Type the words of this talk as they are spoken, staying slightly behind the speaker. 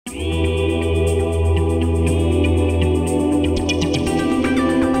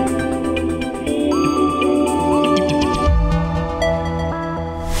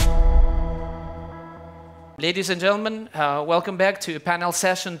Ladies and gentlemen, welcome back to panel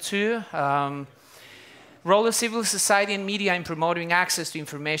session 2. Role of civil society and media in promoting access to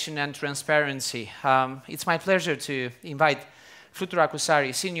information and transparency. It's my pleasure to invite Flutura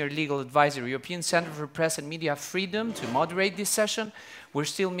Kusari, Senior Legal Advisor, European Center for Press and Media Freedom, to moderate this session. We're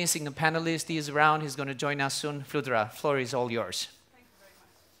still missing a panelist. He is around. He's going to join us soon. Flutura, floor is all yours. Thank you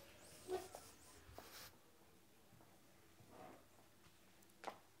very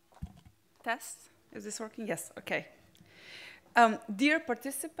much. Test? Is this working? Yes, okay. Dear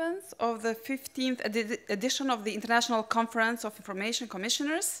participants of the 15th edition of the International Conference of Information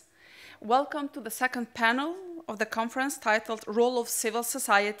Commissioners, welcome to the second panel of the conference titled Role of Civil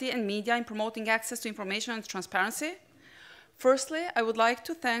Society and Media in Promoting Access to Information and Transparency. Firstly, I would like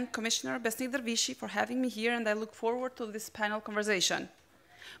to thank Commissioner Besnik Dervishi for having me here, and I look forward to this panel conversation.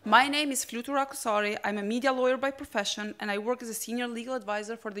 My name is Flutura Kusari. I'm a media lawyer by profession, and I work as a senior legal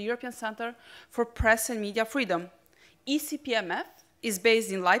advisor for the European Center for Press and Media Freedom. ECPMF is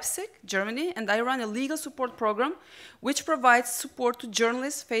based in Leipzig, Germany, and I run a legal support program which provides support to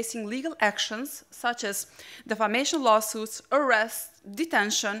journalists facing legal actions such as defamation lawsuits, arrest,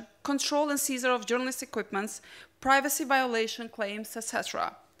 detention, control and seizure of journalist equipments, privacy violation claims,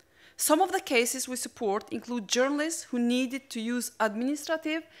 etc. Some of the cases we support include journalists who needed to use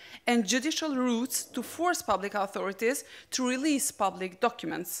administrative and judicial routes to force public authorities to release public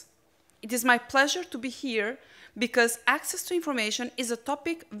documents. It is my pleasure to be here because access to information is a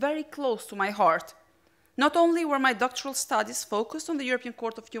topic very close to my heart. Not only were my doctoral studies focused on the European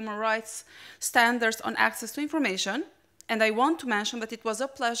Court of Human Rights standards on access to information, and I want to mention that it was a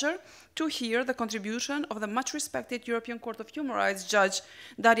pleasure to hear the contribution of the much-respected European Court of Human Rights Judge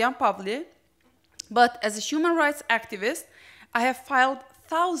Darian Pavli, but as a human rights activist, I have filed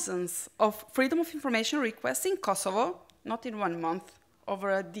thousands of freedom of information requests in Kosovo, not in 1 month,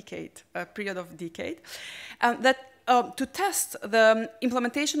 over a decade, a period of decade, to test the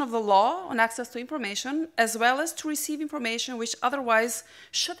implementation of the law on access to information, as well as to receive information which otherwise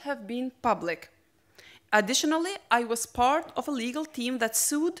should have been public. Additionally, I was part of a legal team that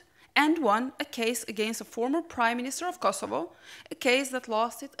sued and won a case against a former Prime Minister of Kosovo, a case that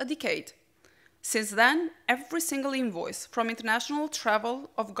lasted a decade. Since then, every single invoice from international travel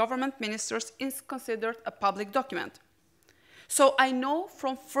of government ministers is considered a public document. So I know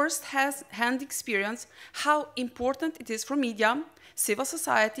from first-hand experience how important it is for media, civil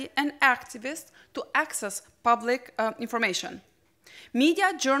society, and activists to access public information.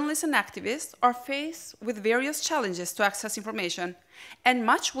 Media, journalists, and activists are faced with various challenges to access information, and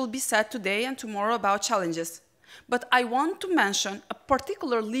much will be said today and tomorrow about challenges. But I want to mention a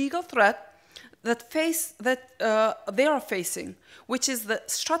particular legal threat that they are facing, which is the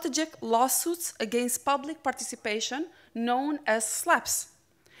strategic lawsuits against public participation known as SLAPPs.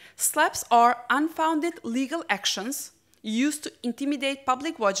 SLAPPs are unfounded legal actions used to intimidate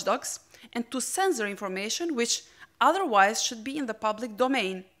public watchdogs and to censor information which otherwise should be in the public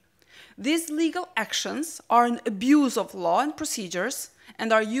domain. These legal actions are an abuse of law and procedures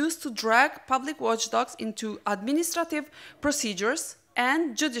and are used to drag public watchdogs into administrative procedures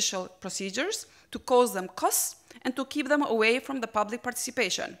and judicial procedures to cause them costs and to keep them away from the public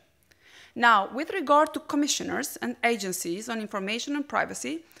participation. Now, with regard to commissioners and agencies on information and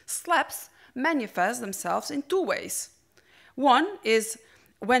privacy, SLAPPs manifest themselves in 2 ways. One is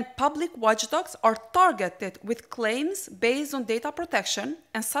when public watchdogs are targeted with claims based on data protection,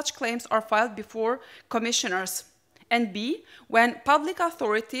 and such claims are filed before commissioners. And B, when public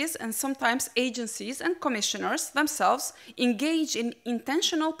authorities and sometimes agencies and commissioners themselves engage in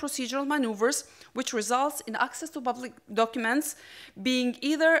intentional procedural maneuvers which results in access to public documents being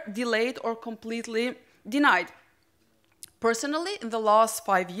either delayed or completely denied. Personally, in the last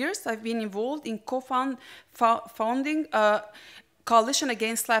 5 years, I've been involved in co-founding a coalition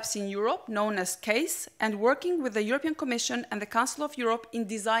against SLAPPs in Europe, known as CASE, and working with the European Commission and the Council of Europe in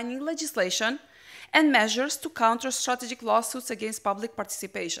designing legislation and measures to counter strategic lawsuits against public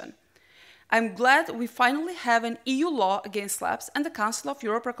participation. I'm glad we finally have an EU law against SLAPPs and the Council of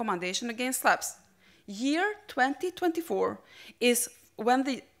Europe recommendation against SLAPPs. Year 2024 is when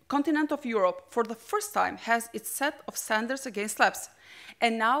the continent of Europe, for the first time, has its set of standards against SLAPPs.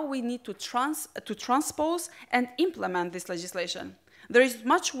 And now we need to transpose and implement this legislation. There is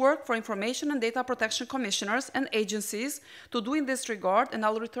much work for information and data protection commissioners and agencies to do in this regard, and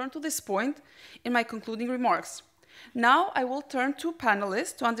I'll return to this point in my concluding remarks. Now I will turn to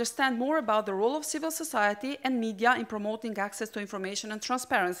panelists to understand more about the role of civil society and media in promoting access to information and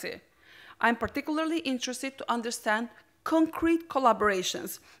transparency. I'm particularly interested to understand concrete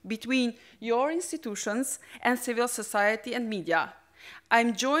collaborations between your institutions and civil society and media.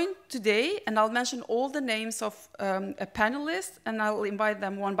 I'm joined today, and I'll mention all the names of panelists, and I'll invite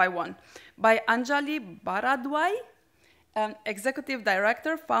them one by one, by Anjali Bharadwaj, Executive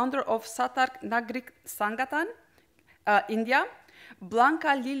Director, founder of Satark Nagrik Sangatan, India,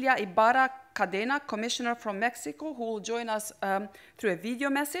 Blanca Lilia Ibarra Cadena, Commissioner from Mexico, who will join us through a video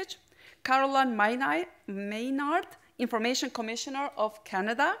message, Caroline Maynard, Information Commissioner of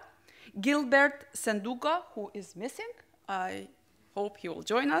Canada, Gilbert Senduga, who is missing. I hope he will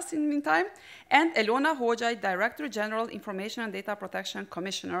join us in the meantime, and Elona Hojai, Director General, Information and Data Protection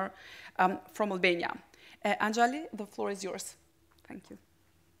Commissioner from Albania. Anjali, the floor is yours. Thank you.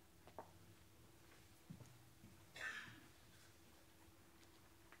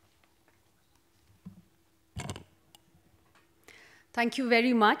 Thank you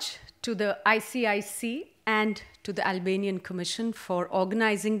very much to the ICIC and to the Albanian Commission for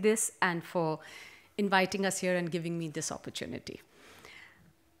organizing this and for inviting us here and giving me this opportunity.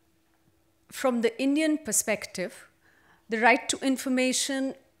 From the Indian perspective, the right to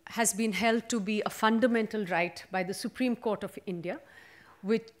information has been held to be a fundamental right by the Supreme Court of India,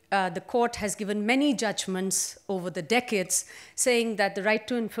 which the court has given many judgments over the decades saying that the right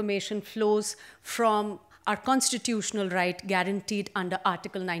to information flows from our constitutional right guaranteed under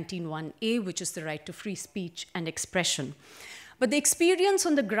Article 19(1)(a), which is the right to free speech and expression. But the experience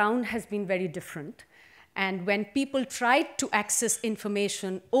on the ground has been very different. And when people tried to access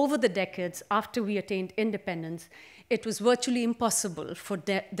information over the decades after we attained independence, it was virtually impossible for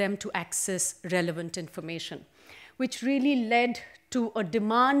them to access relevant information, which really led to a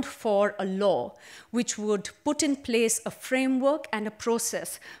demand for a law which would put in place a framework and a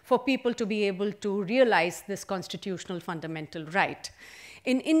process for people to be able to realize this constitutional fundamental right.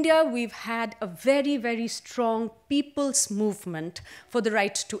 In India, we've had a very, very strong people's movement for the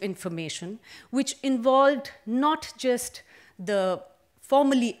right to information, which involved not just the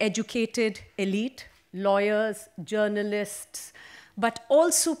formally educated elite, lawyers, journalists, but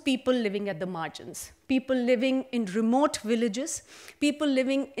also people living at the margins, people living in remote villages, people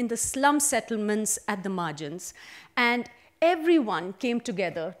living in the slum settlements at the margins. And everyone came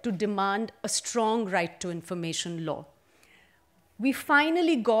together to demand a strong right to information law. We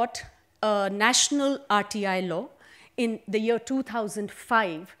finally got a national RTI law in the year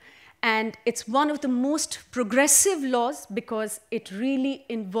 2005, and it's one of the most progressive laws because it really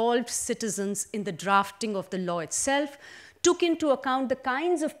involved citizens in the drafting of the law itself, took into account the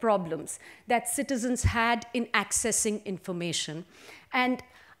kinds of problems that citizens had in accessing information. And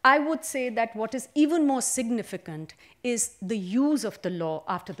I would say that what is even more significant is the use of the law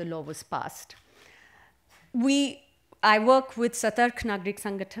after the law was passed. I work with Satark Nagrik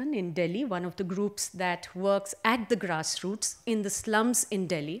Sangatan in Delhi, one of the groups that works at the grassroots in the slums in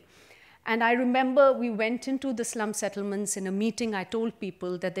Delhi. And I remember we went into the slum settlements in a meeting. I told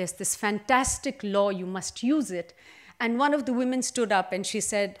people that there's this fantastic law, you must use it. And one of the women stood up and she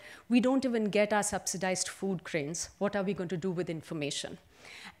said, we don't even get our subsidized food grains. What are we going to do with information?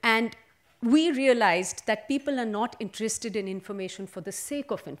 And we realized that people are not interested in information for the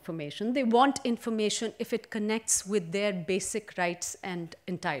sake of information. They want information if it connects with their basic rights and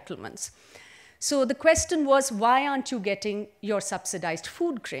entitlements. So the question was, why aren't you getting your subsidized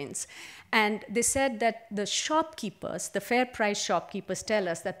food grains? And they said that the shopkeepers, the fair price shopkeepers, tell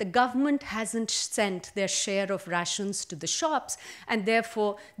us that the government hasn't sent their share of rations to the shops, and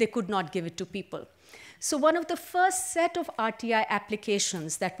therefore they could not give it to people. So one of the first set of RTI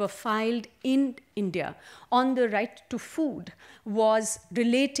applications that were filed in India on the right to food was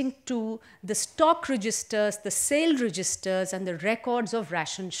relating to the stock registers, the sale registers, and the records of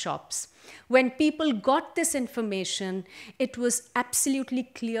ration shops. When people got this information, it was absolutely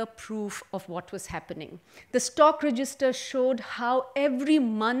clear proof of what was happening. The stock register showed how every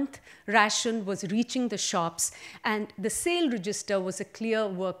month ration was reaching the shops, and the sale register was a clear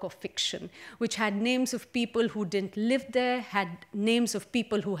work of fiction, which had names of people who didn't live there, had names of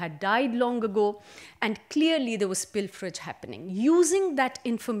people who had died long ago, and clearly there was pilferage happening. Using that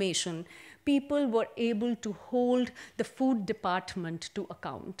information, people were able to hold the food department to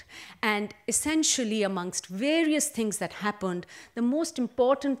account. And essentially, amongst various things that happened, the most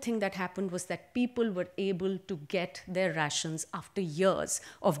important thing that happened was that people were able to get their rations after years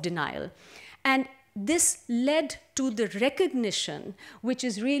of denial. And this led to the recognition, which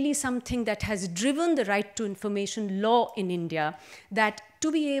is really something that has driven the right to information law in India, that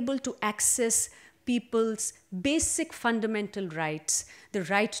to be able to access people's basic fundamental rights, the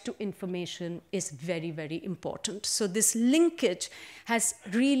right to information is very, very important. So this linkage is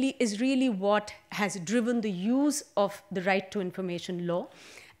really what has driven the use of the right to information law.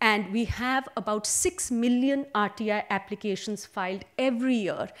 And we have about 6 million RTI applications filed every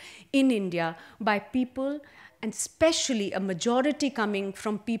year in India by people, and especially a majority coming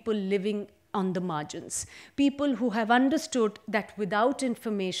from people living on the margins, people who have understood that without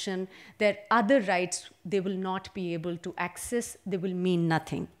information, their other rights they will not be able to access, they will mean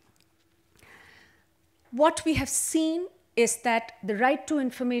nothing. What we have seen is that the right to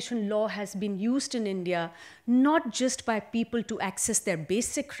information law has been used in India not just by people to access their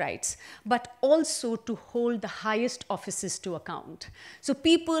basic rights, but also to hold the highest offices to account. So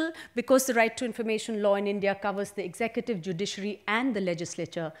people, because the right to information law in India covers the executive, judiciary, and the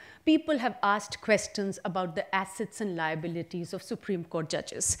legislature, people have asked questions about the assets and liabilities of Supreme Court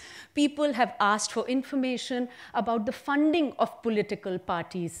judges. People have asked for information about the funding of political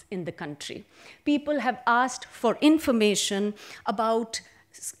parties in the country. People have asked for information about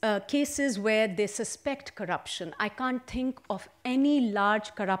cases where they suspect corruption. I can't think of any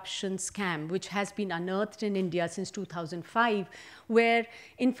large corruption scam which has been unearthed in India since 2005 where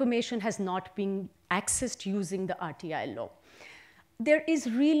information has not been accessed using the RTI law. There is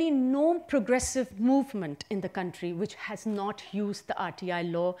really no progressive movement in the country which has not used the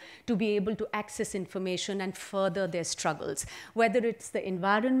RTI law to be able to access information and further their struggles. Whether it's the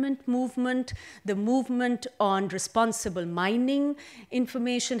environment movement, the movement on responsible mining,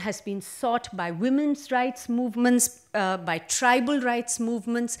 information has been sought by women's rights movements, by tribal rights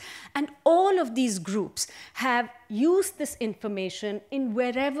movements, and all of these groups have used this information in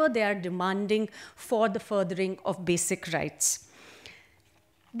wherever they are demanding for the furthering of basic rights.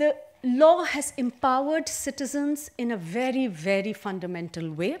 The law has empowered citizens in a very, very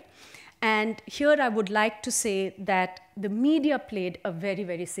fundamental way. And here I would like to say that the media played a very,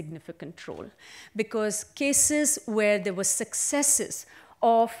 very significant role, because cases where there were successes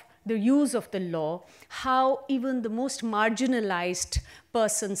of the use of the law, how even the most marginalized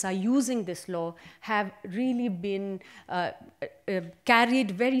persons are using this law have really been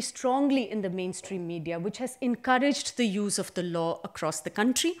carried very strongly in the mainstream media, which has encouraged the use of the law across the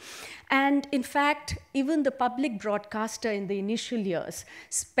country. And in fact, even the public broadcaster in the initial years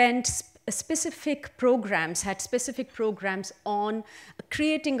spent specific programs, had specific programs on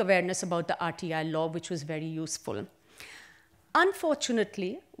creating awareness about the RTI law, which was very useful.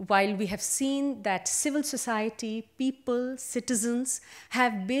 Unfortunately, while we have seen that civil society, people, citizens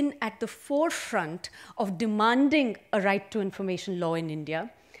have been at the forefront of demanding a right to information law in India,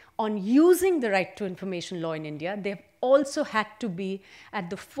 on using the right to information law in India, they have also had to be at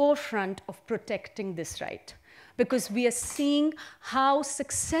the forefront of protecting this right. Because we are seeing how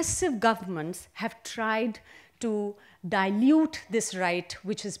successive governments have tried to dilute this right,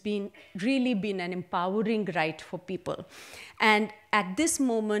 which has really been an empowering right for people. And at this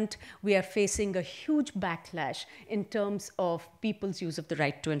moment, we are facing a huge backlash in terms of people's use of the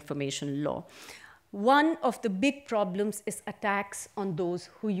right to information law. One of the big problems is attacks on those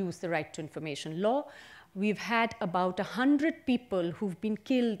who use the right to information law. We've had about 100 people who've been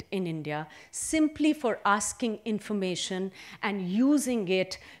killed in India simply for asking information and using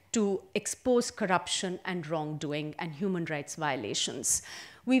it to expose corruption and wrongdoing and human rights violations.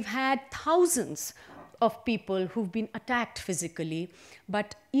 We've had thousands of people who've been attacked physically,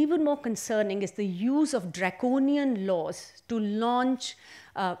 but even more concerning is the use of draconian laws to launch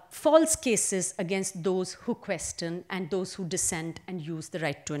false cases against those who question and those who dissent and use the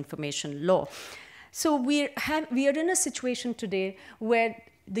right to information law. So we are in a situation today where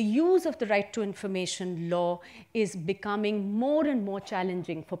the use of the right to information law is becoming more and more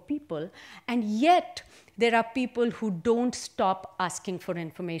challenging for people, and yet there are people who don't stop asking for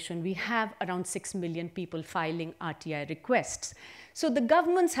information. We have around 6 million people filing RTI requests. So the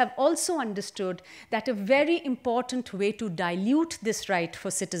governments have also understood that a very important way to dilute this right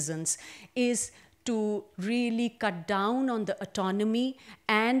for citizens is to really cut down on the autonomy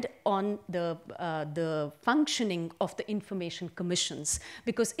and on the functioning of the information commissions.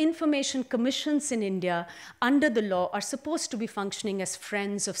 Because information commissions in India, under the law, are supposed to be functioning as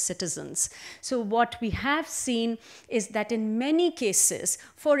friends of citizens. So what we have seen is that in many cases,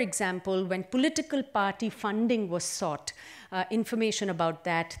 for example, when political party funding was sought, information about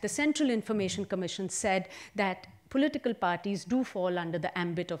that, the Central Information Commission said that political parties do fall under the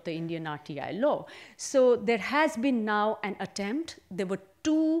ambit of the Indian RTI law. So there has been now an attempt. There were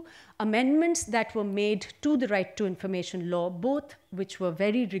 2 amendments that were made to the right to information law, both which were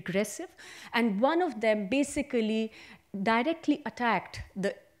very regressive. And one of them basically directly attacked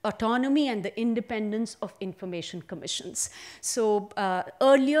the autonomy and the independence of information commissions. So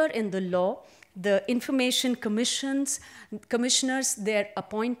earlier in the law, the information commissioners, their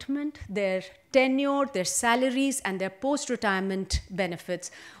appointment, their tenure, their salaries, and their post-retirement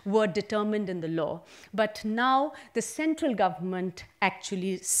benefits were determined in the law. But now the central government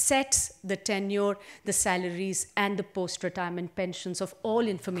actually sets the tenure, the salaries, and the post-retirement pensions of all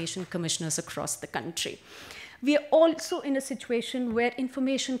information commissioners across the country. We are also in a situation where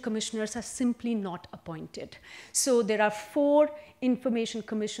information commissioners are simply not appointed. So there are 4 information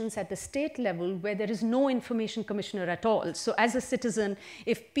commissions at the state level where there is no information commissioner at all. So as a citizen,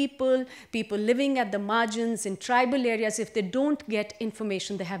 if people living at the margins in tribal areas, if they don't get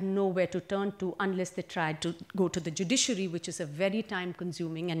information, they have nowhere to turn to unless they try to go to the judiciary, which is a very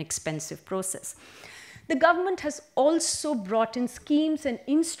time-consuming and expensive process. The government has also brought in schemes and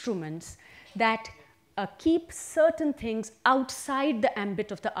instruments that keep certain things outside the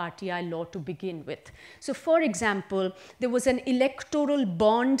ambit of the RTI law to begin with. So for example, there was an electoral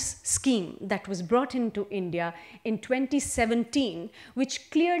bonds scheme that was brought into India in 2017, which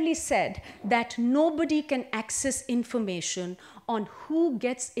clearly said that nobody can access information on who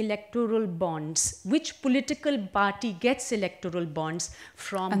gets electoral bonds, which political party gets electoral bonds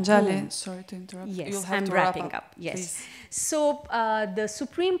from Anjali, whom. sorry to interrupt. Yes, I'm wrapping up. Yes. Please. So the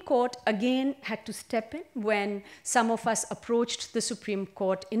Supreme Court again had to step in when some of us approached the Supreme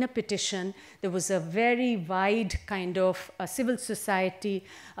Court in a petition. There was a very wide kind of civil society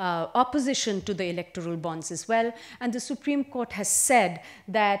opposition to the electoral bonds as well. And the Supreme Court has said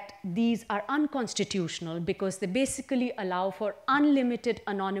that these are unconstitutional because they basically allow for unlimited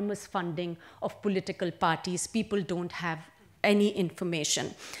anonymous funding of political parties. People don't have any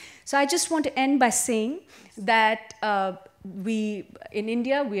information. So I just want to end by saying that in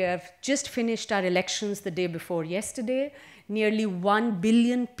India, we have just finished our elections the day before yesterday. Nearly 1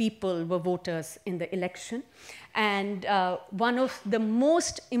 billion people were voters in the election. And one of the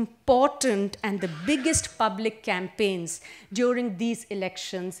most important and the biggest public campaigns during these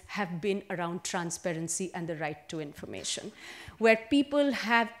elections have been around transparency and the right to information, where people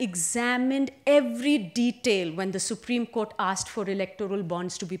have examined every detail when the Supreme Court asked for electoral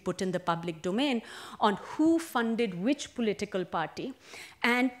bonds to be put in the public domain on who funded which political party.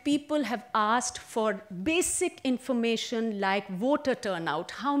 And people have asked for basic information like voter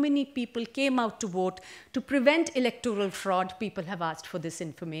turnout, how many people came out to vote. To prevent electoral fraud, people have asked for this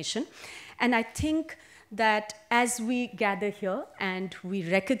information. And I think that as we gather here and we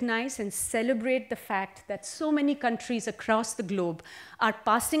recognize and celebrate the fact that so many countries across the globe are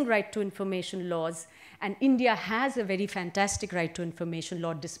passing right to information laws, and India has a very fantastic right to information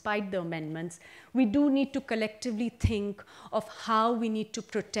law despite the amendments, we do need to collectively think of how we need to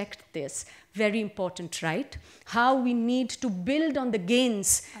protect this very important right, how we need to build on the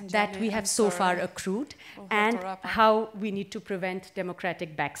gains that we have so far accrued, and how we need to prevent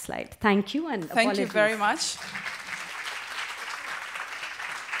democratic backslide. Thank you, and thank you very much.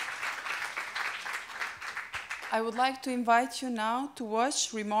 I would like to invite you now to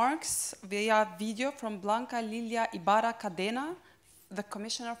watch remarks via video from Blanca, Lilia, Ibarra, Cadena, the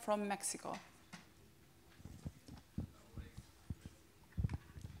commissioner from Mexico.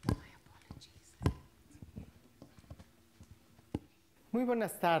 Muy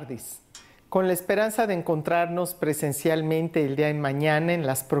buenas tardes. Con la esperanza de encontrarnos presencialmente el día de mañana en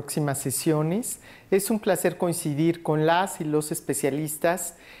las próximas sesiones, es un placer coincidir con las y los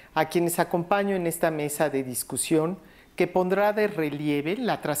especialistas a quienes acompaño en esta mesa de discusión que pondrá de relieve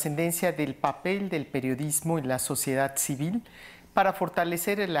la trascendencia del papel del periodismo en la sociedad civil para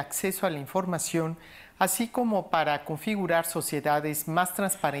fortalecer el acceso a la información, así como para configurar sociedades más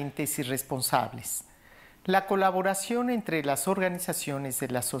transparentes y responsables. La colaboración entre las organizaciones de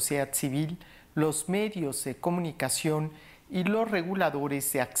la sociedad civil, los medios de comunicación y los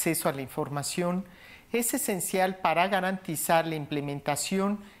reguladores de acceso a la información es esencial para garantizar la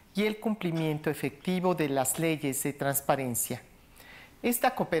implementación y el cumplimiento efectivo de las leyes de transparencia.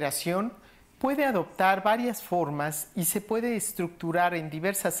 Esta cooperación puede adoptar varias formas y se puede estructurar en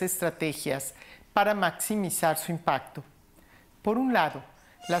diversas estrategias para maximizar su impacto. Por un lado,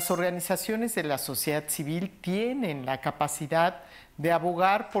 las organizaciones de la sociedad civil tienen la capacidad de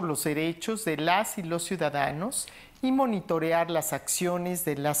abogar por los derechos de las y los ciudadanos y monitorear las acciones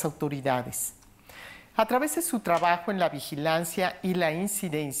de las autoridades. A través de su trabajo en la vigilancia y la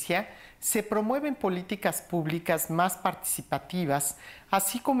incidencia, se promueven políticas públicas más participativas,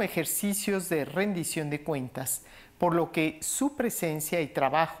 así como ejercicios de rendición de cuentas, por lo que su presencia y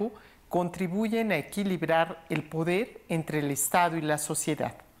trabajo contribuyen a equilibrar el poder entre el Estado y la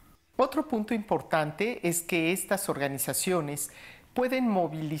sociedad. Otro punto importante es que estas organizaciones pueden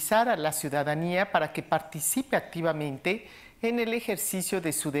movilizar a la ciudadanía para que participe activamente en el ejercicio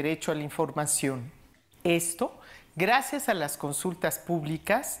de su derecho a la información. Esto gracias a las consultas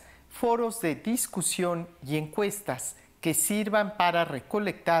públicas, foros de discusión y encuestas que sirvan para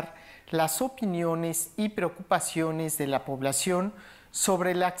recolectar las opiniones y preocupaciones de la población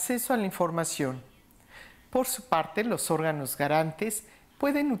sobre el acceso a la información. Por su parte, los órganos garantes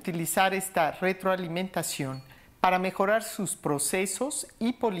pueden utilizar esta retroalimentación para mejorar sus procesos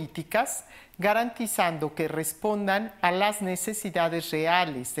y políticas, garantizando que respondan a las necesidades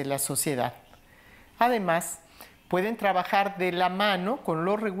reales de la sociedad. Además, pueden trabajar de la mano con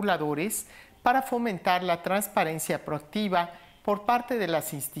los reguladores para fomentar la transparencia proactiva por parte de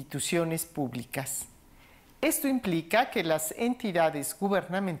las instituciones públicas. Esto implica que las entidades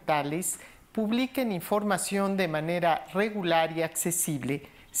gubernamentales publiquen información de manera regular y accesible,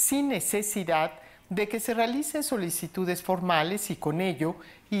 sin necesidad de que se realicen solicitudes formales y con ello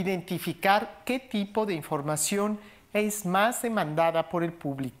identificar qué tipo de información es más demandada por el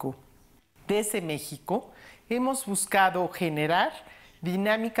público. Desde México, hemos buscado generar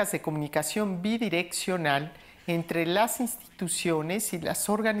dinámicas de comunicación bidireccional entre las instituciones y las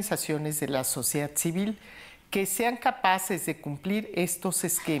organizaciones de la sociedad civil que sean capaces de cumplir estos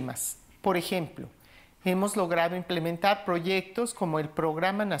esquemas. Por ejemplo, hemos logrado implementar proyectos como el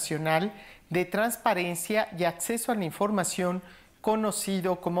Programa Nacional de Transparencia y Acceso a la Información,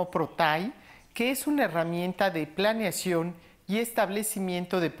 conocido como PROTAI, que es una herramienta de planeación y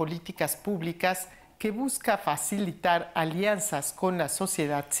establecimiento de políticas públicas que busca facilitar alianzas con la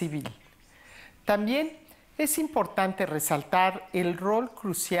sociedad civil. También es importante resaltar el rol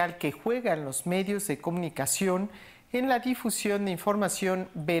crucial que juegan los medios de comunicación en la difusión de información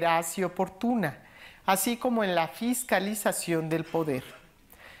veraz y oportuna, así como en la fiscalización del poder.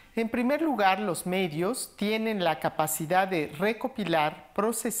 En primer lugar, los medios tienen la capacidad de recopilar,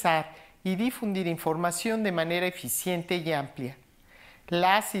 procesar y difundir información de manera eficiente y amplia.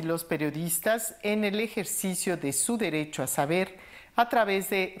 Las y los periodistas, en el ejercicio de su derecho a saber, a través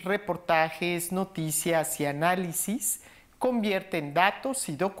de reportajes, noticias y análisis, convierten datos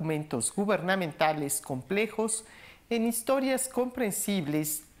y documentos gubernamentales complejos en historias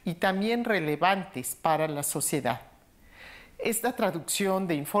comprensibles y también relevantes para la sociedad. Esta traducción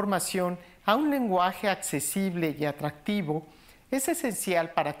de información a un lenguaje accesible y atractivo es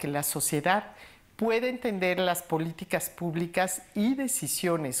esencial para que la sociedad pueda entender las políticas públicas y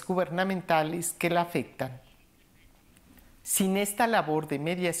decisiones gubernamentales que la afectan. Sin esta labor de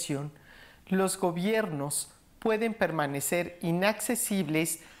mediación, los gobiernos pueden permanecer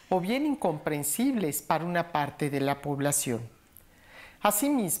inaccesibles o bien incomprensibles para una parte de la población.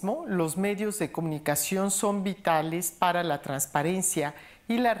 Asimismo, los medios de comunicación son vitales para la transparencia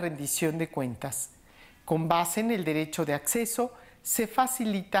y la rendición de cuentas. Con base en el derecho de acceso, se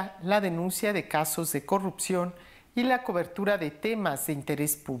facilita la denuncia de casos de corrupción y la cobertura de temas de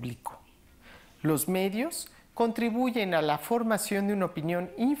interés público. Los medios contribuyen a la formación de una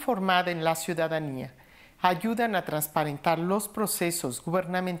opinión informada en la ciudadanía, ayudan a transparentar los procesos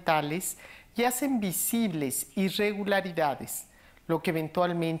gubernamentales y hacen visibles irregularidades, lo que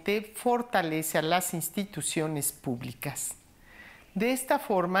eventualmente fortalece a las instituciones públicas. De esta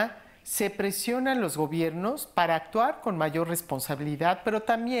forma, se presiona a los gobiernos para actuar con mayor responsabilidad, pero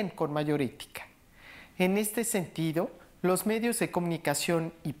también con mayor ética. En este sentido, los medios de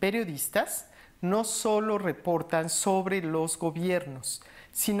comunicación y periodistas no solo reportan sobre los gobiernos,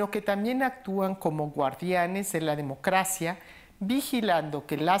 sino que también actúan como guardianes de la democracia, vigilando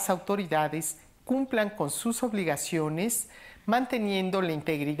que las autoridades cumplan con sus obligaciones, manteniendo la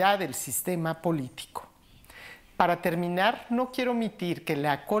integridad del sistema político. Para terminar, no quiero omitir que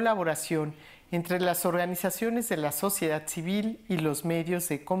la colaboración entre las organizaciones de la sociedad civil y los medios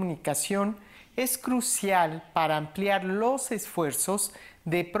de comunicación es crucial para ampliar los esfuerzos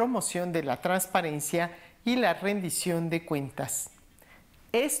de promoción de la transparencia y la rendición de cuentas.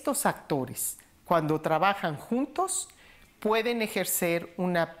 Estos actores, cuando trabajan juntos, pueden ejercer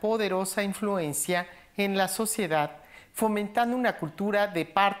una poderosa influencia en la sociedad, fomentando una cultura de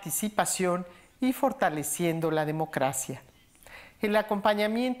participación y fortaleciendo la democracia. El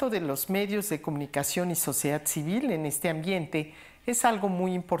acompañamiento de los medios de comunicación y sociedad civil en este ambiente es algo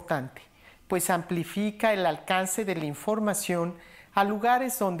muy importante, pues amplifica el alcance de la información a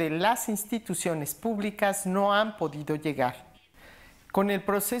lugares donde las instituciones públicas no han podido llegar. Con el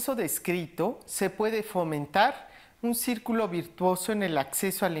proceso descrito se puede fomentar un círculo virtuoso en el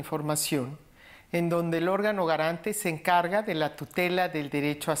acceso a la información, en donde el órgano garante se encarga de la tutela del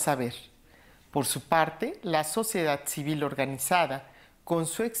derecho a saber. Por su parte, la sociedad civil organizada, con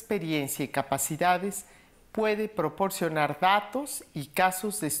su experiencia y capacidades, puede proporcionar datos y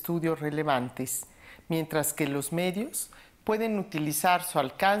casos de estudio relevantes, mientras que los medios pueden utilizar su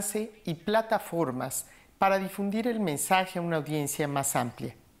alcance y plataformas para difundir el mensaje a una audiencia más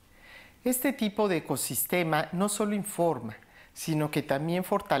amplia. Este tipo de ecosistema no solo informa, sino que también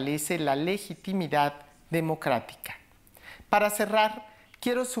fortalece la legitimidad democrática. Para cerrar,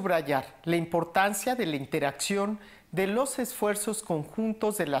 quiero subrayar la importancia de la interacción de los esfuerzos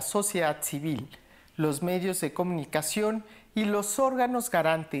conjuntos de la sociedad civil, los medios de comunicación y los órganos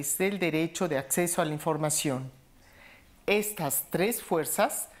garantes del derecho de acceso a la información. Estas tres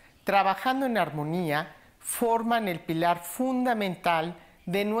fuerzas, trabajando en armonía, forman el pilar fundamental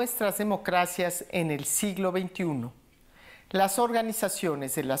de nuestras democracias en el siglo XXI. Las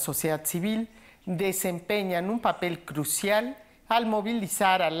organizaciones de la sociedad civil desempeñan un papel crucial al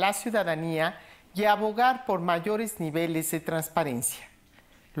movilizar a la ciudadanía y abogar por mayores niveles de transparencia.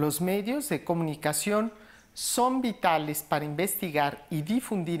 Los medios de comunicación son vitales para investigar y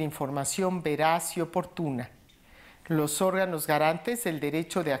difundir información veraz y oportuna. Los órganos garantes del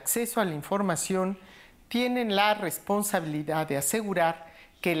derecho de acceso a la información tienen la responsabilidad de asegurar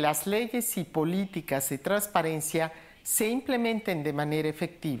que las leyes y políticas de transparencia se implementen de manera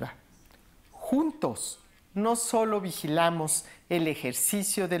efectiva. Juntos, no solo vigilamos el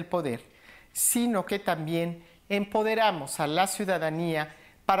ejercicio del poder, sino que también empoderamos a la ciudadanía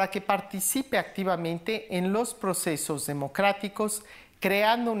para que participe activamente en los procesos democráticos,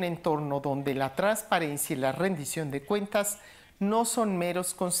 creando un entorno donde la transparencia y la rendición de cuentas no son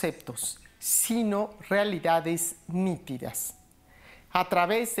meros conceptos, sino realidades nítidas. A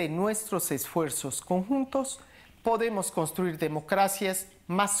través de nuestros esfuerzos conjuntos, podemos construir democracias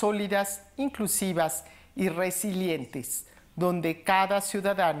más sólidas, inclusivas y resilientes, donde cada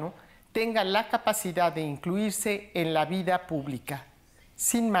ciudadano tenga la capacidad de incluirse en la vida pública.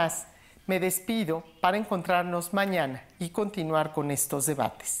 Sin más, me despido para encontrarnos mañana y continuar con estos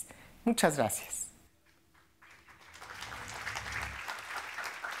debates. Muchas gracias.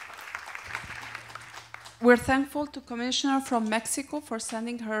 We're thankful to Commissioner from Mexico for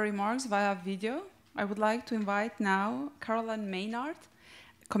sending her remarks via video. I would like to invite now Caroline Maynard,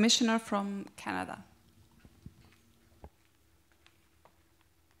 Commissioner from Canada.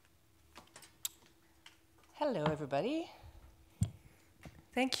 Hello, everybody.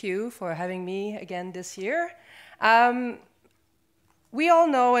 Thank you for having me again this year. We all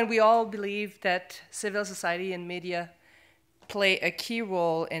know and we all believe that civil society and media play a key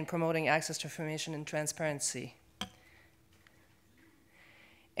role in promoting access to information and transparency.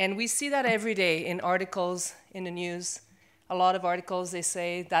 And we see that every day in articles in the news. A lot of articles, they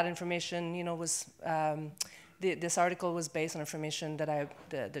say that information, was, this article was based on information that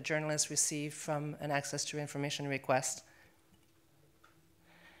the journalist received from an access to information request.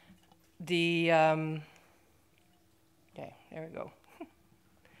 Okay, there we go.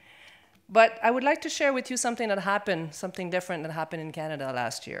 But I would like to share with you something that happened, something different that happened in Canada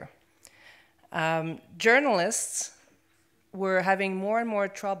last year. Journalists were having more and more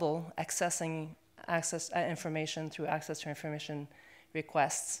trouble accessing information through access to information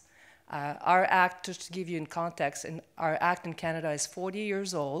requests. Our act, just to give you in context, our act in Canada is 40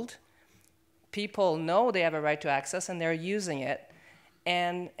 years old. People know they have a right to access and they're using it.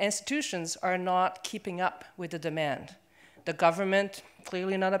 And institutions are not keeping up with the demand. The government,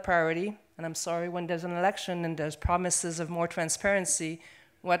 clearly not a priority. And I'm sorry, when there's an election and there's promises of more transparency,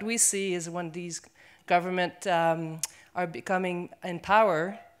 what we see is when these government are becoming in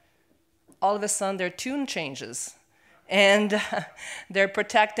power, all of a sudden their tune changes. And they're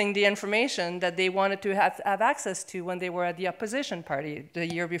protecting the information that they wanted to have access to when they were at the opposition party the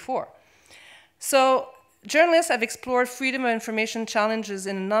year before. So journalists have explored freedom of information challenges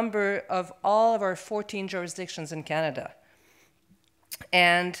in a number of all of our 14 jurisdictions in Canada.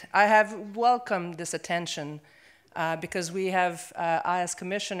 And I have welcomed this attention because we have, as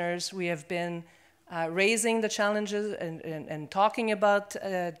commissioners, we have been raising the challenges and talking about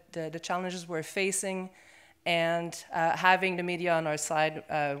the challenges we're facing, and having the media on our side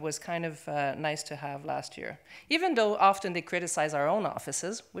was kind of nice to have last year. Even though often they criticize our own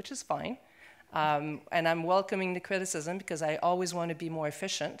offices, which is fine. And I'm welcoming the criticism because I always want to be more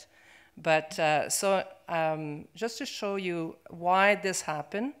efficient. But just to show you why this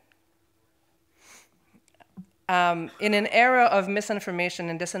happened, in an era of misinformation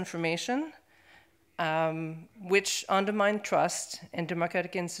and disinformation, which undermine trust in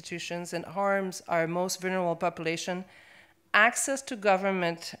democratic institutions and harms our most vulnerable population, access to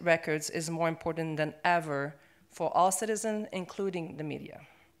government records is more important than ever for all citizens, including the media.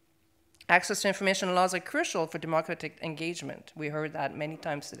 Access to information laws are crucial for democratic engagement. We heard that many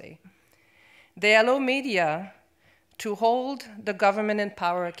times today. They allow media to hold the government in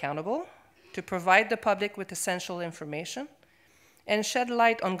power accountable to provide the public with essential information and shed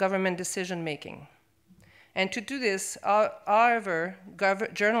light on government decision-making. And to do this, however,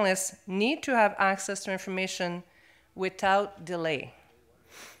 journalists need to have access to information without delay.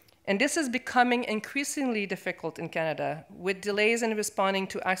 And this is becoming increasingly difficult in Canada, with delays in responding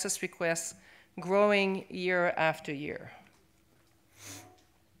to access requests growing year after year.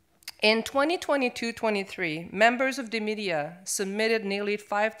 In 2022-23, members of the media submitted nearly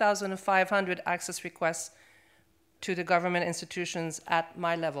 5,500 access requests to the government institutions at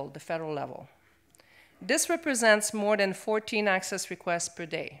my level, the federal level. This represents more than 14 access requests per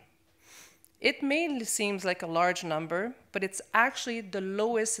day. It mainly seems like a large number, but it's actually the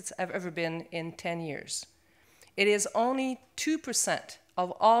lowest it's ever been in 10 years. It is only 2%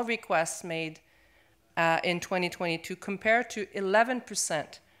 of all requests made in 2022 compared to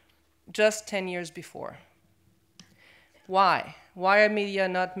 11% just 10 years before. Why? Why are media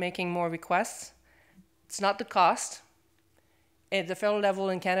not making more requests? It's not the cost. At the federal level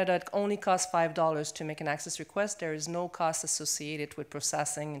in Canada, it only costs $5 to make an access request. There is no cost associated with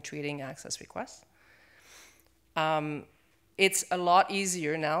processing and treating access requests. It's a lot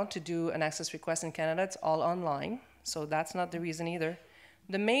easier now to do an access request in Canada. It's all online, so that's not the reason either.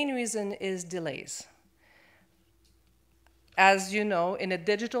 The main reason is delays. As you know, in a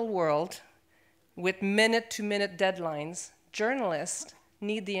digital world with minute-to-minute deadlines, journalists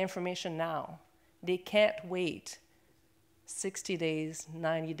need the information now. They can't wait 60 days,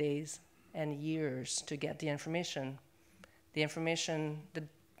 90 days, and years to get the information. The information, the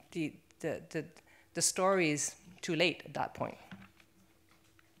story is too late at that point.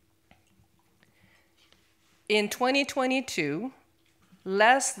 In 2022,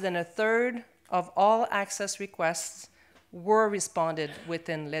 less than a third of all access requests were responded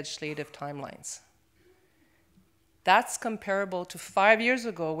within legislative timelines. That's comparable to 5 years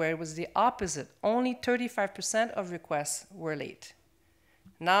ago, where it was the opposite. Only 35% of requests were late.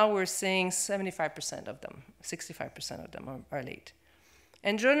 Now we're seeing 75% of them, 65% of them are late.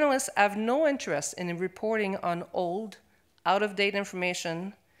 And journalists have no interest in reporting on old, out-of-date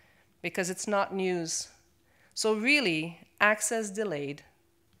information because it's not news. So really, access delayed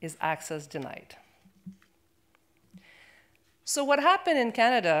is access denied. So what happened in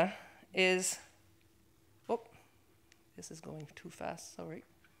Canada is, this is going too fast, sorry.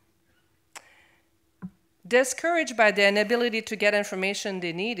 Discouraged by the inability to get information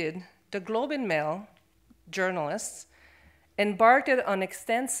they needed, the Globe and Mail journalists embarked on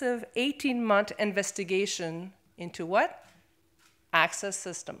extensive 18-month investigation into what? Access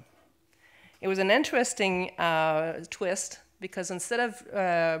system. It was an interesting twist, because instead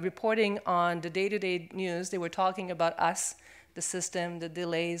of reporting on the day-to-day news, they were talking about us, the system, the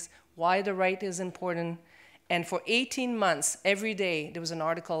delays, why the right is important. And for 18 months, every day, there was an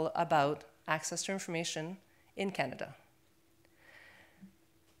article about access to information in Canada.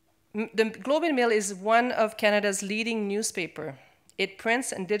 The Globe and Mail is one of Canada's leading newspaper. It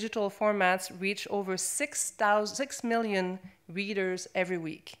prints and digital formats reach over 6 million readers every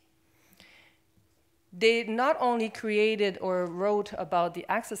week. They not only created or wrote about the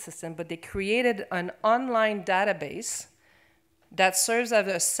access system, but they created an online database that serves as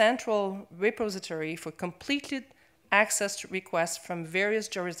a central repository for completed access requests from various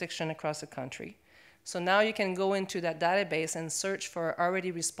jurisdictions across the country. So now you can go into that database and search for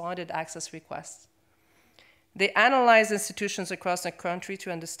already responded access requests. They analyze institutions across the country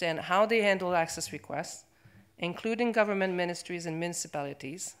to understand how they handle access requests, including government ministries and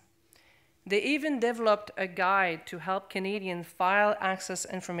municipalities. They even developed a guide to help Canadians file access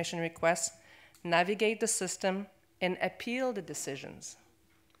information requests, navigate the system, and appeal the decisions.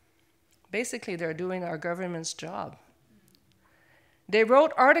 Basically, they're doing our government's job. They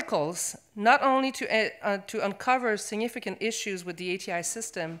wrote articles not only to uncover significant issues with the ATI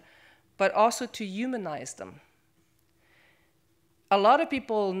system, but also to humanize them. A lot of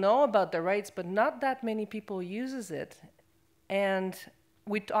people know about the rights, but not that many people uses it. And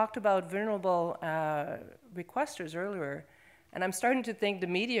we talked about vulnerable requesters earlier, and I'm starting to think the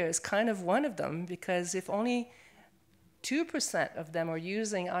media is kind of one of them, because if only 2% of them are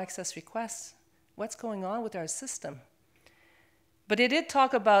using access requests, what's going on with our system? But they did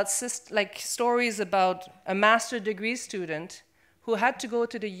talk about stories about a master's degree student who had to go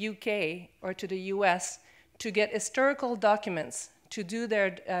to the UK or to the US to get historical documents to do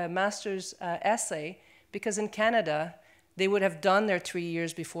their master's essay, because in Canada, they would have done their 3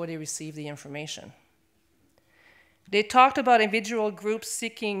 years before they received the information. They talked about individual groups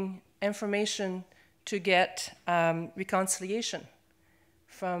seeking information to get reconciliation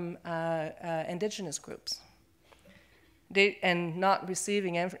from indigenous groups. and not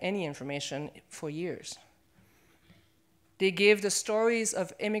receiving any information for years. They gave the stories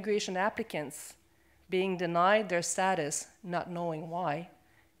of immigration applicants being denied their status, not knowing why.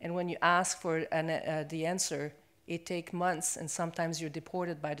 And when you ask for the answer, it takes months, and sometimes you're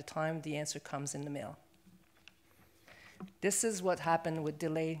deported by the time the answer comes in the mail. This is what happened with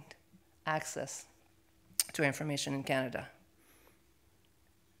delayed access to information in Canada.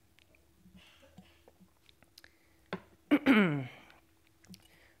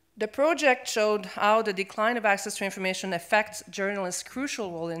 The project showed how the decline of access to information affects journalists'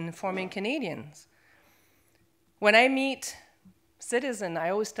 crucial role in informing Canadians. When I meet citizens,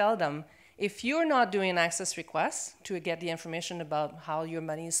 I always tell them, if you're not doing an access request to get the information about how your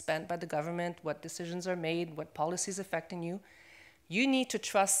money is spent by the government, what decisions are made, what policies affecting you, you need to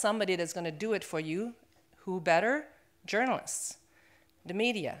trust somebody that's going to do it for you. Who better? Journalists, the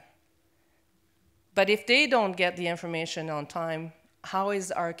media. But if they don't get the information on time, how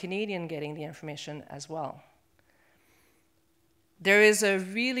is our Canadian getting the information as well? There is a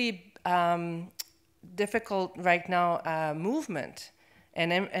really difficult right now movement,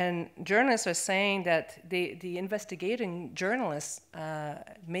 and journalists are saying that the investigating journalists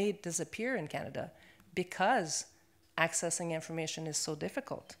may disappear in Canada because accessing information is so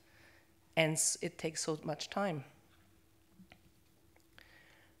difficult and it takes so much time.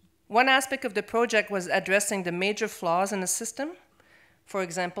 One aspect of the project was addressing the major flaws in the system. For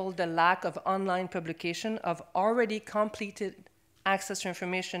example, the lack of online publication of already completed access to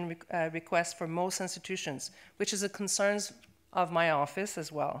information requests for most institutions, which is a concern of my office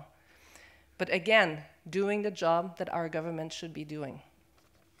as well. But again, doing the job that our government should be doing.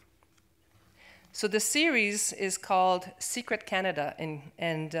 So the series is called Secret Canada, and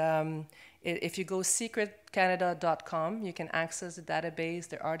if you go secretcanada.com, you can access the database,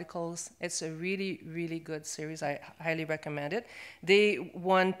 the articles. It's a really, really good series. I highly recommend it. They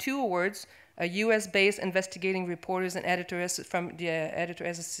won 2 awards, a US-based investigating reporters and editors from the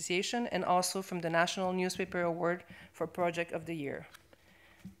Editors Association, and also from the National Newspaper Award for Project of the Year.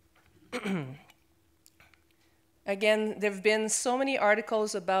 Again, there have been so many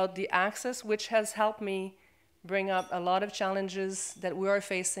articles about the access, which has helped me bring up a lot of challenges that we are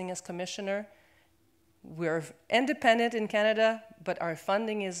facing as commissioner. We're independent in Canada, but our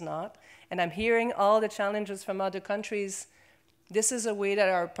funding is not. And I'm hearing all the challenges from other countries. This is a way that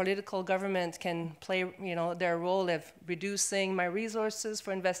our political government can play, their role of reducing my resources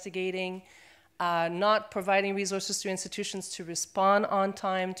for investigating, not providing resources to institutions to respond on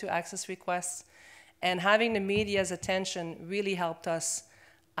time to access requests. And having the media's attention really helped us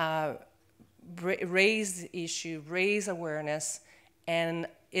raise the issue, raise awareness, and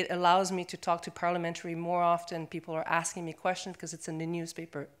it allows me to talk to parliamentary more often. People are asking me questions because it's in the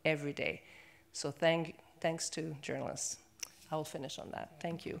newspaper every day. So thanks to journalists. I will finish on that.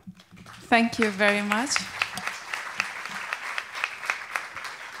 Thank you. Thank you very much.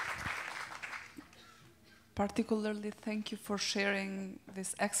 Particularly, thank you for sharing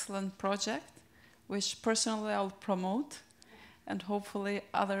this excellent project, which personally I'll promote, and hopefully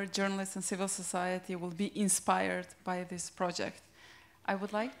other journalists and civil society will be inspired by this project. I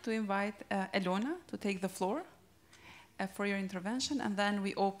would like to invite Elona to take the floor for your intervention, and then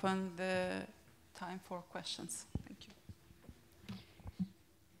we open the time for questions. Thank you.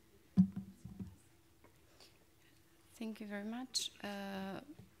 Thank you very much.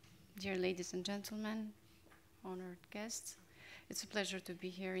 Dear ladies and gentlemen, honored guests, it's a pleasure to be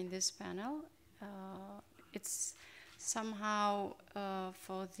here in this panel. It's somehow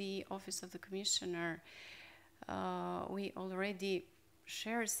for the Office of the Commissioner, we already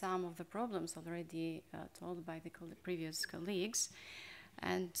share some of the problems already told by the previous colleagues.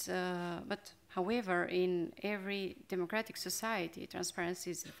 But however, in every democratic society,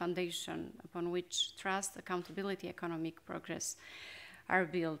 transparency is the foundation upon which trust, accountability, economic progress are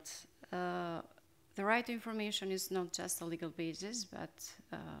built. The right to information is not just a legal basis, but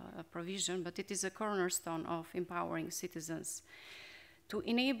a provision, but it is a cornerstone of empowering citizens to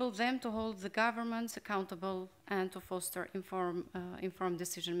enable them to hold the governments accountable and to foster informed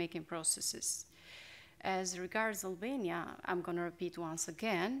decision-making processes. As regards Albania, I'm going to repeat once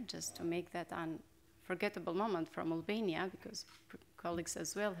again, just to make that unforgettable moment from Albania, because colleagues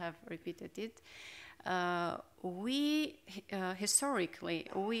as well have repeated it. Historically,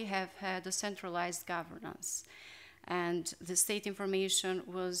 we have had a centralized governance, and the state information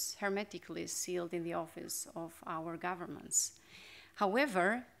was hermetically sealed in the office of our governments.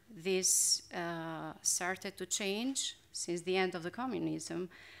 However, this started to change since the end of the communism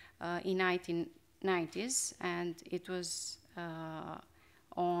in 1990s, and it was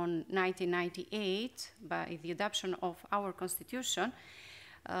on 1998, by the adoption of our constitution,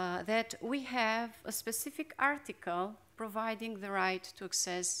 that we have a specific article providing the right to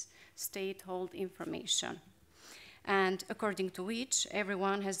access state-held information, and according to which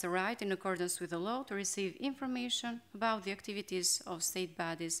everyone has the right, in accordance with the law, to receive information about the activities of state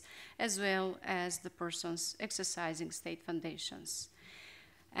bodies as well as the persons exercising state functions.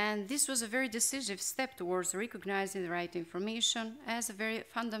 And this was a very decisive step towards recognizing the right to information as a very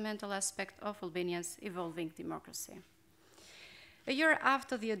fundamental aspect of Albania's evolving democracy. A year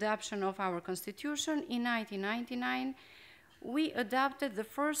after the adoption of our constitution, in 1999, we adopted the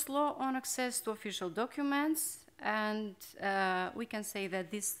first law on access to official documents, and we can say that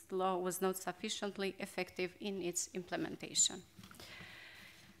this law was not sufficiently effective in its implementation.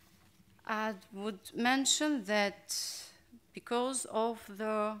 I would mention that because of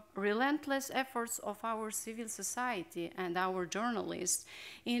the relentless efforts of our civil society and our journalists,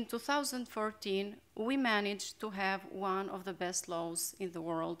 in 2014, we managed to have one of the best laws in the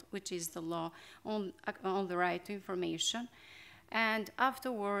world, which is the law on the right to information. And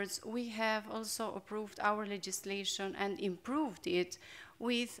afterwards, we have also approved our legislation and improved it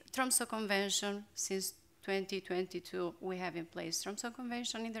with Tromsø Convention. Since 2022, we have in place Tromsø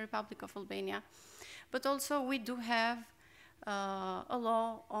Convention in the Republic of Albania. But also, we do have a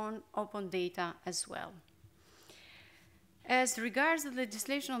law on open data as well. As regards the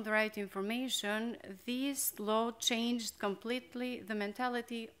legislation on the right to information, this law changed completely the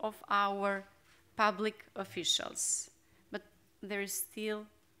mentality of our public officials. There is still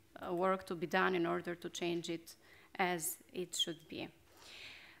work to be done in order to change it as it should be.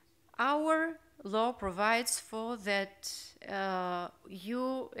 Our law provides for that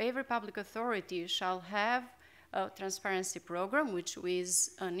every public authority shall have a transparency program, which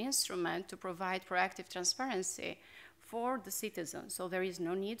is an instrument to provide proactive transparency for the citizens. So there is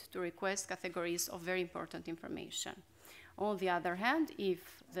no need to request categories of very important information. On the other hand,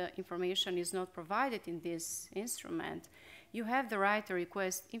 if the information is not provided in this instrument, you have the right to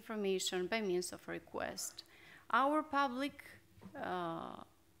request information by means of a request. Our public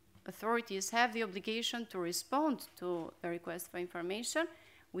authorities have the obligation to respond to the request for information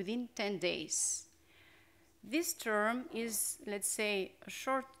within 10 days. This term is, let's say, a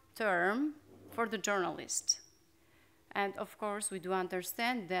short term for the journalist. And of course, we do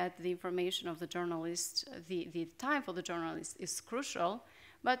understand that the information of the journalist, the time for the journalist is crucial,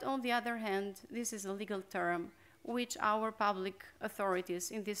 but on the other hand, this is a legal term which our public authorities,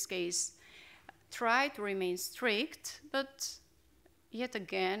 in this case, try to remain strict, but yet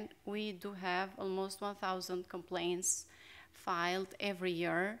again, we do have almost 1,000 complaints filed every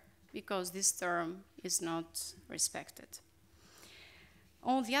year because this term is not respected.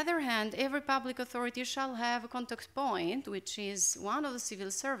 On the other hand, every public authority shall have a contact point, which is one of the civil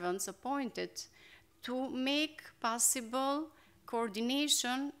servants appointed to make possible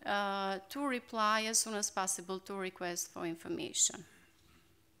coordination to reply as soon as possible to requests for information.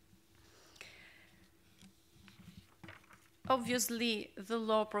 Obviously, the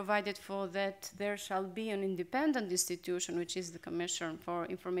law provided for that there shall be an independent institution, which is the Commission for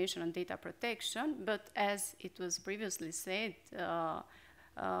Information and Data Protection, but as it was previously said,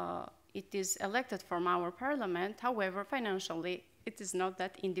 it is elected from our parliament. However, financially, it is not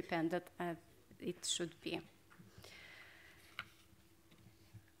that independent as it should be.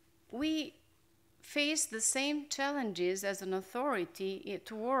 We face the same challenges as an authority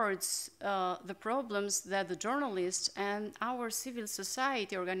towards the problems that the journalists and our civil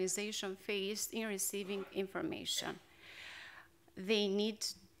society organization faced in receiving information. They need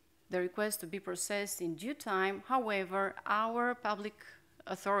the request to be processed in due time. However, our public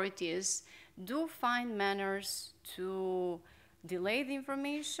authorities do find manners to delay the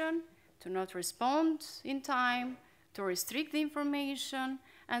information, to not respond in time, to restrict the information,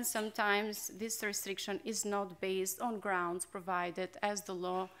 and sometimes this restriction is not based on grounds provided as the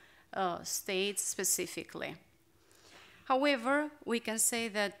law states specifically. However, we can say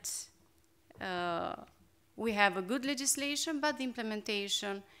that we have a good legislation, but the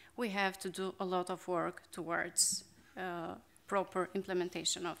implementation, we have to do a lot of work towards proper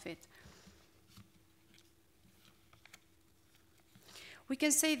implementation of it. We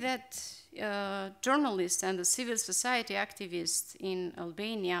can say that journalists and the civil society activists in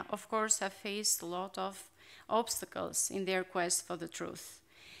Albania, of course, have faced a lot of obstacles in their quest for the truth.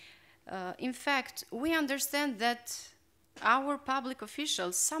 In fact, we understand that our public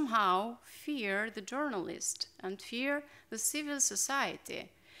officials somehow fear the journalist and fear the civil society.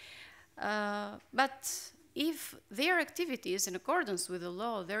 But if their activity is in accordance with the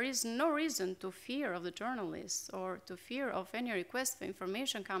law, there is no reason to fear of the journalists or to fear of any request for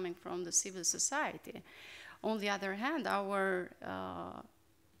information coming from the civil society. On the other hand,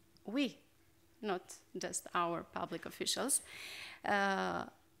 we, not just our public officials,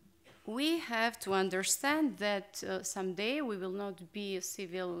 we have to understand that someday we will not be a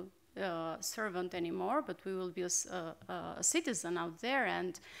civil servant anymore, but we will be a citizen out there,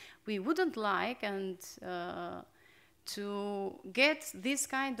 and we wouldn't like to get this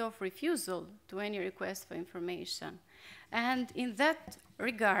kind of refusal to any request for information. And in that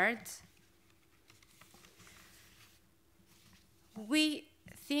regard, we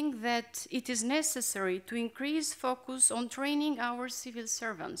think that it is necessary to increase focus on training our civil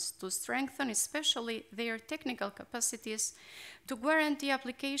servants to strengthen especially their technical capacities to guarantee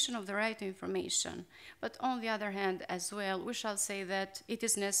application of the right to information. But on the other hand, as well, we shall say that it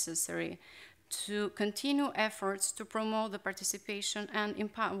is necessary to continue efforts to promote the participation and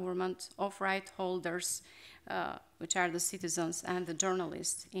empowerment of right holders, which are the citizens and the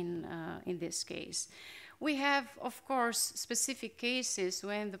journalists in this case. We have, of course, specific cases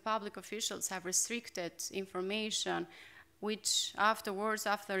when the public officials have restricted information, which afterwards,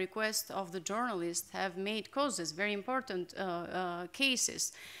 after request of the journalists, have made causes, very important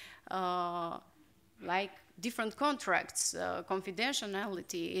cases, like different contracts,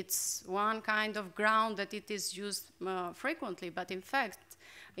 confidentiality. It's one kind of ground that it is used frequently, but in fact,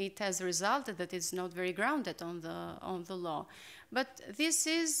 it has resulted that it's not very grounded on the law. But this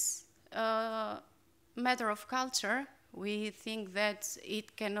is matter of culture. We think that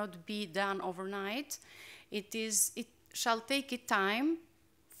it cannot be done overnight. It shall take its time.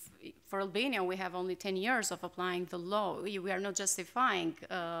 For Albania, we have only 10 years of applying the law. We are not justifying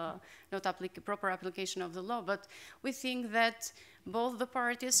proper application of the law, but we think that both the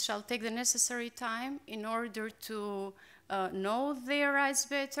parties shall take the necessary time in order to know their rights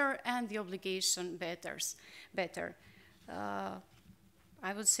better and the obligation better.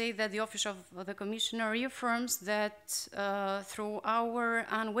 I would say that the Office of the Commissioner reaffirms that through our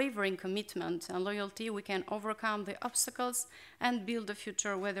unwavering commitment and loyalty, we can overcome the obstacles and build a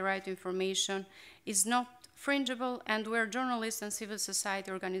future where the right to information is not fringeable and where journalists and civil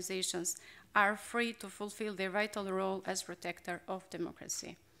society organizations are free to fulfill their vital role as protector of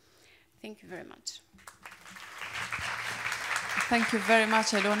democracy. Thank you very much. Thank you very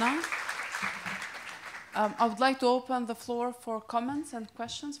much, Elona. I would like to open the floor for comments and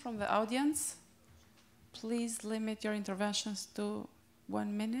questions from the audience. Please limit your interventions to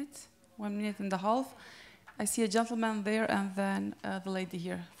 1 minute, 1 minute and a half. I see a gentleman there and then the lady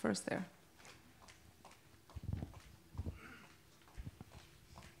here, first there.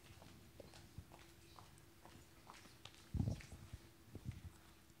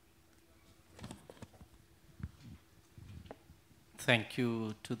 Thank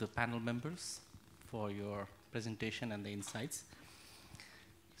you to the panel members for your presentation and the insights.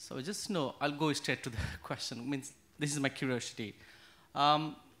 So just I'll go straight to the question. This is my curiosity.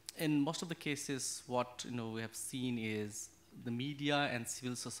 In most of the cases, what we have seen is the media and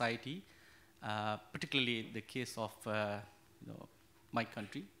civil society, particularly the case of my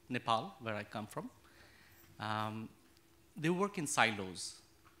country, Nepal, where I come from. They work in silos.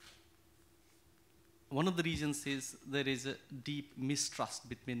 One of the reasons is there is a deep mistrust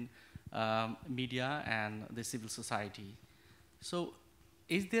between media and the civil society. So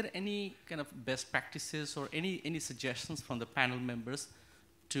is there any kind of best practices or any suggestions from the panel members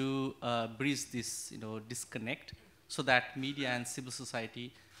to bridge this disconnect so that media and civil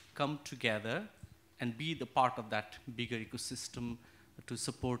society come together and be the part of that bigger ecosystem to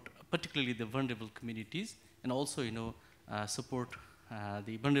support particularly the vulnerable communities and also support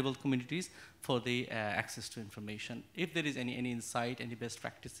the vulnerable communities for the access to information? If there is any insight, any best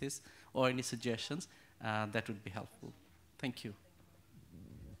practices, or any suggestions, that would be helpful. Thank you.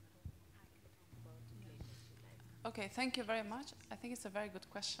 Okay, thank you very much. I think it's a very good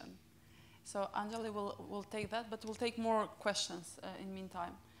question. So Anjali will take that, but we'll take more questions in the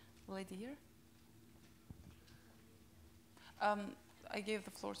meantime. The lady here. I gave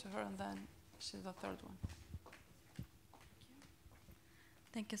the floor to her, and then she's the third one.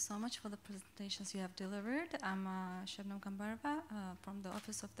 Thank you so much for the presentations you have delivered. I'm Shabnam Kambarova from the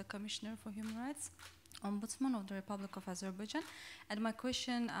Office of the Commissioner for Human Rights, Ombudsman of the Republic of Azerbaijan. And my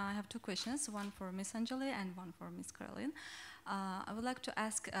question, I have two questions, one for Ms. Anjali and one for Ms. Caroline. I would like to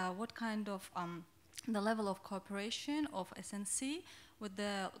ask what kind of, the level of cooperation of SNC with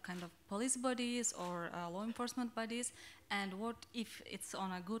the kind of police bodies or law enforcement bodies, and what, if it's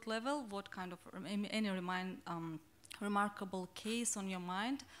on a good level, what kind of, any remarkable case on your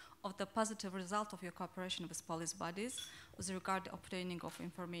mind of the positive result of your cooperation with police bodies with regard to obtaining of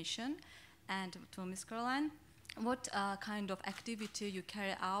information? And to Ms. Caroline, what kind of activity you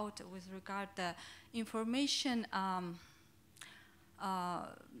carry out with regard to information,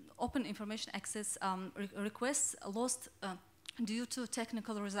 open information access requests lost due to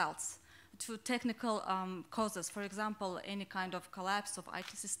technical results, to technical causes, for example, any kind of collapse of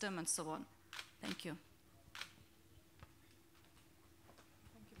IT system and so on? Thank you.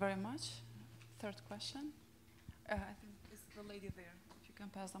 Thank you very much. Third question. I think it's the lady there. If you can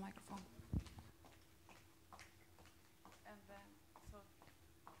pass the microphone. And then, so,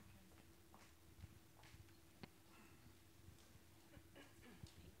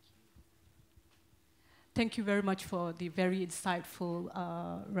 Thank you very much for the very insightful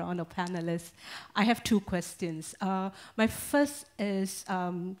round of panelists. I have two questions. My first is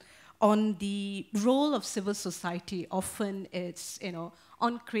on the role of civil society. Often it's,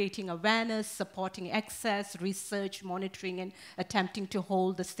 on creating awareness, supporting access, research, monitoring, and attempting to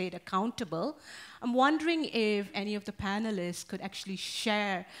hold the state accountable. I'm wondering if any of the panelists could actually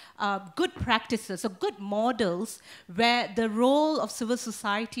share good practices or good models where the role of civil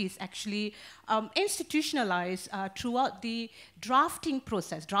society is actually institutionalized throughout the drafting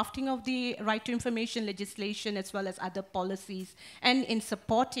process, drafting of the right to information legislation as well as other policies, and in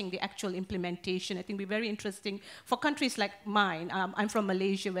supporting the actual implementation. I think it'd be very interesting for countries like mine. I'm from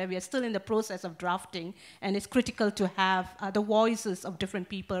Malaysia, where we are still in the process of drafting, and it's critical to have the voices of different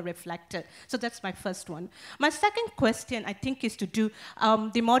people reflected. So that's my first one. My second question, I think, is to do,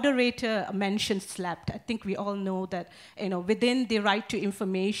 the moderator mentioned SLAPP. I think we all know that, within the right to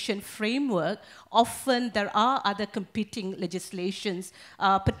information framework, often there are other competing legislations,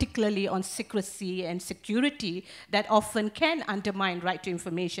 particularly on secrecy and security, that often can undermine right to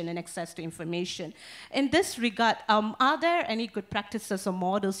information and access to information. In this regard, are there any good practices or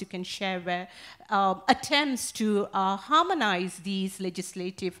models you can share where attempts to harmonize these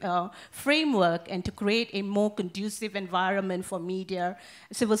legislative framework and to create a more conducive environment for media,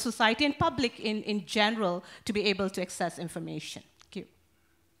 civil society, and public in general to be able to access information? Thank you.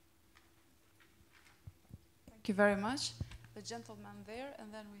 thank you very much. The gentleman there,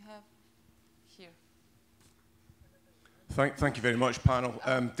 and then we have here. Thank you very much, panel.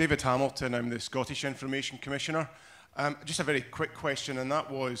 David Hamilton, I'm the Scottish Information Commissioner. Just a very quick question, and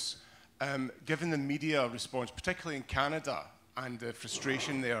that was, given the media response, particularly in Canada, and the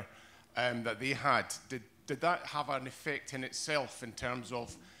frustration there that they had, did that have an effect in itself in terms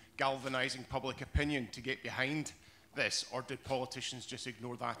of galvanizing public opinion to get behind this, or did politicians just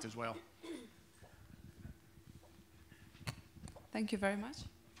ignore that as well? Thank you very much.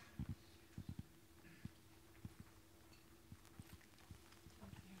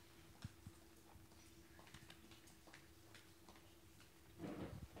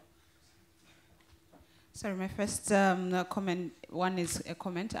 Sorry, my first comment, one is a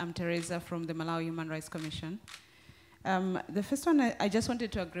comment. I'm Teresa from the Malawi Human Rights Commission. The first one, I just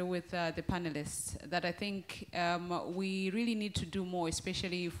wanted to agree with the panelists that I think we really need to do more,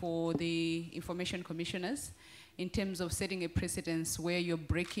 especially for the information commissioners, in terms of setting a precedence where you're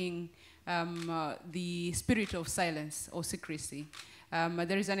breaking the spirit of silence or secrecy.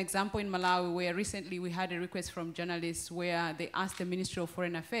 There is an example in Malawi where recently we had a request from journalists where they asked the Ministry of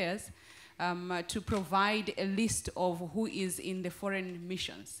Foreign Affairs to provide a list of who is in the foreign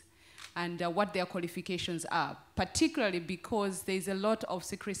missions and what their qualifications are, particularly because there's a lot of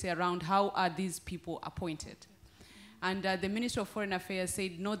secrecy around how are these people appointed. And the Ministry of Foreign Affairs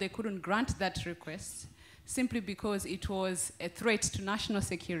said no, they couldn't grant that request simply because it was a threat to national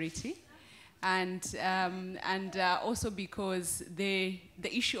security, and also because the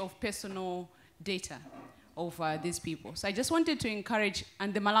issue of personal data of these people. So I just wanted to encourage,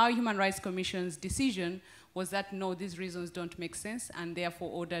 and the Malawi Human Rights Commission's decision was that no, these reasons don't make sense, and therefore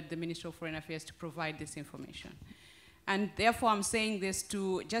ordered the Ministry of Foreign Affairs to provide this information. And therefore I'm saying this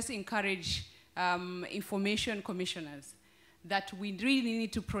to just encourage information commissioners that we really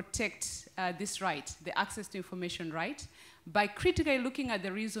need to protect this right, the access to information right, by critically looking at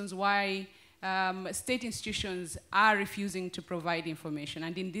the reasons why state institutions are refusing to provide information.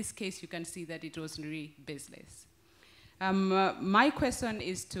 And in this case, you can see that it was really baseless. My question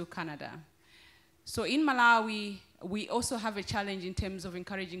is to Canada. So in Malawi, we also have a challenge in terms of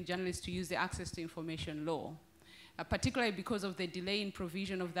encouraging journalists to use the access to information law, particularly because of the delay in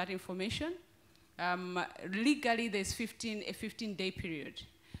provision of that information. Legally, there's a 15-day period,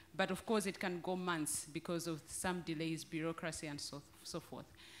 but of course it can go months because of some delays, bureaucracy, and so forth.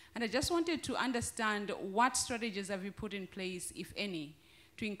 And I just wanted to understand what strategies have you put in place, if any,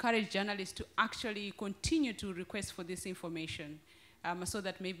 to encourage journalists to actually continue to request for this information so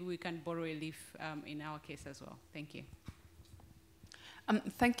that maybe we can borrow a leaf in our case as well. Thank you.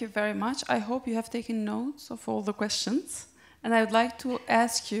 Thank you very much. I hope you have taken notes of all the questions. And I would like to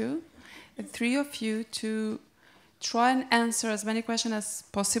ask you, the three of you, to try and answer as many questions as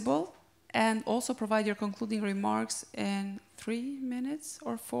possible and also provide your concluding remarks in 3 minutes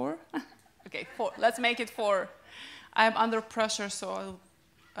or 4. Okay, 4. Let's make it 4. I'm under pressure, so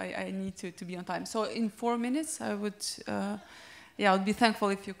I need to be on time. So in 4 minutes, I would be thankful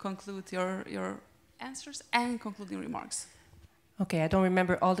if you conclude your answers and concluding remarks. Okay, I don't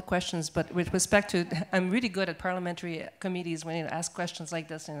remember all the questions, but with respect to, I'm really good at parliamentary committees when you ask questions like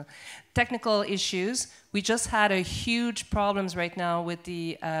this. You know, technical issues. We just had a huge problems right now with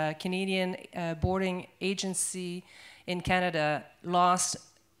the Canadian boarding agency in Canada. Lost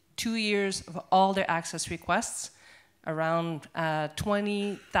 2 years of all their access requests. Around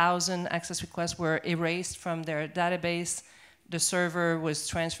 20,000 access requests were erased from their database. The server was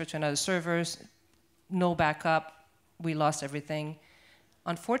transferred to another server. No backup. We lost everything.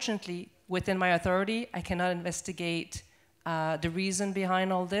 Unfortunately, within my authority, I cannot investigate the reason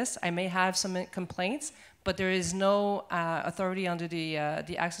behind all this. I may have some complaints, but there is no authority under the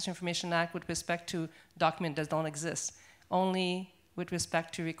Access to Information Act with respect to documents that don't exist. Only with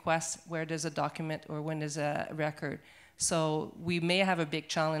respect to requests where there's a document or when there's a record. So we may have a big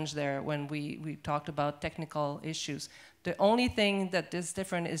challenge there when we talked about technical issues. The only thing that is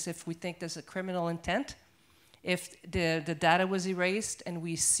different is if we think there's a criminal intent. If the data was erased and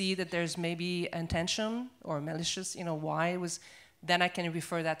we see that there's maybe intention or malicious, you know, why it was, then I can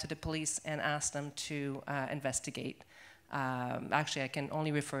refer that to the police and ask them to investigate. Actually, I can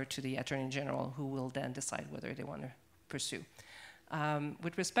only refer to the Attorney General, who will then decide whether they want to pursue.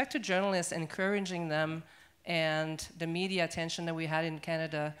 With respect to journalists, encouraging them and the media attention that we had in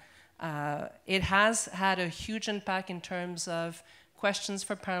Canada, it has had a huge impact in terms of questions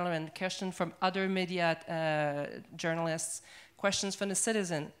from Parliament, questions from other media journalists, questions from the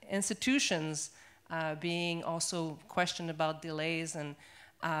citizen, institutions being also questioned about delays, and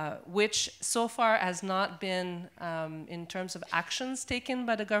which so far has not been, in terms of actions taken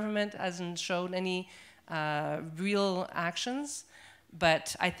by the government, hasn't shown any real actions.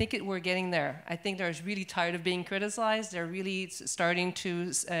 But I think we're getting there. I think they're really tired of being criticized. They're really starting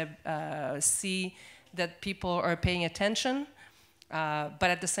to see that people are paying attention. But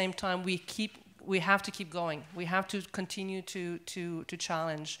at the same time, we have to keep going. We have to continue to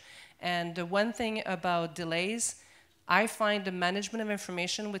challenge. And the one thing about delays, I find the management of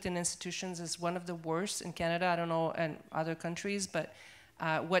information within institutions is one of the worst in Canada. I don't know in other countries, but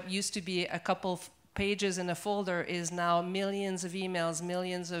what used to be a couple of pages in a folder is now millions of emails,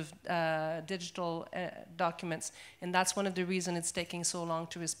 millions of digital documents. And that's one of the reasons it's taking so long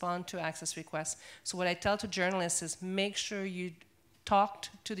to respond to access requests. So what I tell to journalists is make sure you talk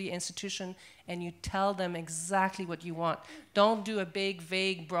to the institution and you tell them exactly what you want. Don't do a big,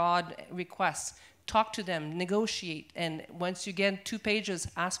 vague, broad request. Talk to them, negotiate, and once you get 2 pages,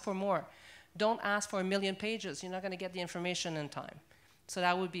 ask for more. Don't ask for 1 million pages. You're not going to get the information in time. So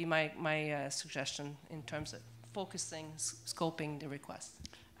that would be my suggestion in terms of focusing, scoping the request.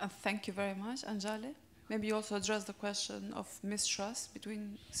 Thank you very much. Anjali, maybe you also address the question of mistrust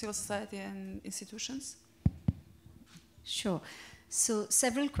between civil society and institutions. Sure. So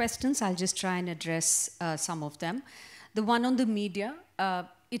several questions. I'll just try and address some of them. The one on the media.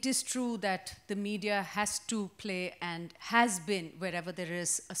 It is true that the media has to play and has been, wherever there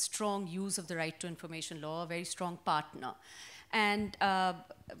is a strong use of the right to information law, a very strong partner. And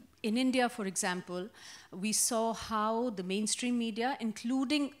in India, for example, we saw how the mainstream media,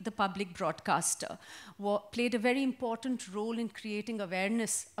 including the public broadcaster, played a very important role in creating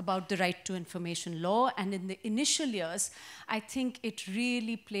awareness about the right to information law. And in the initial years, I think it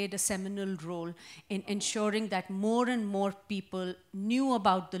really played a seminal role in ensuring that more and more people knew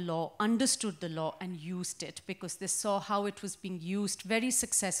about the law, understood the law, and used it, because they saw how it was being used very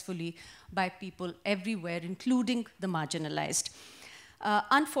successfully by people everywhere, including the marginalized.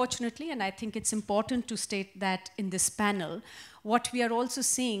 Unfortunately, and I think it's important to state that in this panel, what we are also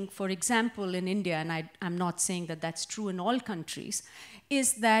seeing, for example, in India, and I'm not saying that that's true in all countries,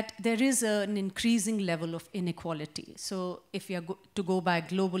 is that there is an increasing level of inequality. So if we are to go by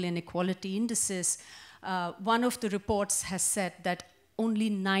global inequality indices, one of the reports has said that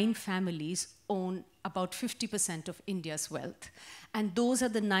only 9 families own about 50% of India's wealth. And those are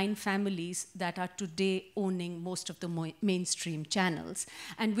the 9 families that are today owning most of the mainstream channels.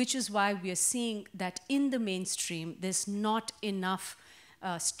 And which is why we are seeing that in the mainstream, there's not enough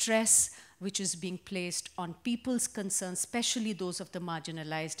stress which is being placed on people's concerns, especially those of the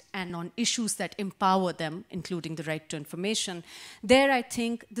marginalized, and on issues that empower them, including the right to information, there I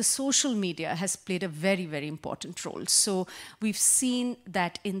think the social media has played a very, very important role. So we've seen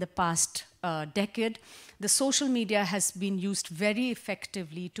that in the past decade, the social media has been used very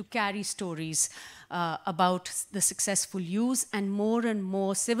effectively to carry stories about the successful use, and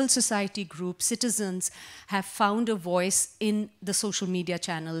more civil society groups, citizens, have found a voice in the social media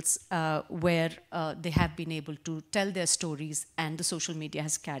channels where they have been able to tell their stories, and the social media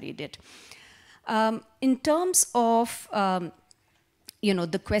has carried it. In terms of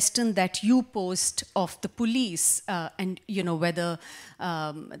the question that you posed of the police and whether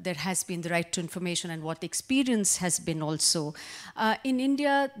there has been the right to information and what the experience has been also. In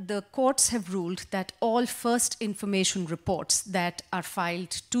India, the courts have ruled that all first information reports that are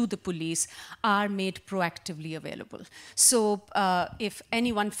filed to the police are made proactively available. So if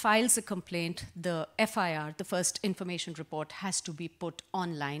anyone files a complaint, the FIR, the first information report, has to be put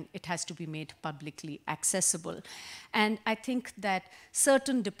online. It has to be made publicly accessible. And I think that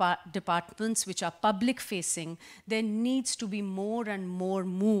certain departments which are public-facing, there needs to be more and more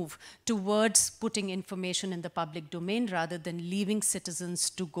move towards putting information in the public domain rather than leaving citizens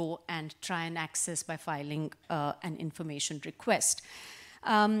to go and try and access by filing an information request.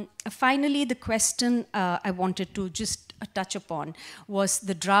 Finally, the question I wanted to just touch upon was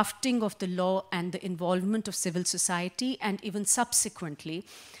the drafting of the law and the involvement of civil society, and even subsequently.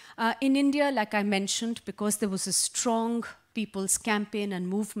 In India, like I mentioned, because there was a strong people's campaign and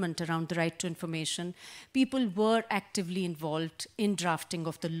movement around the right to information, people were actively involved in drafting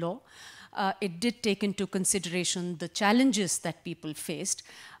of the law. It did take into consideration the challenges that people faced.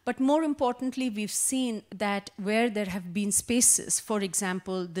 But more importantly, we've seen that where there have been spaces, for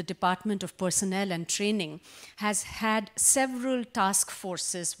example, the Department of Personnel and Training has had several task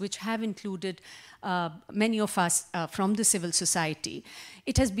forces which have included many of us from the civil society.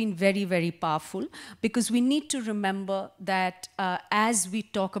 It has been very, very powerful, because we need to remember that as we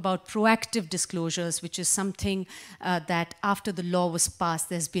talk about proactive disclosures, which is something that after the law was passed,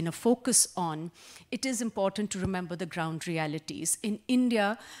 there's been a focus on, it is important to remember the ground realities. In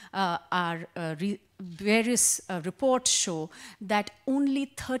India, our various reports show that only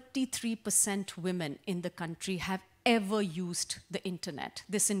 33% women in the country have ever used the internet.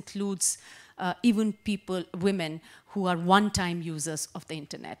 This includes even women who are one-time users of the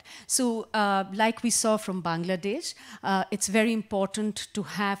internet. So like we saw from Bangladesh, it's very important to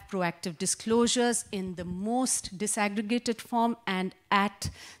have proactive disclosures in the most disaggregated form and at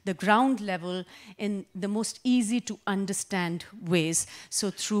the ground level in the most easy to understand ways.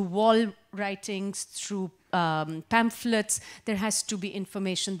 So through wall writings, through pamphlets, there has to be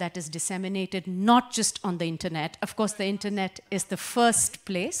information that is disseminated, not just on the internet. Of course, the internet is the first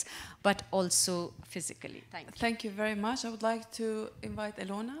place, but also physically. Thank you. Thank you very much. I would like to invite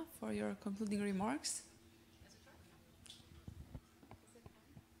Elona for your concluding remarks.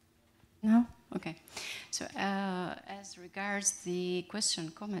 No? Okay. So as regards the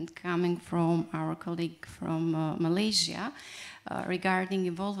comment coming from our colleague from Malaysia regarding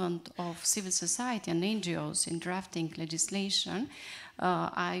involvement of civil society and NGOs in drafting legislation,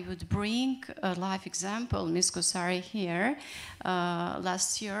 I would bring a live example. Ms. Kusari here.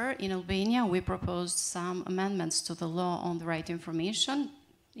 Last year in Albania, we proposed some amendments to the law on the right to information.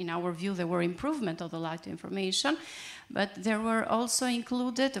 In our view, there were improvements of the right to information, but there were also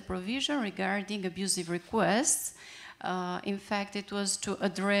included a provision regarding abusive requests. In fact, it was to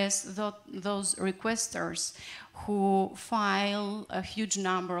address those requesters who file a huge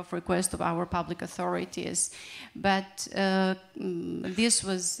number of requests to our public authorities. But this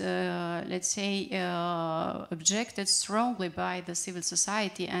was, let's say, objected strongly by the civil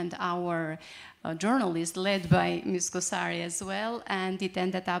society and our journalist, led by Ms. Kusari as well, and it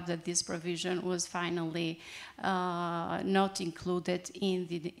ended up that this provision was finally not included in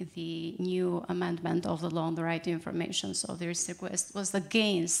the new amendment of the law on the right to information. So this request was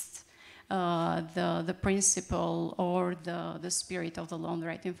against the principle or the spirit of the law on the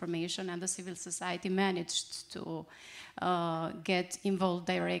right to information, and the civil society managed to get involved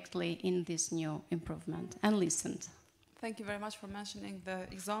directly in this new improvement and listened. Thank you very much for mentioning the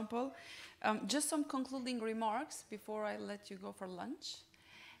example. Just some concluding remarks before I let you go for lunch.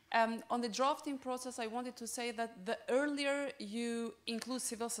 On the drafting process, I wanted to say that the earlier you include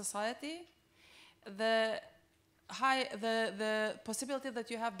civil society, the possibility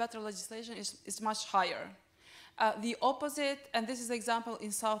that you have better legislation is much higher. The opposite, and this is the example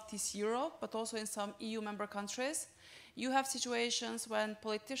in Southeast Europe, but also in some EU member countries, You have situations when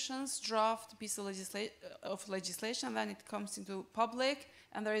politicians draft a piece of legislation, and then it comes into public,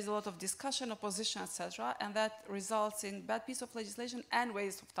 and there is a lot of discussion, opposition, etc., and that results in bad piece of legislation and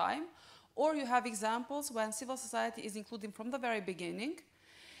waste of time. Or you have examples when civil society is included from the very beginning,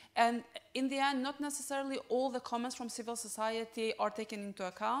 and in the end, not necessarily all the comments from civil society are taken into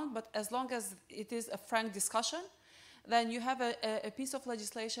account, but as long as it is a frank discussion, then you have a piece of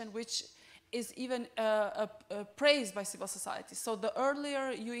legislation which is even praised by civil society. So the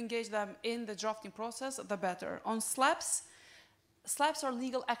earlier you engage them in the drafting process, the better. On slaps are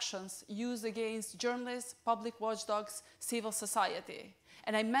legal actions used against journalists, public watchdogs, civil society.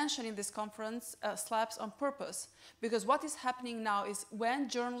 And I mentioned in this conference slaps on purpose, because what is happening now is when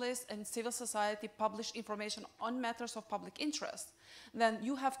journalists and civil society publish information on matters of public interest, then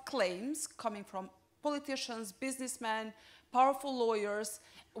you have claims coming from politicians, businessmen, powerful lawyers,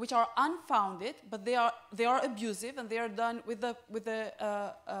 which are unfounded, but they are abusive, and they are done with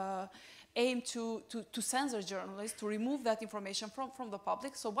the aim to censor journalists, to remove that information from the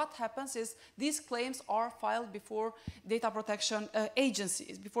public. So what happens is these claims are filed before data protection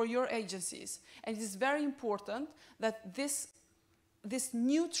agencies, before your agencies. And it is very important that this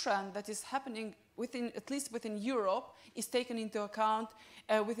new trend that is happening at least within Europe, is taken into account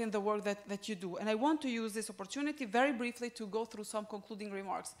within the work that you do. And I want to use this opportunity very briefly to go through some concluding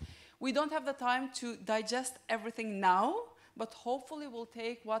remarks. We don't have the time to digest everything now, but hopefully we'll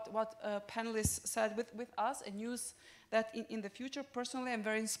take what panelists said with us and use that in the future. Personally, I'm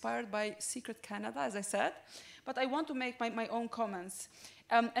very inspired by Secret Canada, as I said, but I want to make my own comments.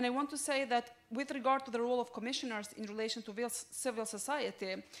 And I want to say that with regard to the role of commissioners in relation to civil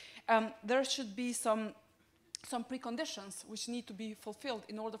society, there should be some preconditions which need to be fulfilled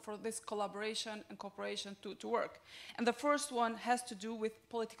in order for this collaboration and cooperation to work. And the first one has to do with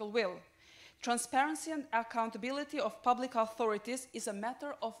political will. Transparency and accountability of public authorities is a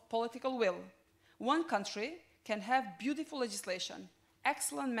matter of political will. One country can have beautiful legislation,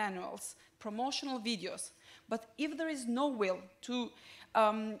 excellent manuals, promotional videos, but if there is no will to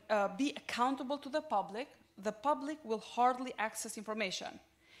be accountable to the public will hardly access information.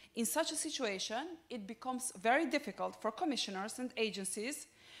 In such a situation, it becomes very difficult for commissioners and agencies,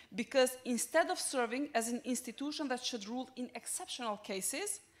 because instead of serving as an institution that should rule in exceptional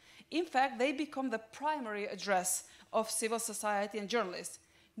cases, in fact, they become the primary address of civil society and journalists.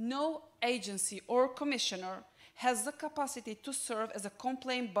 No agency or commissioner has the capacity to serve as a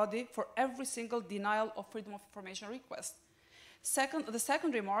complaint body for every single denial of freedom of information request. The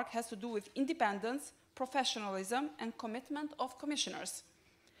second remark has to do with independence, professionalism, and commitment of commissioners.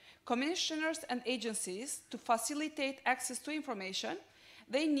 Commissioners and agencies, to facilitate access to information,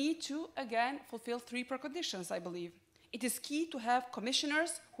 they need to, again, fulfill three preconditions, I believe. It is key to have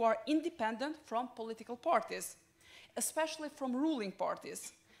commissioners who are independent from political parties, especially from ruling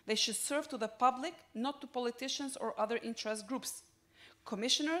parties. They should serve to the public, not to politicians or other interest groups.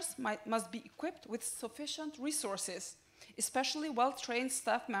 Commissioners must be equipped with sufficient resources, especially well-trained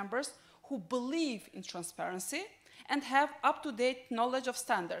staff members who believe in transparency and have up-to-date knowledge of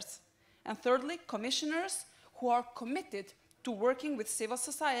standards. And thirdly, commissioners who are committed to working with civil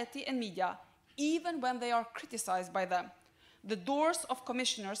society and media, even when they are criticized by them. The doors of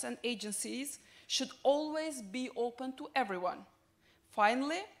commissioners and agencies should always be open to everyone.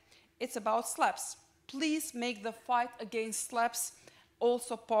 Finally, it's about slaps. Please make the fight against slaps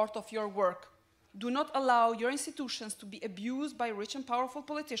also part of your work. Do not allow your institutions to be abused by rich and powerful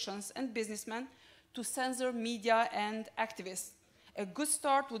politicians and businessmen to censor media and activists. A good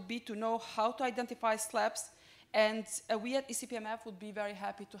start would be to know how to identify slaps, and we at ECPMF would be very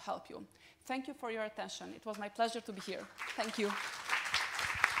happy to help you. Thank you for your attention. It was my pleasure to be here. Thank you.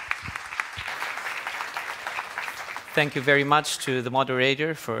 Thank you very much to the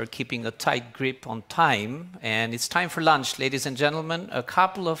moderator for keeping a tight grip on time. And it's time for lunch, ladies and gentlemen. A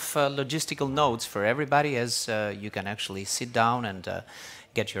couple of logistical notes for everybody as you can actually sit down and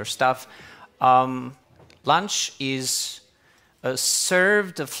get your stuff. Lunch is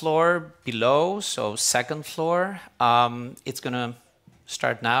served the floor below, so second floor. It's going to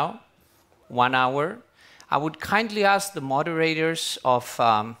start now, 1 hour. I would kindly ask the moderators of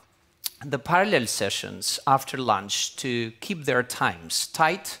the parallel sessions after lunch to keep their times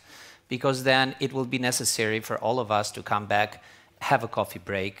tight, because then it will be necessary for all of us to come back, have a coffee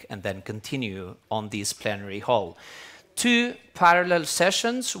break, and then continue on this plenary hall. 2 parallel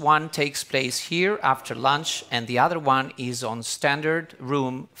sessions, one takes place here after lunch, and the other one is on standard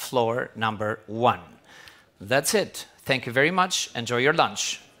room floor number 1. That's it. Thank you very much. Enjoy your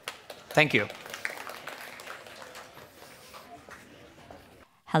lunch. Thank you.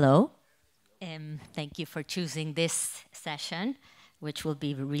 Hello. Thank you for choosing this session, which will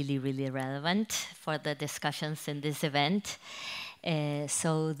be really, really relevant for the discussions in this event.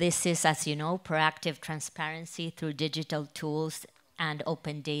 So this is, as you know, proactive transparency through digital tools and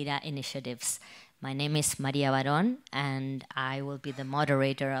open data initiatives. My name is Maria Barón, and I will be the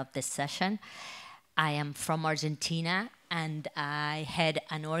moderator of this session. I am from Argentina, and I head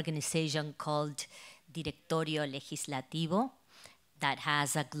an organization called Directorio Legislativo that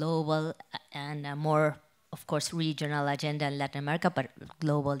has a global and a more, of course, regional agenda in Latin America, but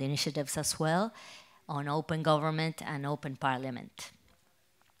global initiatives as well on open government and open parliament.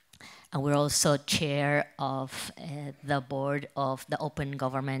 And we're also chair of the board of the Open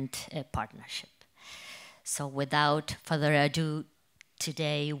Government Partnership. So without further ado,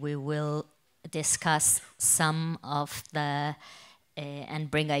 today we will discuss some of the,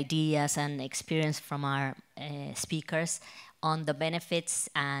 and bring ideas and experience from our speakers on the benefits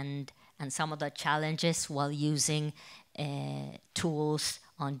and some of the challenges while using tools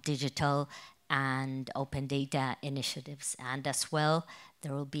on digital and open data initiatives. And as well,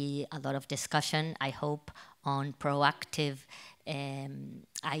 there will be a lot of discussion, I hope, on proactive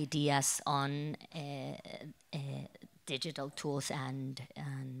ideas on digital tools and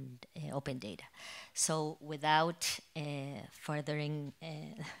open data. So without furthering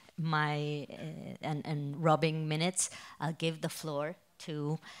my and robbing minutes, I'll give the floor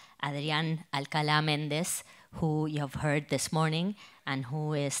to Adrián Alcalá Méndez, who you have heard this morning, and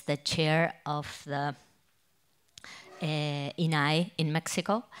who is the chair of the INAI in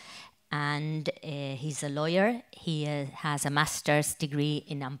Mexico. And he's a lawyer. He has a master's degree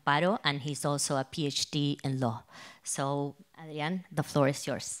in Amparo, and he's also a PhD in law. So, Adrián, the floor is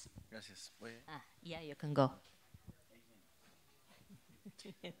yours. Gracias. Yeah, you can go.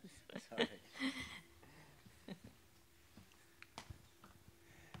 Sorry.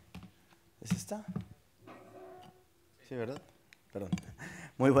 ¿Es esta? Sí, ¿verdad? Perdón.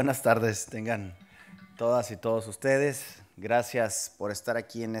 Muy buenas tardes, tengan todas y todos ustedes. Gracias por estar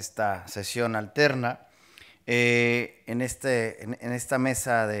aquí en esta sesión alterna, en esta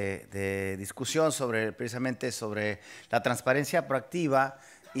mesa de discusión precisamente sobre la transparencia proactiva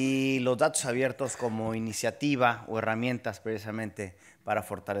y los datos abiertos como iniciativa o herramientas precisamente para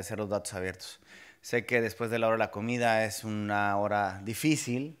fortalecer los datos abiertos. Sé que después de la hora de la comida es una hora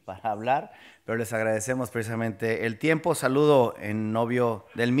difícil para hablar, pero les agradecemos precisamente el tiempo. Saludo en novio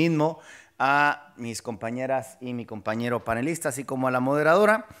del mismo a mis compañeras y mi compañero panelista, así como a la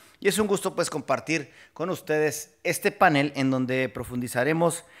moderadora. Y es un gusto pues compartir con ustedes este panel en donde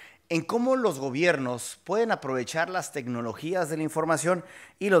profundizaremos en cómo los gobiernos pueden aprovechar las tecnologías de la información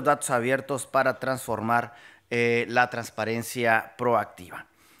y los datos abiertos para transformar la transparencia proactiva.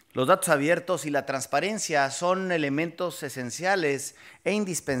 Los datos abiertos y la transparencia son elementos esenciales e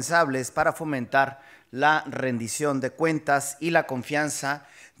indispensables para fomentar la rendición de cuentas y la confianza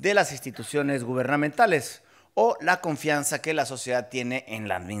de las instituciones gubernamentales o la confianza que la sociedad tiene en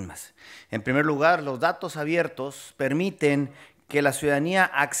las mismas. En primer lugar, los datos abiertos permiten que la ciudadanía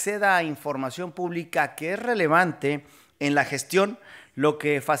acceda a información pública que es relevante en la gestión, lo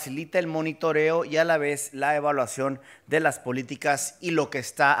que facilita el monitoreo y a la vez la evaluación de las políticas y lo que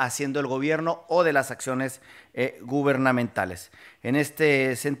está haciendo el gobierno o de las acciones gubernamentales. En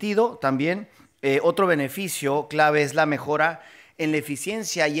este sentido, también otro beneficio clave es la mejora en la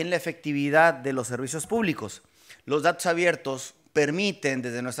eficiencia y en la efectividad de los servicios públicos. Los datos abiertos permiten,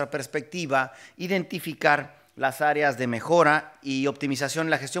 desde nuestra perspectiva, identificar las áreas de mejora y optimización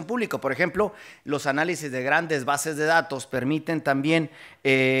en la gestión pública. Por ejemplo, los análisis de grandes bases de datos permiten también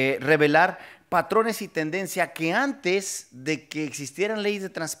revelar patrones y tendencia que antes de que existieran leyes de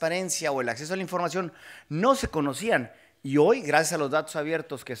transparencia o el acceso a la información no se conocían. Y hoy, gracias a los datos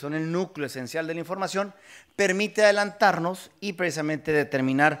abiertos, que son el núcleo esencial de la información, permite adelantarnos y precisamente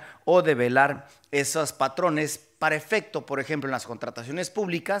determinar o develar esos patrones para efecto, por ejemplo, en las contrataciones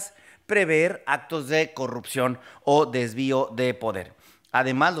públicas, prever actos de corrupción o desvío de poder.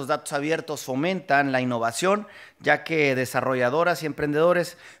 Además, los datos abiertos fomentan la innovación, ya que desarrolladoras y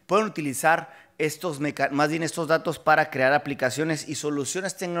emprendedores pueden utilizar estos datos para crear aplicaciones y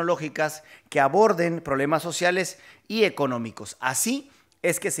soluciones tecnológicas que aborden problemas sociales y económicos. Así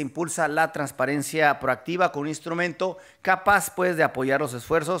es que se impulsa la transparencia proactiva con un instrumento capaz pues, de apoyar los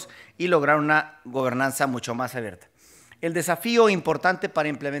esfuerzos y lograr una gobernanza mucho más abierta. El desafío importante para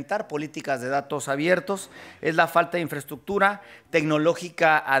implementar políticas de datos abiertos es la falta de infraestructura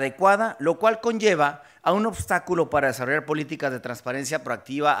tecnológica adecuada, lo cual conlleva a un obstáculo para desarrollar políticas de transparencia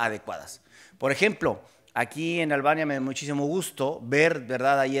proactiva adecuadas. Por ejemplo, aquí en Albania me da muchísimo gusto ver,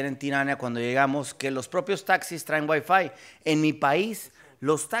 ¿verdad? Ayer en Tirana cuando llegamos que los propios taxis traen Wi-Fi. En mi país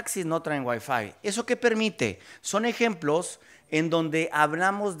los taxis no traen Wi-Fi. ¿Eso qué permite? Son ejemplos en donde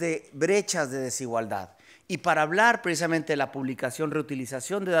hablamos de brechas de desigualdad. Y para hablar precisamente de la publicación,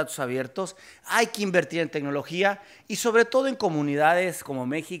 reutilización de datos abiertos, hay que invertir en tecnología y sobre todo en comunidades como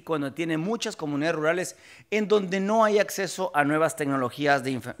México, donde tiene muchas comunidades rurales, en donde no hay acceso a nuevas tecnologías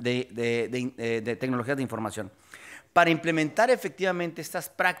de tecnologías de información. Para implementar efectivamente estas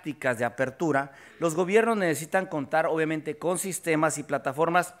prácticas de apertura, los gobiernos necesitan contar obviamente con sistemas y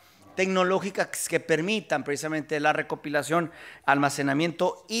plataformas tecnológicas que permitan precisamente la recopilación,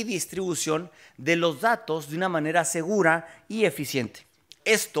 almacenamiento y distribución de los datos de una manera segura y eficiente.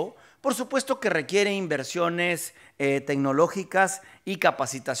 Esto, por supuesto, que requiere inversiones tecnológicas y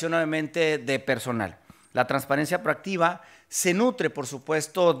capacitación obviamente de personal. La transparencia proactiva se nutre, por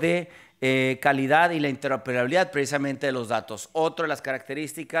supuesto, de calidad y la interoperabilidad precisamente de los datos. Otra de las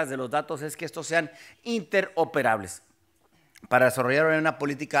características de los datos es que estos sean interoperables. Para desarrollar una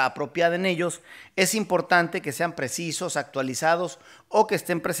política apropiada en ellos, es importante que sean precisos, actualizados o que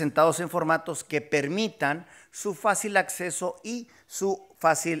estén presentados en formatos que permitan su fácil acceso y su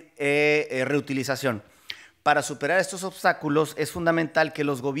fácil reutilización. Para superar estos obstáculos es fundamental que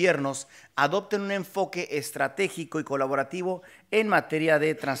los gobiernos adopten un enfoque estratégico y colaborativo en materia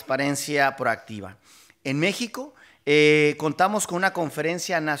de transparencia proactiva. En México contamos con una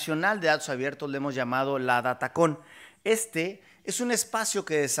conferencia nacional de datos abiertos, le hemos llamado la DataCon. Este es un espacio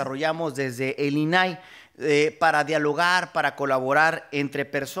que desarrollamos desde el INAI para dialogar, para colaborar entre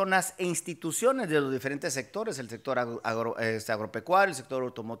personas e instituciones de los diferentes sectores, el sector agropecuario, el sector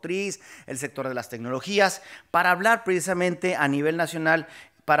automotriz, el sector de las tecnologías, para hablar precisamente a nivel nacional,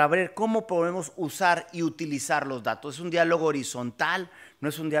 para ver cómo podemos usar y utilizar los datos. Es un diálogo horizontal, no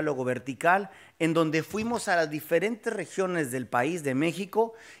es un diálogo vertical, en donde fuimos a las diferentes regiones del país de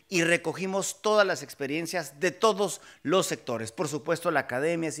México y recogimos todas las experiencias de todos los sectores. Por supuesto, la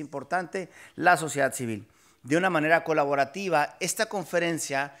academia es importante, la sociedad civil. De una manera colaborativa, esta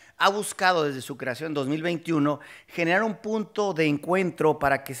conferencia ha buscado desde su creación en 2021 generar un punto de encuentro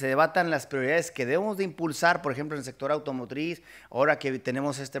para que se debatan las prioridades que debemos de impulsar, por ejemplo, en el sector automotriz, ahora que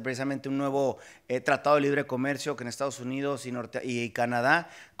tenemos precisamente un nuevo tratado de libre comercio que en Estados Unidos y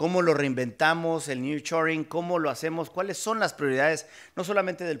Canadá, cómo lo reinventamos, el nearshoring, cómo lo hacemos, cuáles son las prioridades, no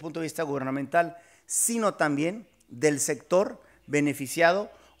solamente desde el punto de vista gubernamental, sino también del sector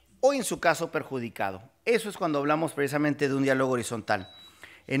beneficiado o en su caso perjudicado. Eso es cuando hablamos precisamente de un diálogo horizontal.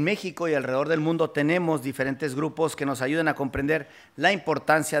 En México y alrededor del mundo tenemos diferentes grupos que nos ayudan a comprender la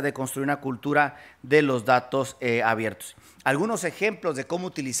importancia de construir una cultura de los datos abiertos. Algunos ejemplos de cómo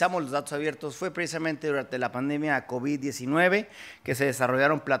utilizamos los datos abiertos fue precisamente durante la pandemia COVID-19, que se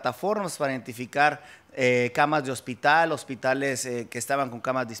desarrollaron plataformas para identificar camas de hospitales que estaban con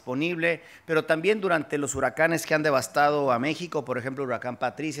camas disponibles, pero también durante los huracanes que han devastado a México, por ejemplo, el huracán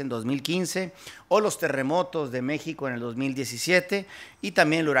Patricia en 2015, o los terremotos de México en el 2017, y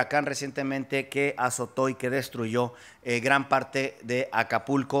también el huracán recientemente que azotó y que destruyó gran parte de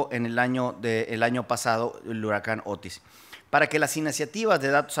Acapulco en el año pasado, el huracán Otis. Para que las iniciativas de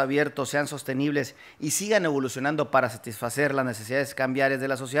datos abiertos sean sostenibles y sigan evolucionando para satisfacer las necesidades cambiarias de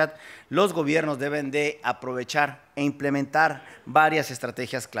la sociedad, los gobiernos deben de aprovechar e implementar varias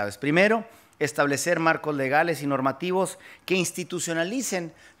estrategias claves. Primero, establecer marcos legales y normativos que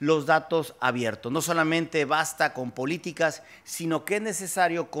institucionalicen los datos abiertos. No solamente basta con políticas, sino que es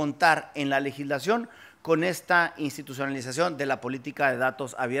necesario contar en la legislación con esta institucionalización de la política de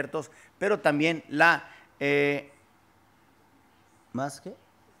datos abiertos, pero también la... ¿Más qué?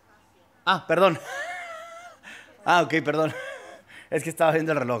 Ah, perdón. Ok, perdón. Es que estaba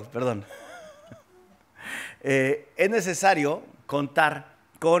viendo el reloj, perdón. Es necesario contar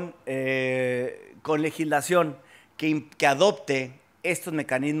con legislación que adopte estos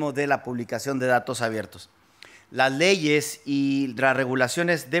mecanismos de la publicación de datos abiertos. Las leyes y las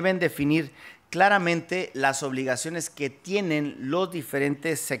regulaciones deben definir claramente las obligaciones que tienen los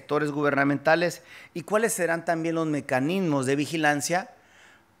diferentes sectores gubernamentales y cuáles serán también los mecanismos de vigilancia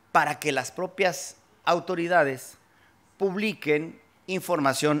para que las propias autoridades publiquen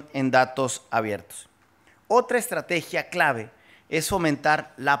información en datos abiertos. Otra estrategia clave es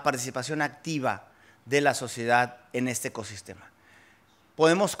fomentar la participación activa de la sociedad en este ecosistema.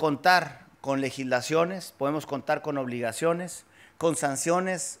 Podemos contar con legislaciones, podemos contar con obligaciones, con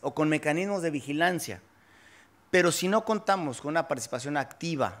sanciones o con mecanismos de vigilancia, pero si no contamos con una participación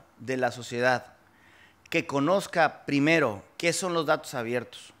activa de la sociedad que conozca primero qué son los datos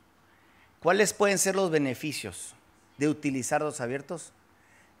abiertos, cuáles pueden ser los beneficios de utilizar datos abiertos,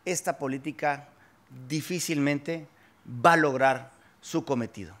 esta política difícilmente va a lograr su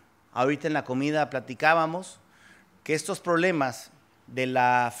cometido. Ahorita en la comida platicábamos que estos problemas de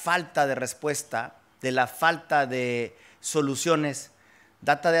la falta de respuesta, de la falta de soluciones,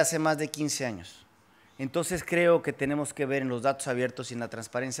 data de hace más de 15 años. Entonces creo que tenemos que ver en los datos abiertos y en la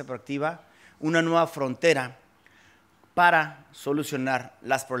transparencia proactiva una nueva frontera para solucionar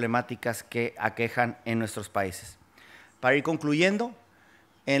las problemáticas que aquejan en nuestros países. Para ir concluyendo,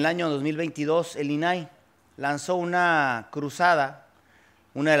 en el año 2022 el INAI lanzó una cruzada,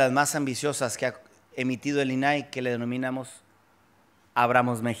 una de las más ambiciosas que ha emitido el INAI, que le denominamos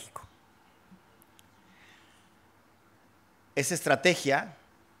Abramos México. Esa estrategia,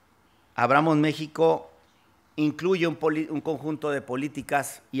 Abramos México, incluye un conjunto de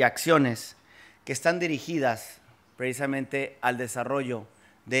políticas y acciones que están dirigidas precisamente al desarrollo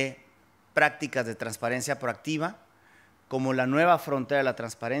de prácticas de transparencia proactiva, como la nueva frontera de la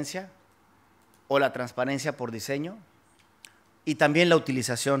transparencia o la transparencia por diseño, y también la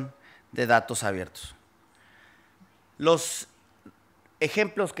utilización de datos abiertos. Los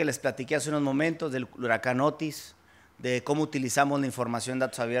ejemplos que les platiqué hace unos momentos del huracán Otis, de cómo utilizamos la información de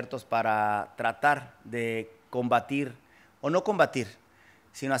datos abiertos para tratar de combatir, o no combatir,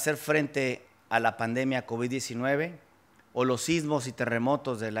 sino hacer frente a la pandemia COVID-19, o los sismos y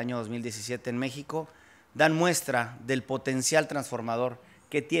terremotos del año 2017 en México, dan muestra del potencial transformador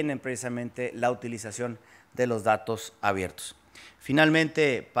que tienen precisamente la utilización de los datos abiertos.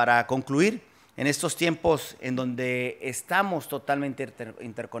 Finalmente, para concluir, en estos tiempos en donde estamos totalmente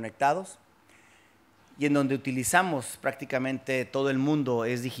interconectados y en donde utilizamos prácticamente todo el mundo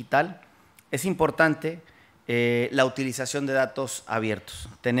es digital, es importante la utilización de datos abiertos.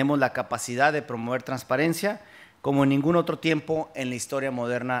 Tenemos la capacidad de promover transparencia como en ningún otro tiempo en la historia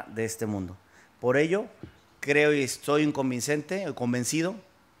moderna de este mundo. Por ello, creo y estoy convencido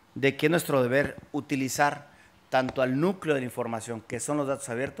de que es nuestro deber utilizar tanto al núcleo de la información, que son los datos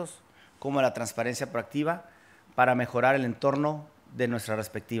abiertos, como la transparencia proactiva, para mejorar el entorno de nuestras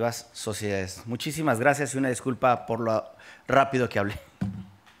respectivas sociedades. Muchísimas gracias y una disculpa por lo rápido que hablé.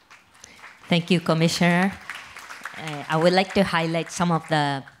 Thank you, Commissioner. I would like to highlight some of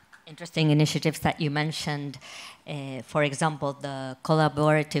the interesting initiatives that you mentioned. For example, the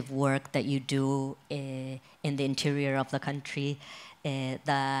collaborative work that you do in the interior of the country,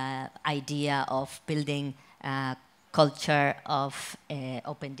 the idea of building a culture of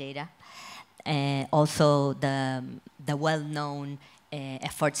open data, also the well-known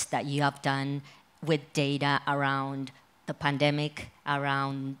efforts that you have done with data around the pandemic,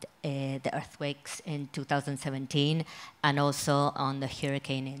 around the earthquakes in 2017, and also on the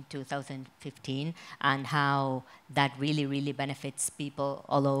hurricane in 2015, and how that really, really benefits people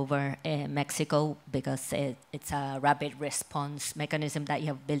all over Mexico, because it's a rapid response mechanism that you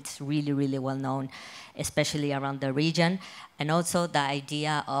have built, really, really well known, especially around the region. And also the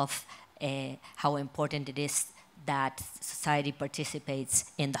idea of how important it is that society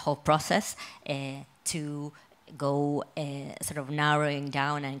participates in the whole process to go sort of narrowing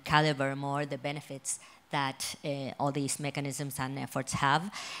down and caliber more the benefits that all these mechanisms and efforts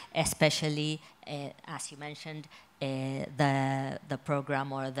have, especially, as you mentioned, the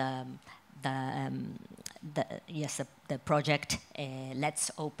program or the project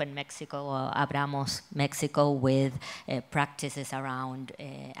Let's Open Mexico, or Abramos Mexico, with practices around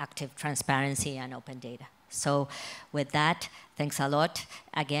active transparency and open data. So with that, thanks a lot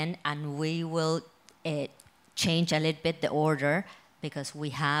again, and we will change a little bit the order, because we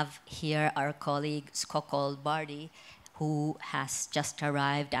have here our colleague Skokol Bardi, who has just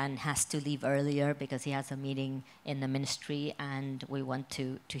arrived and has to leave earlier because he has a meeting in the ministry, and we want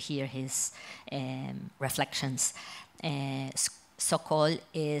to hear his reflections. Sokol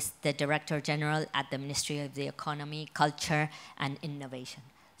is the Director General at the Ministry of the Economy, Culture and Innovation.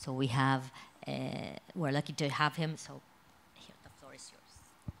 So we have, we're lucky to have him, so here, the floor is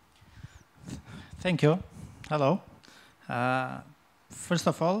yours. Thank you. Hello. First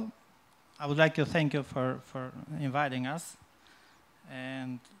of all, I would like to thank you for inviting us.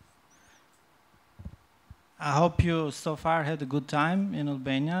 And I hope you so far had a good time in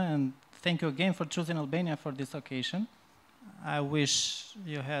Albania, and thank you again for choosing Albania for this occasion. I wish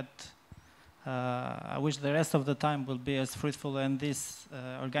you had, I wish the rest of the time will be as fruitful, and this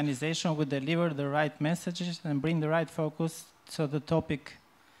organization would deliver the right messages and bring the right focus to the topic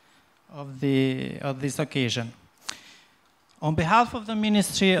of this occasion. On behalf of the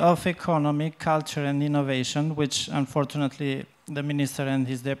Ministry of Economy, Culture and Innovation, which unfortunately the Minister and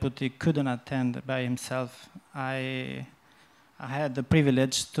his deputy couldn't attend by himself, I had the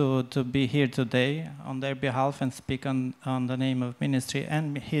privilege to be here today on their behalf and speak on the name of Ministry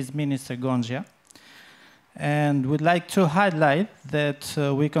and his Minister Gonja. And we'd like to highlight that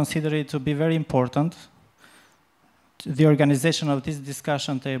we consider it to be very important the organization of this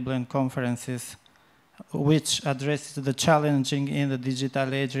discussion table and conferences, which addresses the challenging in the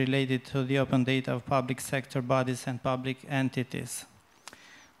digital age related to the open data of public sector bodies and public entities.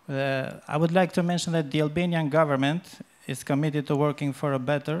 I would like to mention that the Albanian government is committed to working for a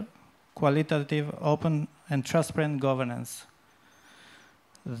better, qualitative, open, and transparent governance.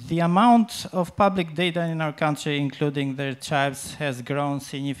 The amount of public data in our country, including the archives, has grown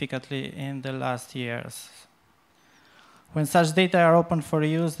significantly in the last years. When such data are open for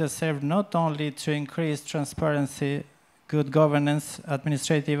use, they serve not only to increase transparency, good governance,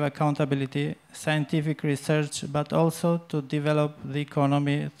 administrative accountability, scientific research, but also to develop the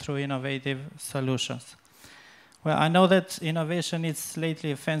economy through innovative solutions. Well, I know that innovation is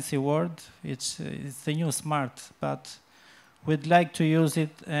lately a fancy word. It's the new smart, but we'd like to use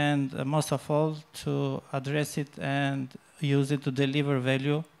it, and most of all, to address it and use it to deliver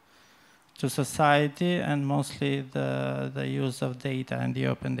value to society, and mostly the use of data and the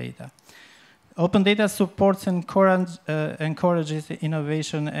open data. Open data supports and encourages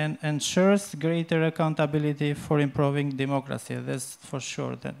innovation and ensures greater accountability for improving democracy. That's for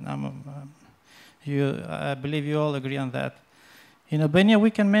sure. That I believe you all agree on that. In Albania, we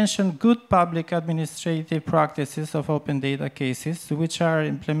can mention good public administrative practices of open data cases, which are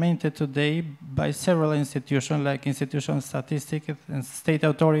implemented today by several institutions, like Institution of Statistics and State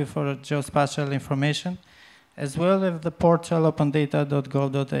Authority for Geospatial Information, as well as the portal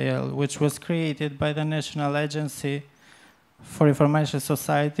opendata.gov.al, which was created by the National Agency for Information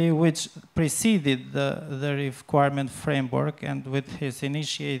Society, which preceded the requirement framework, and with his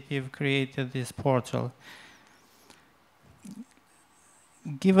initiative created this portal.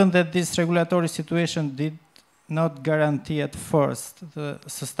 Given that this regulatory situation did not guarantee at first the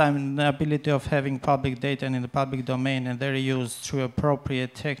sustainability of having public data in the public domain and their use through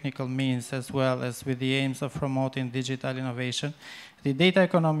appropriate technical means, as well as with the aims of promoting digital innovation, the data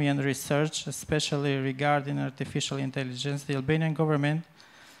economy and research, especially regarding artificial intelligence, the Albanian government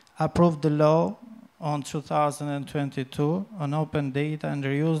approved the law on 2022 on open data and the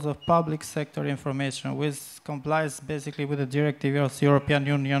reuse of public sector information, which complies basically with the directive of the European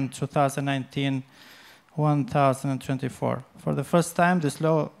Union 2019-1024. For the first time, this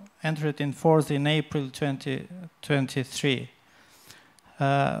law entered in force in April 2023.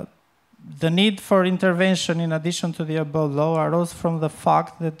 The need for intervention in addition to the above law arose from the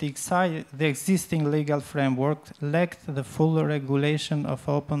fact that the existing legal framework lacked the full regulation of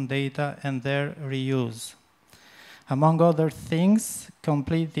open data and their reuse. Among other things,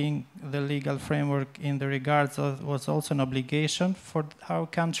 completing the legal framework in the regards was also an obligation for our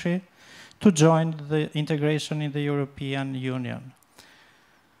country to join the integration in the European Union.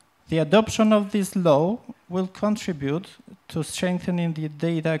 The adoption of this law will contribute to strengthening the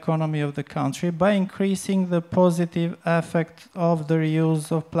data economy of the country by increasing the positive effect of the reuse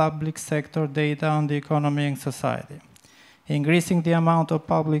of public sector data on the economy and society. Increasing the amount of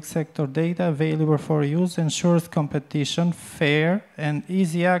public sector data available for use ensures competition, fair, and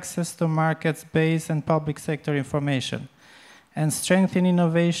easy access to markets-based and public sector information, and strengthen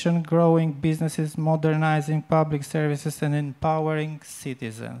innovation, growing businesses, modernizing public services, and empowering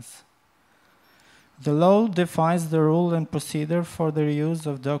citizens. The law defines the rule and procedure for the reuse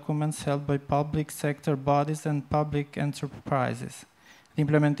of documents held by public sector bodies and public enterprises, the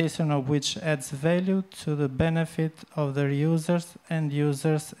implementation of which adds value to the benefit of their users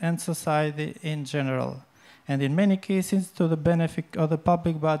and society in general, and in many cases to the benefit of the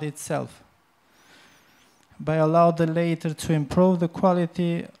public body itself, by allowing the latter to improve the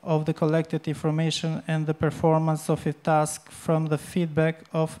quality of the collected information and the performance of a task from the feedback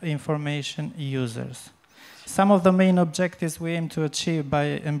of information users. Some of the main objectives we aim to achieve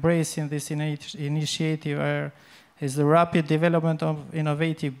by embracing this initiative is the rapid development of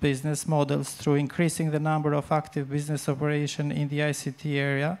innovative business models through increasing the number of active business operations in the ICT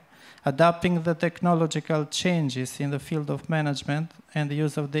area, adapting the technological changes in the field of management and the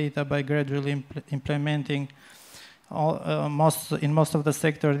use of data by gradually implementing in most of the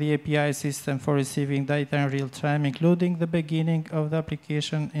sector the API system for receiving data in real time, including the beginning of the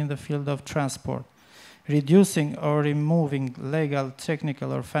application in the field of transport, reducing or removing legal,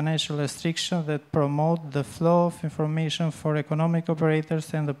 technical, or financial restrictions that promote the flow of information for economic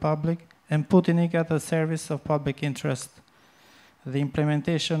operators and the public, and putting it at the service of public interest. The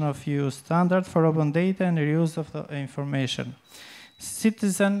implementation of EU standards for open data and the reuse of the information.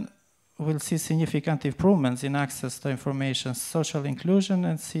 Citizens will see significant improvements in access to information, social inclusion,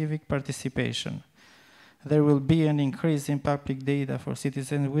 and civic participation. there will be an increase in public data for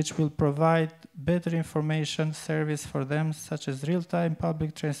citizens, which will provide better information service for them, such as real-time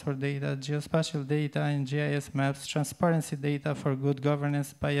public transport data, geospatial data, and GIS maps, transparency data for good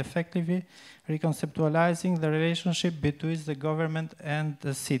governance by effectively reconceptualizing the relationship between the government and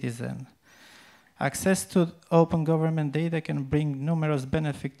the citizen. Access to open government data can bring numerous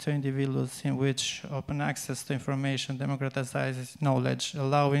benefits to individuals, in which open access to information democratizes knowledge,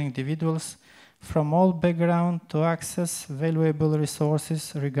 allowing individuals from all backgrounds to access valuable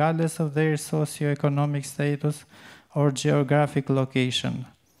resources regardless of their socioeconomic status or geographic location.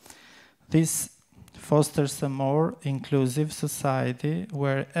 This fosters a more inclusive society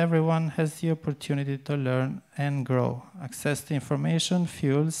where everyone has the opportunity to learn and grow. Access to information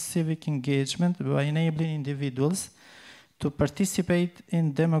fuels civic engagement by enabling individuals to participate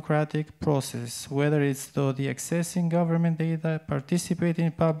in democratic processes, whether it's through the accessing government data, participating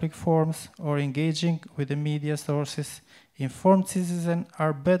in public forums, or engaging with the media sources. Informed citizens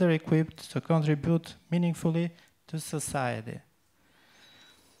are better equipped to contribute meaningfully to society.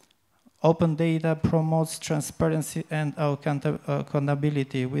 Open data promotes transparency and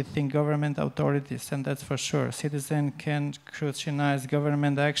accountability within government authorities, and that's for sure. Citizens can scrutinize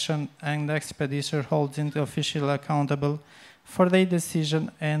government action and expeditiously holding the official accountable for their decision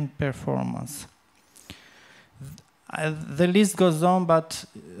and performance. The list goes on, but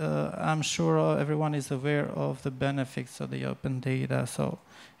I'm sure everyone is aware of the benefits of the open data. So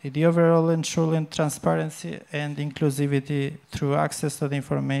the overall ensuring transparency and inclusivity through access to the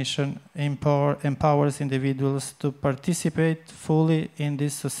information empowers individuals to participate fully in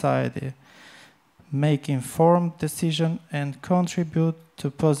this society, make informed decisions, and contribute to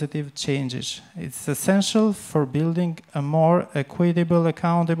positive changes. It's essential for building a more equitable,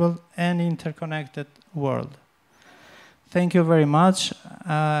 accountable, and interconnected world. Thank you very much.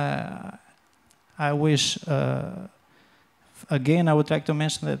 I wish, again, I would like to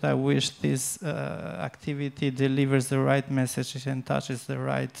mention that I wish this activity delivers the right messages and touches the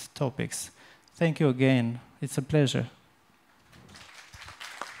right topics. Thank you again. It's a pleasure.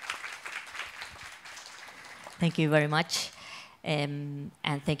 Thank you very much. And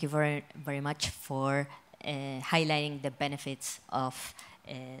thank you very, very much for highlighting the benefits of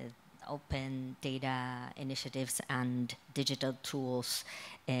open data initiatives and digital tools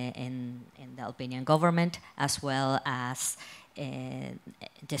in the Albanian government, as well as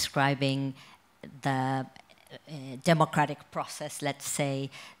describing the democratic process, let's say,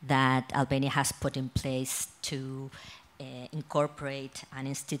 that Albania has put in place to incorporate an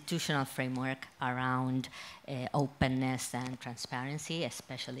institutional framework around openness and transparency,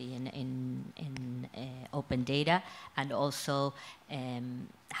 especially in open data, and also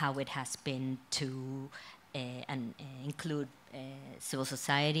how it has been to include civil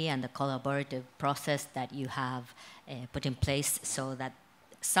society and the collaborative process that you have put in place, so that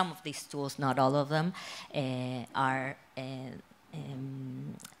some of these tools, not all of them, are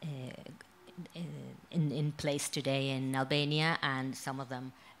in place today in Albania, and some of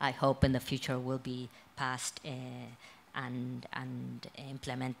them, I hope, in the future will be passed and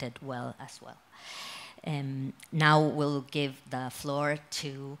implemented well as well. Now we'll give the floor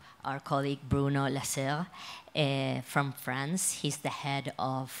to our colleague Bruno Lasserre from France. He's the head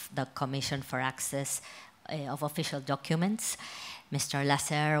of the Commission for Access of Official Documents. Mr.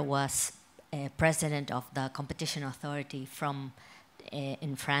 Lasserre was president of the Competition Authority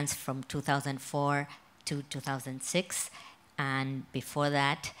in France from 2004 to 2006, and before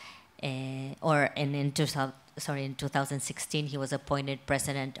that, in 2016, he was appointed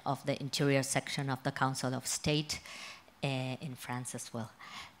president of the Interior Section of the Council of State in France as well.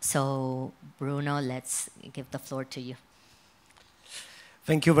 So, Bruno, let's give the floor to you.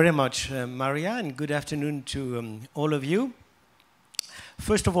 Thank you very much, Maria, and good afternoon to all of you.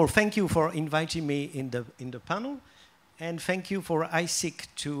 First of all, thank you for inviting me in the panel. And thank you for ICIC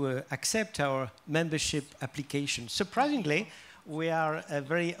to accept our membership application. Surprisingly, we are a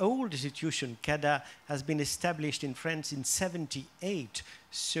very old institution. Cadena has been established in France in '78,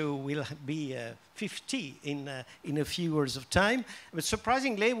 so we'll be 50 in a few years of time. But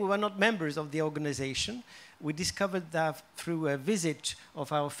surprisingly, we were not members of the organization. We discovered that through a visit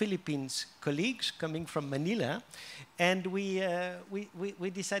of our Philippines colleagues coming from Manila, and we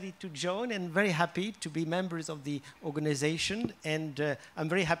decided to join, and very happy to be members of the organization, and I'm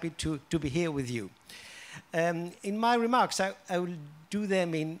very happy to be here with you. In my remarks, I will do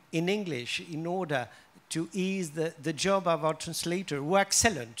them in English in order to ease the job of our translator, who are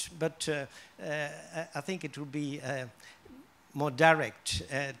excellent, but I think it will be more direct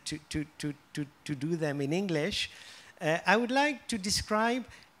to do them in English. I would like to describe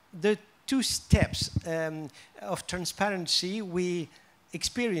the two steps of transparency we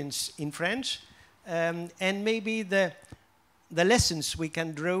experience in France, and maybe the lessons we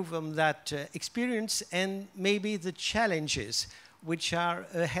can draw from that experience, and maybe the challenges which are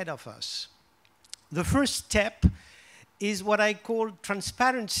ahead of us. The first step is what I call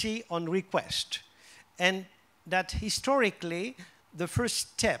transparency on request, and that historically the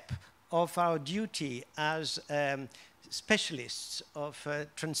first step of our duty as specialists of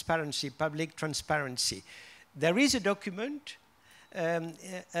transparency, public transparency. There is a document,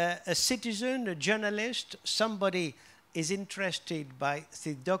 a citizen, a journalist, somebody is interested by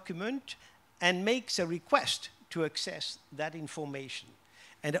the document and makes a request to access that information.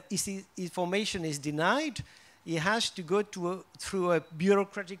 And if the information is denied, he has to go through a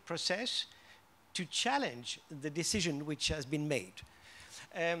bureaucratic process to challenge the decision which has been made.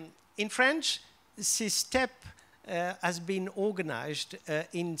 In France, this step has been organized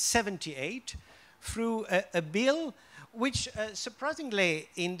in '78 through a bill which, surprisingly,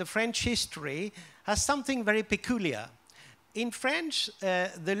 in the French history, has something very peculiar. In France,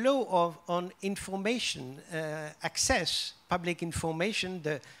 the law on information access, public information,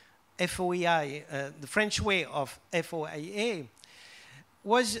 the FOIA, the French way of FOIA,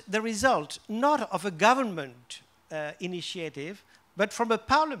 was the result not of a government initiative, but from a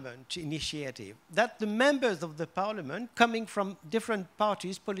parliament initiative, that the members of the parliament, coming from different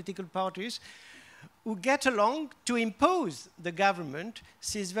parties, political parties, who get along to impose the government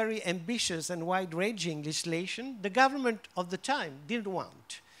this very ambitious and wide-ranging legislation the government of the time didn't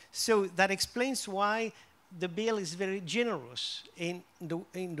want. So that explains why the bill is very generous in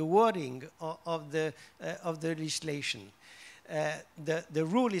the wording of the legislation. The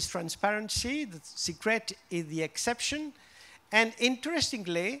rule is transparency, the secret is the exception, and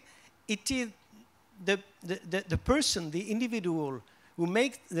interestingly, it is the person, the individual who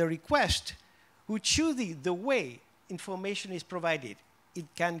makes the request, who chooses the way information is provided. It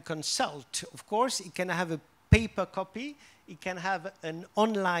can consult, of course, it can have a paper copy, it can have an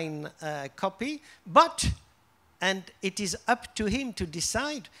online copy, but, and it is up to him to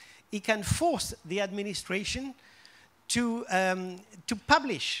decide, he can force the administration to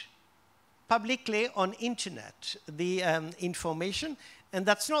publish publicly on internet the information, and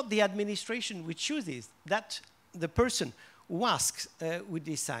that's not the administration which chooses, that's the person who asks, who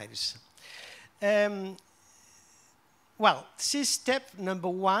decides. Well, this step number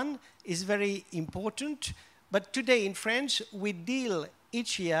one is very important, but today in France we deal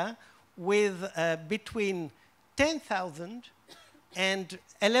each year with between 10,000 and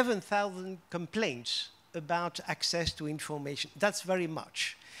 11,000 complaints about access to information. That's very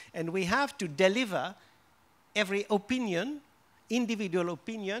much. And we have to deliver every opinion, individual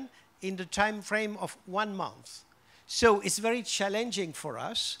opinion, in the time frame of 1 month. So it's very challenging for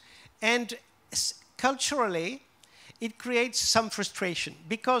us. And culturally, it creates some frustration,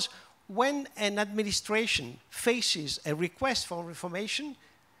 because when an administration faces a request for information,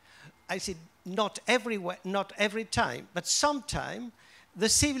 I said not every time, but sometime, the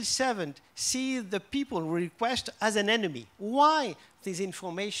civil servant sees the people who request as an enemy. Why this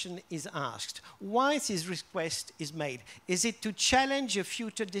information is asked? Why this request is made? Is it to challenge a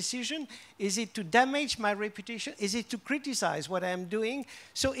future decision? Is it to damage my reputation? Is it to criticize what I am doing?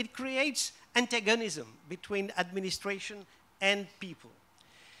 So it creates antagonism between administration and people.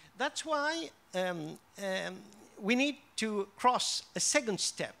 That's why we need to cross a second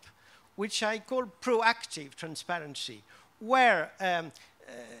step, which I call proactive transparency, where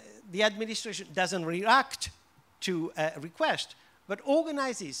the administration doesn't react to a request, but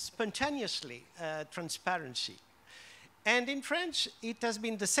organizes spontaneously transparency. And in France, it has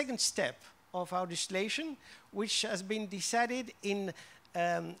been the second step of our legislation, which has been decided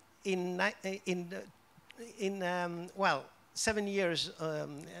well, 7 years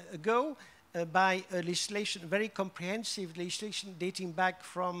ago by a legislation, very comprehensive legislation dating back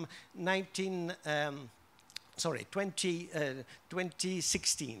from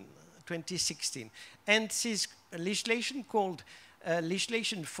 2016. And this legislation, called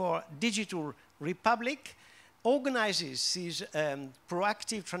Legislation for Digital Republic, organizes this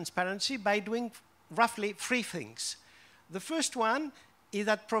proactive transparency by doing roughly 3 things. The first one is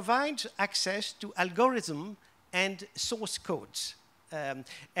that provides access to algorithm and source codes.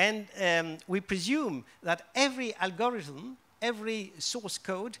 We presume that every algorithm, every source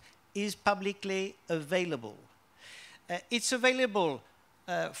code is publicly available. It's available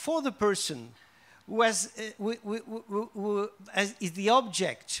for the person who is the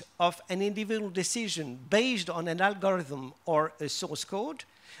object of an individual decision based on an algorithm or a source code,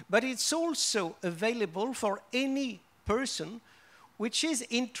 but it's also available for any person which is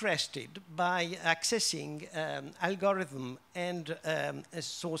interested by accessing algorithm and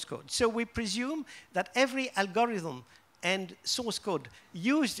source code. So we presume that every algorithm and source code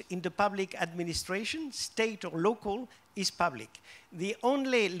used in the public administration, state or local, is public. The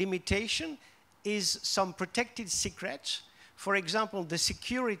only limitation is some protected secrets, for example, the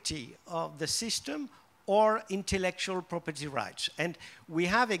security of the system or intellectual property rights. And we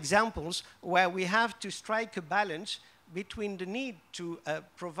have examples where we have to strike a balance between the need to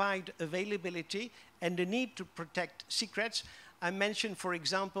provide availability and the need to protect secrets. I mentioned, for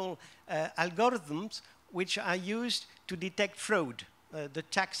example, algorithms which are used to detect fraud, the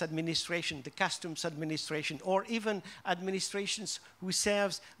tax administration, the customs administration, or even administrations who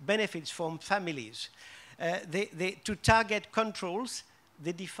serves benefits from families. To target controls,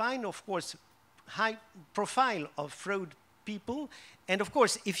 they define, of course, high profile of fraud people. And of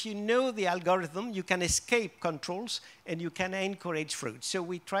course, if you know the algorithm, you can escape controls and you can encourage fraud. So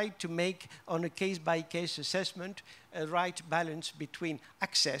we try to make, on a case-by-case assessment, a right balance between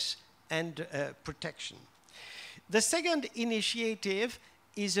access and protection. The second initiative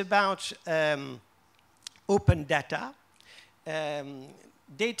is about open data,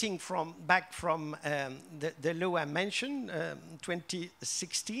 dating back from the law I mentioned,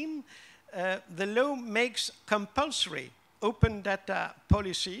 2016. The law makes compulsory open data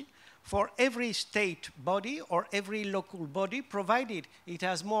policy for every state body or every local body, provided it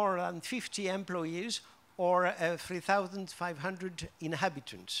has more than 50 employees or 3,500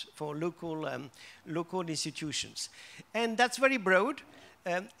 inhabitants for local institutions. And that's very broad.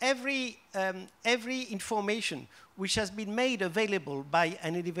 Every information which has been made available by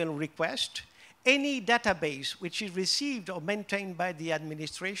an individual request, any database which is received or maintained by the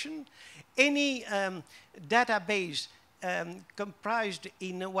administration, any database comprised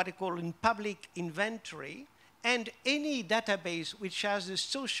in what I call in public inventory, and any database which has a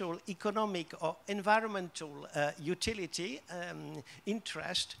social, economic, or environmental utility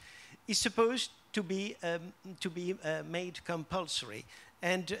interest is supposed to be made compulsory.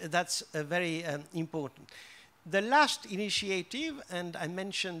 And that's very important. The last initiative, and I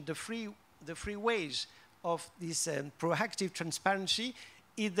mentioned the free ways of this proactive transparency,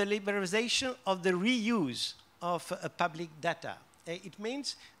 is the liberalization of the reuse of public data. It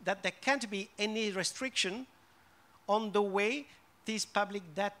means that there can't be any restriction on the way this public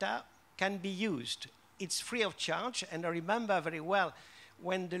data can be used. It's free of charge, and I remember very well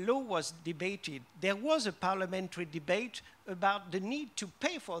when the law was debated, there was a parliamentary debate about the need to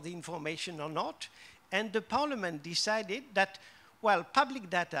pay for the information or not, and the parliament decided that, well, public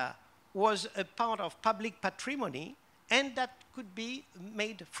data was a part of public patrimony, and that could be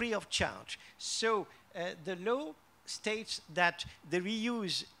made free of charge. So the law states that the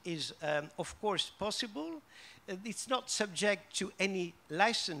reuse is, of course, possible. It's not subject to any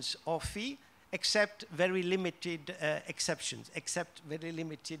license or fee, except very limited exceptions, except very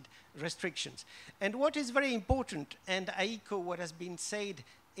limited restrictions. And what is very important, and I echo what has been said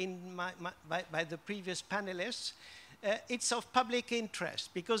by the previous panelists, it's of public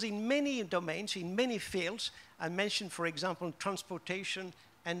interest, because in many domains, in many fields, I mentioned, for example, transportation,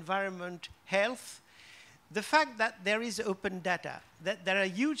 environment, health, the fact that there is open data, that there are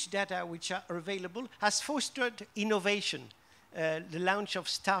huge data which are available, has fostered innovation. The launch of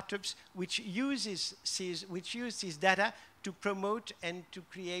startups which use this data to promote and to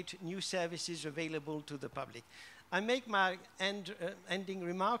create new services available to the public. I make my ending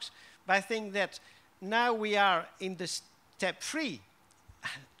remarks by saying that now we are in the step 3,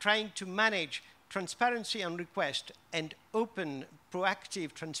 trying to manage transparency on request and open,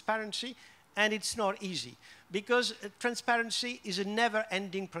 proactive transparency, and it's not easy, because transparency is a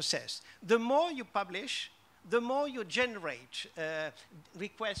never-ending process. The more you publish, the more you generate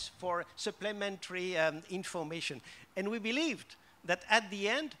requests for supplementary information. And we believed that at the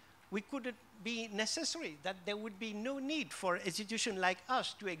end, we couldn't be necessary, that there would be no need for an institution like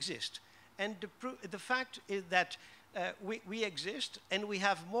us to exist. And the fact is that we exist, and we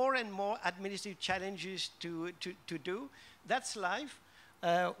have more and more administrative challenges to do. That's life.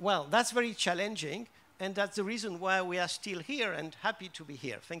 Well, that's very challenging, and that's the reason why we are still here and happy to be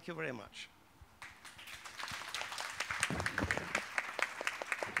here. Thank you very much.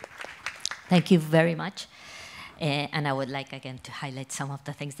 Thank you very much. And I would like, again, to highlight some of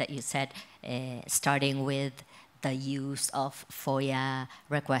the things that you said, starting with the use of FOIA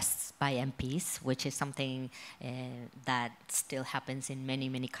requests by MPs, which is something that still happens in many,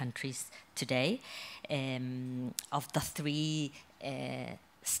 many countries today. Of the 3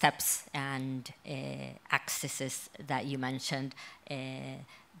 steps and accesses that you mentioned,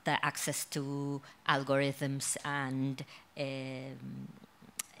 the access to algorithms and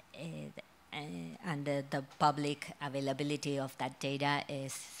the public availability of that data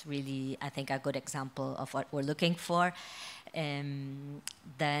is really, I think, a good example of what we're looking for. Then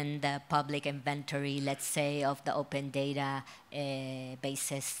the public inventory, let's say, of the open data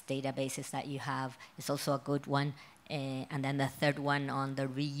databases that you have is also a good one. And then the third one on the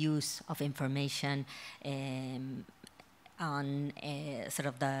reuse of information, on sort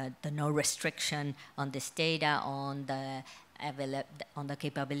of the no restriction on this data, on the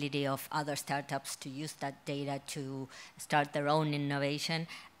capability of other startups to use that data to start their own innovation,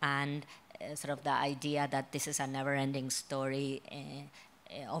 and sort of the idea that this is a never-ending story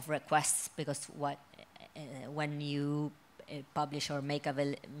of requests, because when you publish or make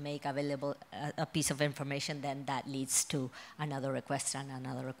available a piece of information, then that leads to another request and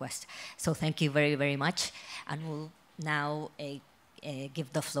another request. So thank you very, very much. And we'll now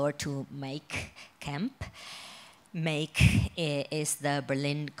give the floor to Mike Kemp. Mike is the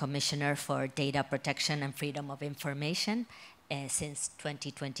Berlin Commissioner for Data Protection and Freedom of Information since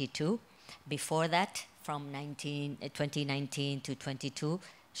 2022. Before that, from 2019 to 22,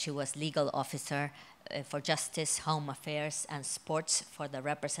 she was legal officer for Justice, Home Affairs, and Sports for the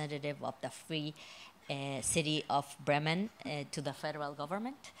representative of the Free City of Bremen to the federal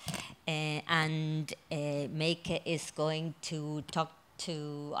government. And Meike is going to talk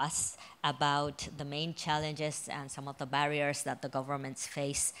to us about the main challenges and some of the barriers that the governments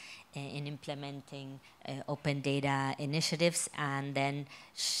face in implementing open data initiatives, and then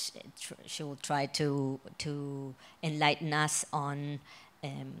she will try to enlighten us on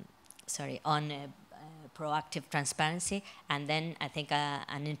proactive transparency, and then I think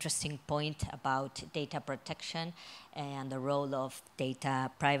an interesting point about data protection and the role of data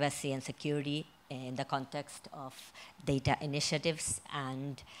privacy and security in the context of data initiatives.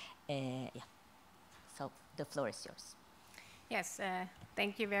 And yeah, so the floor is yours. Yes,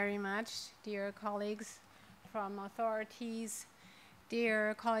 thank you very much, dear colleagues from authorities,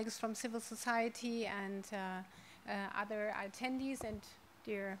 dear colleagues from civil society and other attendees, and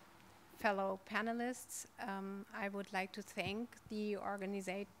dear fellow panelists. I would like to thank the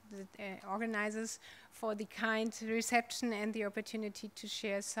organizers for the kind reception and the opportunity to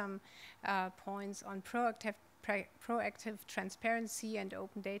share some points on proactive transparency and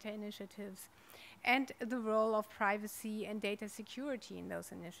open data initiatives, and the role of privacy and data security in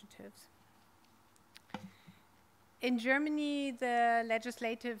those initiatives. In Germany, the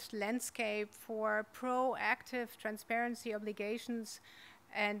legislative landscape for proactive transparency obligations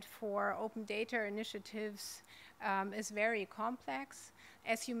and for open data initiatives is very complex.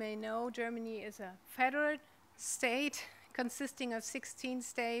 As you may know, Germany is a federal state consisting of 16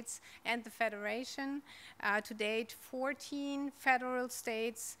 states and the Federation. To date, 14 federal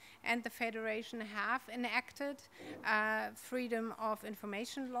states and the Federation have enacted freedom of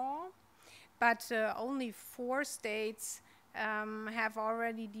information law, but only 4 states have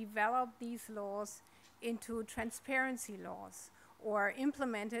already developed these laws into transparency laws, or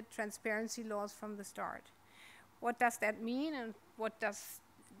implemented transparency laws from the start. What does that mean, and what does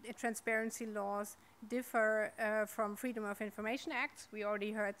transparency laws differ from Freedom of Information Acts? We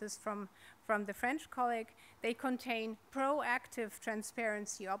already heard this from the French colleague. They contain proactive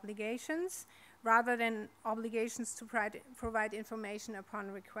transparency obligations rather than obligations to provide information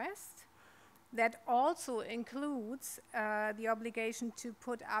upon request. That also includes the obligation to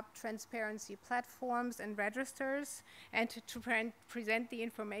put up transparency platforms and registers, and to present the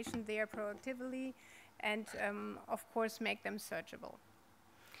information there proactively, and of course make them searchable.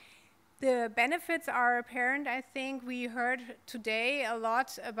 The benefits are apparent, I think. We heard today a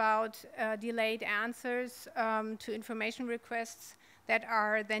lot about delayed answers to information requests that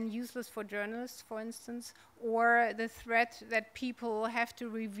are then useless for journalists, for instance, or the threat that people have to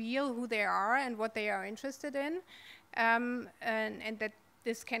reveal who they are and what they are interested in, and that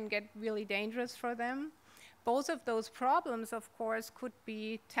this can get really dangerous for them. Both of those problems, of course, could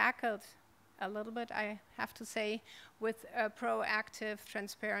be tackled a little bit, I have to say, with proactive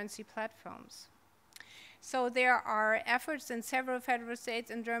transparency platforms. So there are efforts in several federal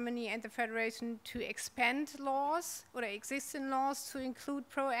states in Germany and the Federation to expand laws or existing laws to include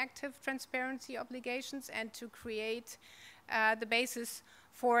proactive transparency obligations and to create the basis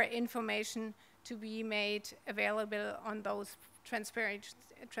for information to be made available on those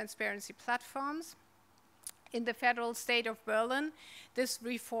transparency platforms. In the federal state of Berlin, this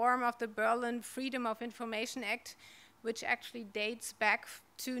reform of the Berlin Freedom of Information Act, which actually dates back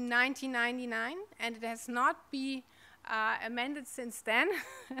to 1999, and it has not been amended since then.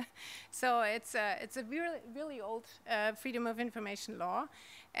 So it's a really old Freedom of Information law.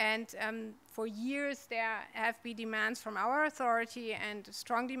 And for years, there have been demands from our authority and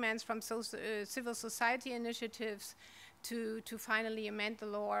strong demands from civil society initiatives to finally amend the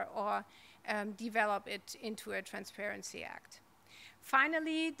law or develop it into a Transparency Act.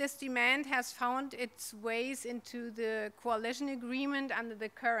 Finally, this demand has found its ways into the coalition agreement under the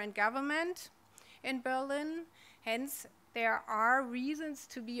current government in Berlin. Hence, there are reasons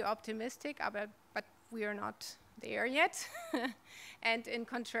to be optimistic, but we are not there yet. And in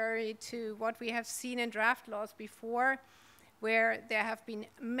contrary to what we have seen in draft laws before, where there have been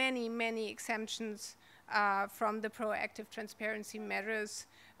many, many exemptions from the proactive transparency measures,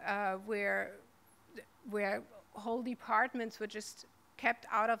 where whole departments were just kept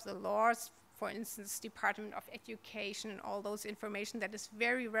out of the laws, for instance, Department of Education, all those information that is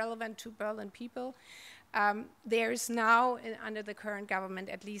very relevant to Berlin people. There is now, under the current government,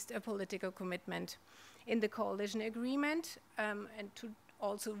 at least a political commitment in the coalition agreement, and to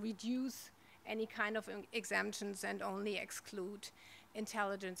also reduce any kind of exemptions and only exclude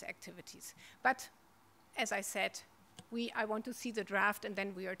intelligence activities. But as I said, I want to see the draft and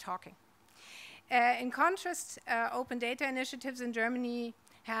then we are talking. In contrast, open data initiatives in Germany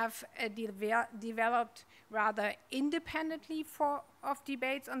have developed rather independently of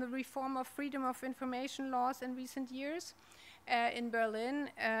debates on the reform of freedom of information laws in recent years. In Berlin,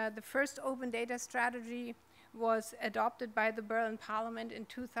 the first open data strategy was adopted by the Berlin Parliament in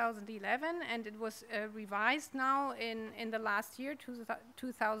 2011, and it was revised now in the last year,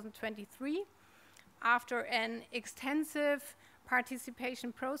 2023, after an extensive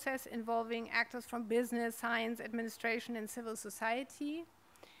participation process involving actors from business, science, administration, and civil society.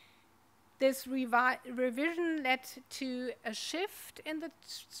 This revision led to a shift in the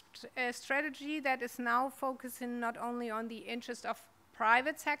strategy that is now focusing not only on the interest of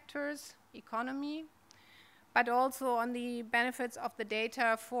private sectors, economy, but also on the benefits of the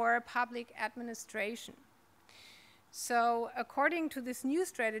data for public administration. So according to this new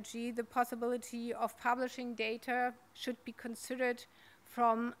strategy, the possibility of publishing data should be considered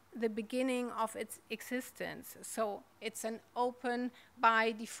from the beginning of its existence. So it's an open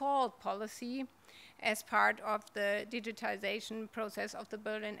by default policy as part of the digitization process of the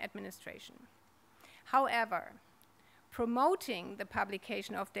Berlin administration. However, promoting the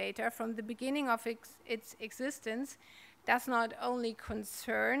publication of data from the beginning of its existence does not only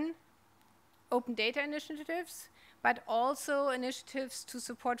concern open data initiatives, but also initiatives to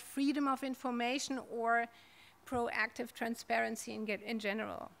support freedom of information or proactive transparency in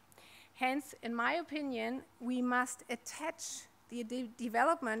general. Hence, in my opinion, we must attach the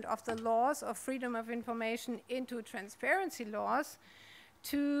development of the laws of freedom of information into transparency laws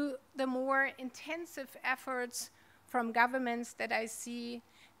to the more intensive efforts from governments that I see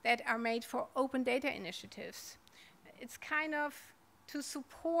that are made for open data initiatives. It's kind of to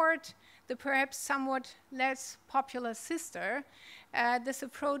support the perhaps somewhat less popular sister. This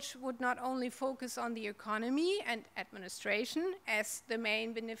approach would not only focus on the economy and administration as the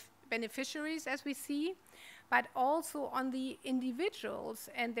main beneficiaries, as we see, but also on the individuals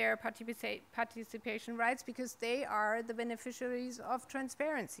and their participation rights, because they are the beneficiaries of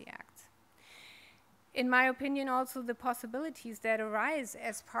Transparency Acts. In my opinion, also the possibilities that arise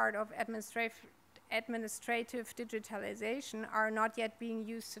as part of administrative digitalization are not yet being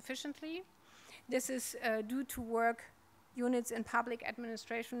used sufficiently. This is due to work units in public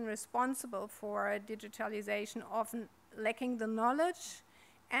administration responsible for digitalization often lacking the knowledge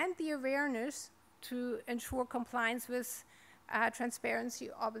and the awareness to ensure compliance with transparency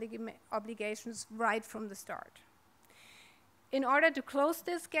obligations right from the start. In order to close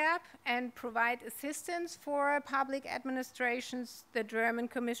this gap and provide assistance for public administrations, the German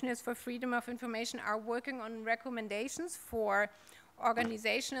Commissioners for Freedom of Information are working on recommendations for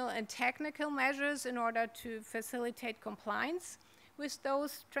organizational and technical measures in order to facilitate compliance with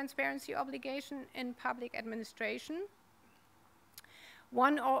those transparency obligations in public administration.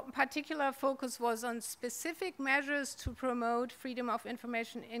 One particular focus was on specific measures to promote freedom of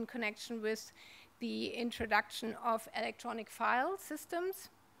information in connection with the introduction of electronic file systems.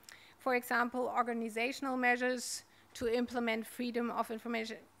 For example, organizational measures to implement freedom of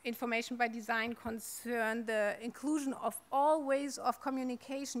information by design concern the inclusion of all ways of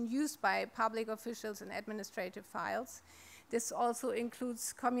communication used by public officials in administrative files. This also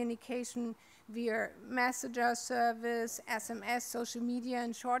includes communication via messenger service, SMS, social media,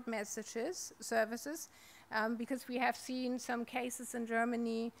 and short messages services, because we have seen some cases in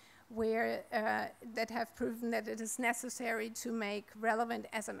Germany where that have proven that it is necessary to make relevant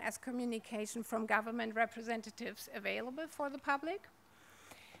SMS communication from government representatives available for the public.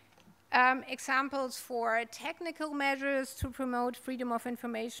 Examples for technical measures to promote freedom of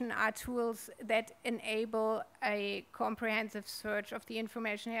information are tools that enable a comprehensive search of the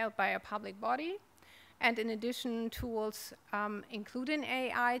information held by a public body. And in addition, tools including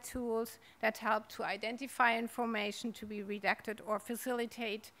AI tools that help to identify information to be redacted or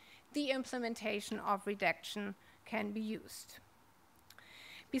facilitate the implementation of redaction can be used.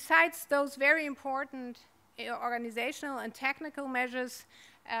 Besides those very important organizational and technical measures,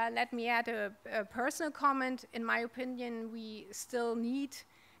 let me add a personal comment. In my opinion, we still need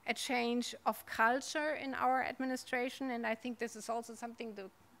a change of culture in our administration, and I think this is also something the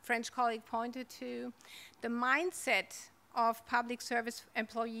French colleague pointed to. The mindset of public service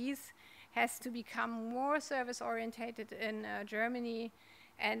employees has to become more service-orientated in Germany,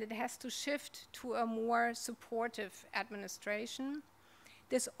 and it has to shift to a more supportive administration.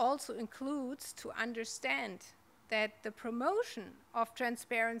 This also includes to understand that the promotion of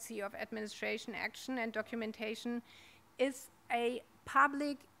transparency of administration action and documentation is a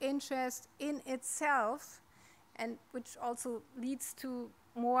public interest in itself, and which also leads to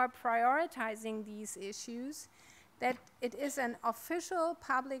more prioritizing these issues, that it is an official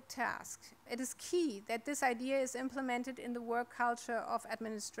public task. It is key that this idea is implemented in the work culture of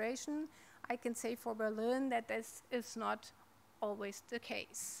administration. I can say for Berlin that this is not always the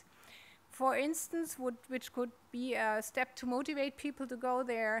case. For instance, which could be a step to motivate people to go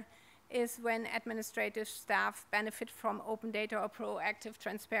there, is when administrative staff benefit from open data or proactive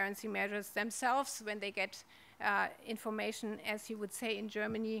transparency measures themselves, when they get information, as you would say in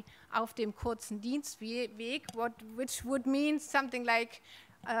Germany, auf dem kurzen Dienstweg, which would mean something like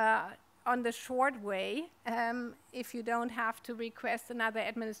on the short way, if you don't have to request another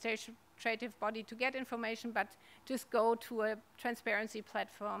administrative body to get information, but just go to a transparency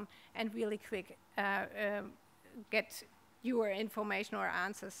platform and really quick get your information or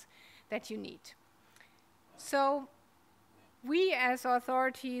answers that you need. So we as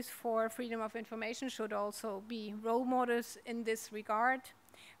authorities for freedom of information should also be role models in this regard.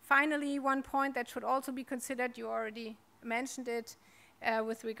 Finally, one point that should also be considered, you already mentioned it,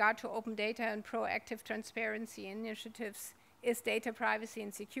 with regard to open data and proactive transparency initiatives, is data privacy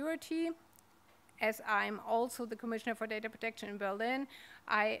and security. As I'm also the Commissioner for Data Protection in Berlin,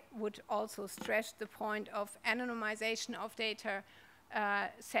 I would also stress the point of anonymization of data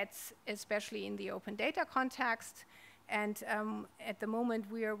sets, especially in the open data context. And at the moment,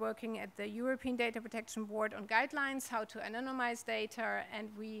 we are working at the European Data Protection Board on guidelines, how to anonymize data, and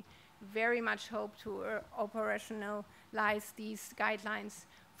we very much hope to operationalize these guidelines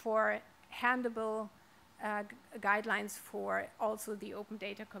for handable guidelines for also the open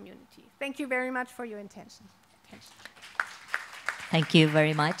data community. Thank you very much for your attention. Thank you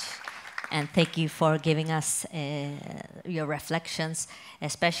very much. And thank you for giving us your reflections,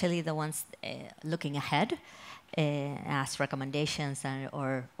 especially the ones looking ahead, as recommendations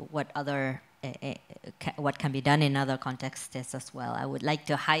or what other what can be done in other contexts as well. I would like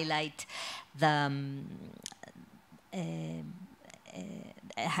to highlight the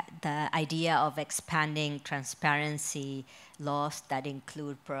idea of expanding transparency laws that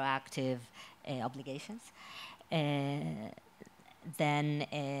include proactive obligations. Then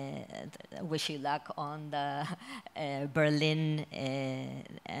wish you luck on the Berlin,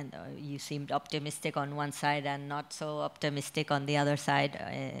 and you seemed optimistic on one side and not so optimistic on the other side.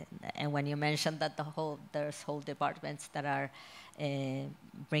 And when you mentioned that there's whole departments that are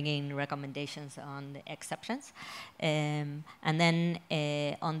bringing recommendations on the exceptions. And then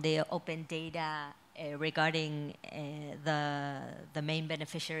on the open data, regarding the main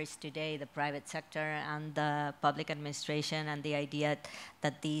beneficiaries today, the private sector and the public administration, and the idea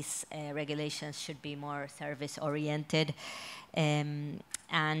that these regulations should be more service-oriented, and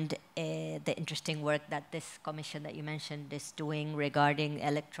the interesting work that this commission that you mentioned is doing regarding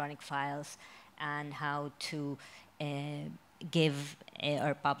electronic files and how to give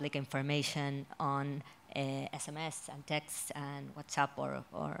our public information on SMS and text and WhatsApp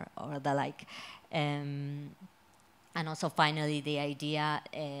or the like. And also finally the idea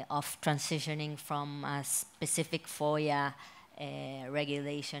of transitioning from a specific FOIA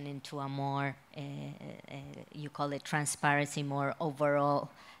regulation into a more, you call it transparency, more overall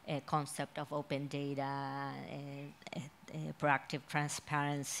concept of open data, proactive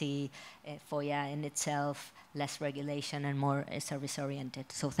transparency, FOIA in itself, less regulation and more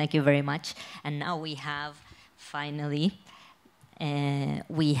service-oriented. So thank you very much. And now we have, finally,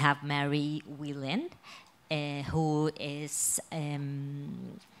 we have Mary Whelan, who is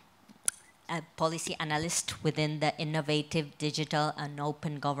a policy analyst within the Innovative Digital and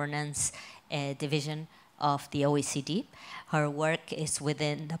Open Governance Division of the OECD. Her work is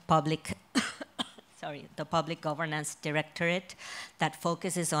within the public the Public Governance Directorate that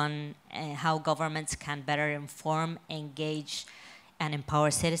focuses on how governments can better inform, engage, and empower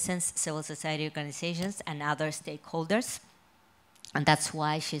citizens, civil society organizations, and other stakeholders. And that's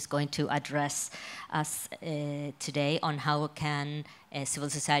why she's going to address us today on how can civil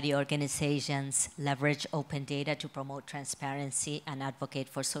society organizations leverage open data to promote transparency and advocate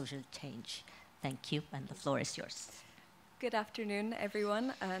for social change. Thank you, and the floor is yours. Good afternoon,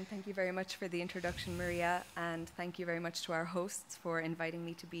 everyone, and thank you very much for the introduction, Maria, and thank you very much to our hosts for inviting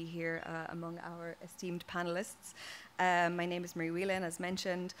me to be here among our esteemed panelists. My name is Marie Whelan, as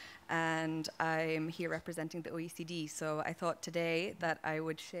mentioned, and I'm here representing the OECD. So I thought today that I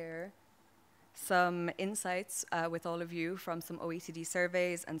would share some insights with all of you from some OECD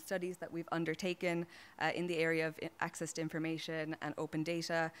surveys and studies that we've undertaken in the area of access to information and open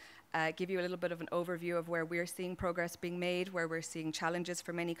data, give you a little bit of an overview of where we're seeing progress being made, where we're seeing challenges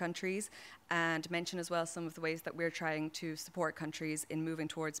for many countries, and mention as well some of the ways that we're trying to support countries in moving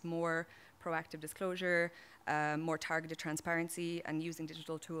towards more proactive disclosure, more targeted transparency, and using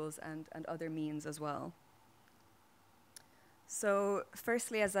digital tools and other means as well. So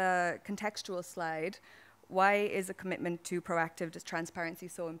firstly, as a contextual slide, why is a commitment to proactive transparency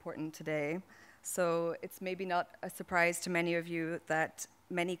so important today? So it's maybe not a surprise to many of you that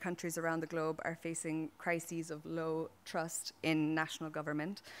many countries around the globe are facing crises of low trust in national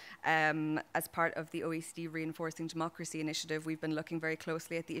government. As part of the OECD Reinforcing Democracy Initiative, we've been looking very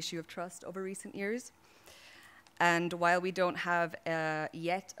closely at the issue of trust over recent years. And while we don't have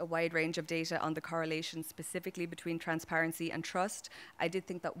yet a wide range of data on the correlation specifically between transparency and trust, I did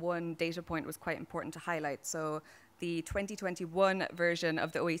think that one data point was quite important to highlight. So the 2021 version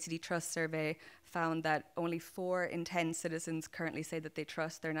of the OECD Trust Survey found that only 4 in 10 citizens currently say that they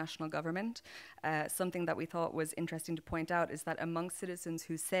trust their national government. Something that we thought was interesting to point out is that among citizens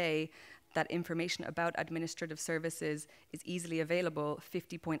who say that information about administrative services is easily available,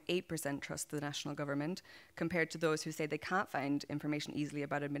 50.8% trust the national government, compared to those who say they can't find information easily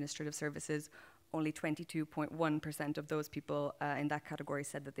about administrative services. Only 22.1% of those people in that category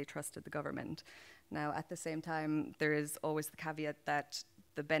said that they trusted the government. Now, at the same time, there is always the caveat that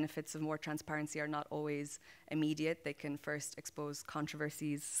the benefits of more transparency are not always immediate. They can first expose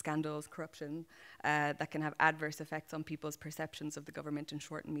controversies, scandals, corruption that can have adverse effects on people's perceptions of the government in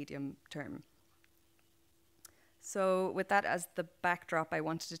short and medium term. So with that as the backdrop, I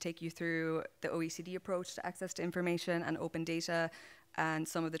wanted to take you through the OECD approach to access to information and open data, and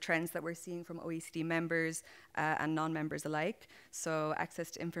some of the trends that we're seeing from OECD members and non-members alike. So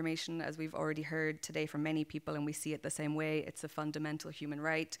access to information, as we've already heard today from many people, and we see it the same way, it's a fundamental human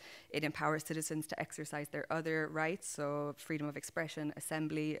right. It empowers citizens to exercise their other rights, so freedom of expression,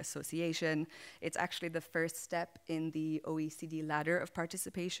 assembly, association. It's actually the first step in the OECD ladder of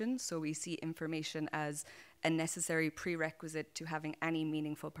participation, so we see information as a necessary prerequisite to having any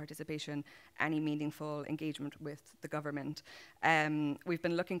meaningful participation, any meaningful engagement with the government. We've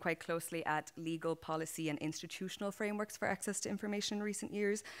been looking quite closely at legal policy and institutional frameworks for access to information in recent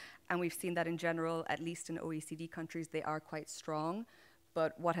years, and we've seen that in general, at least in OECD countries, they are quite strong.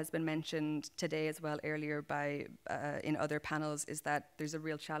 But what has been mentioned today as well earlier by in other panels is that there's a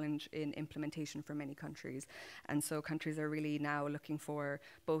real challenge in implementation for many countries. And so countries are really now looking for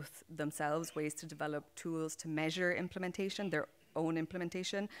both themselves ways to develop tools to measure implementation, their own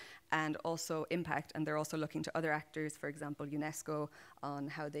implementation, and also impact. And they're also looking to other actors, for example, UNESCO, on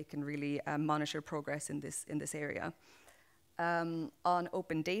how they can really monitor progress in this area. On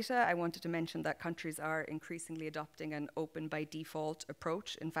open data, I wanted to mention that countries are increasingly adopting an open by default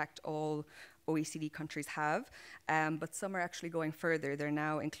approach. In fact, all OECD countries have, but some are actually going further. They're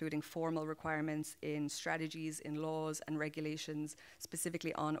now including formal requirements in strategies, in laws and regulations,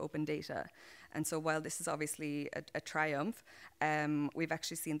 specifically on open data. And so while this is obviously a triumph, we've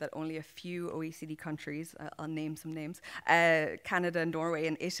actually seen that only a few OECD countries, I'll name some names, Canada, Norway,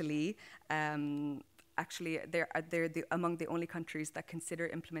 and Italy, actually, they're among the only countries that consider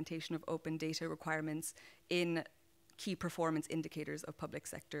implementation of open data requirements in key performance indicators of public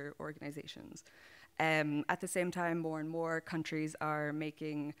sector organizations. At the same time, more and more countries are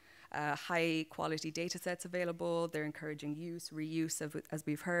making high quality data sets available. They're encouraging use, reuse, as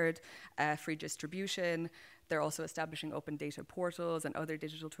we've heard, free distribution. They're also establishing open data portals and other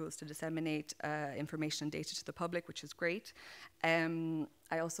digital tools to disseminate information and data to the public, which is great.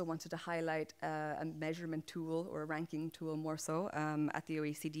 I also wanted to highlight a measurement tool, or a ranking tool more so, at the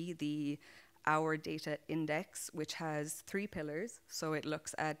OECD, the Our Data Index, which has 3 pillars. So it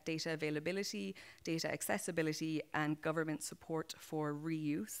looks at data availability, data accessibility, and government support for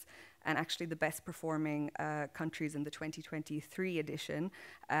reuse. and actually the best performing countries in the 2023 edition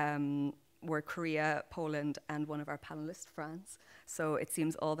were Korea, Poland, and one of our panelists, France. So it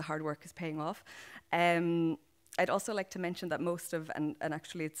seems all the hard work is paying off. I'd also like to mention that most of, and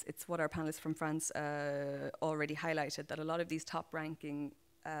actually it's what our panelists from France already highlighted, that a lot of these top-ranking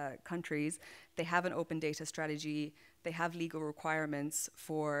countries, they have an open data strategy, they have legal requirements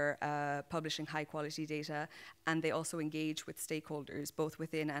for publishing high-quality data, and they also engage with stakeholders, both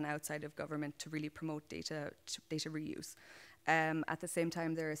within and outside of government, to really promote data reuse. At the same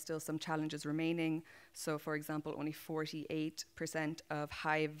time, there are still some challenges remaining. So, for example, only 48% of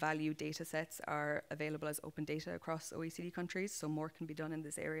high-value data sets are available as open data across OECD countries, so more can be done in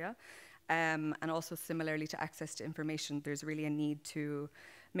this area. And also, similarly to access to information, there's really a need to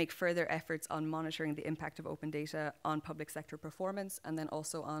make further efforts on monitoring the impact of open data on public sector performance, and then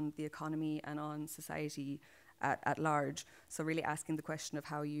also on the economy and on society at large. So really asking the question of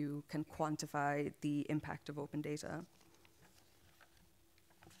how you can quantify the impact of open data.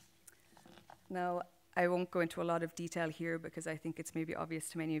 Now, I won't go into a lot of detail here because I think it's maybe obvious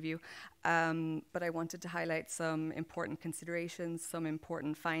to many of you, but I wanted to highlight some important considerations, some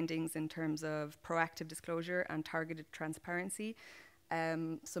important findings in terms of proactive disclosure and targeted transparency.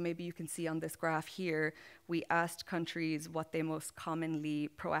 So maybe you can see on this graph here, we asked countries what they most commonly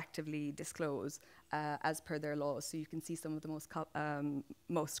proactively disclose as per their laws. So you can see some of the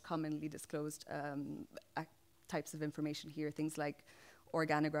most commonly disclosed types of information here, things like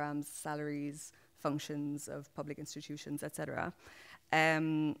organograms, salaries, functions of public institutions, etc.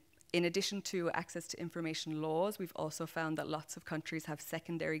 In addition to access to information laws, we've also found that lots of countries have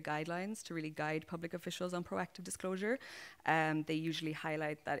secondary guidelines to really guide public officials on proactive disclosure. They usually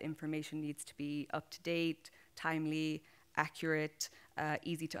highlight that information needs to be up to date, timely, accurate,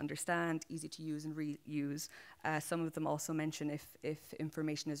 easy to understand, easy to use and reuse. Some of them also mention if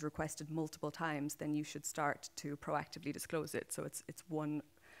information is requested multiple times, then you should start to proactively disclose it. So it's one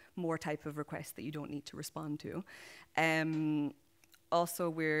more type of request that you don't need to respond to. Also,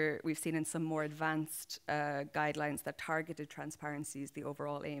 we've seen in some more advanced guidelines that targeted transparency is the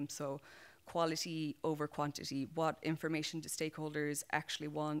overall aim. So quality over quantity. What information do stakeholders actually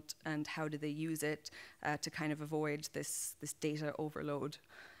want, and how do they use it to kind of avoid this data overload?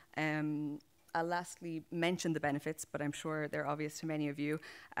 I'll lastly mention the benefits, but I'm sure they're obvious to many of you,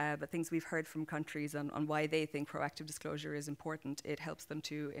 but things we've heard from countries on why they think proactive disclosure is important. It helps them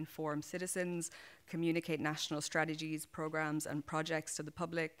to inform citizens, communicate national strategies, programs, and projects to the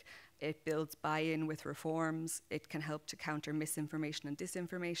public. It builds buy-in with reforms. It can help to counter misinformation and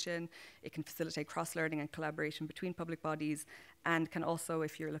disinformation. It can facilitate cross-learning and collaboration between public bodies, and can also,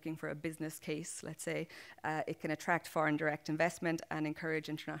 if you're looking for a business case, let's say, it can attract foreign direct investment and encourage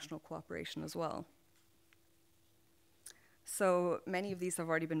international cooperation as well. So many of these have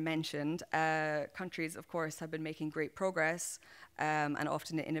already been mentioned. Countries, of course, have been making great progress, and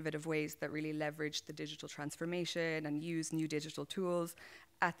often in innovative ways that really leverage the digital transformation and use new digital tools.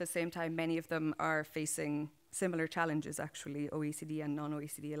 At the same time, many of them are facing similar challenges, actually, OECD and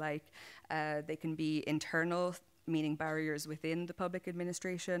non-OECD alike. They can be internal, meaning barriers within the public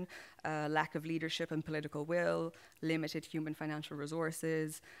administration, lack of leadership and political will, limited human financial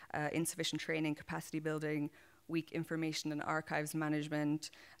resources, insufficient training, capacity building, weak information and archives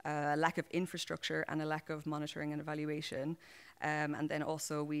management, lack of infrastructure, and a lack of monitoring and evaluation. And then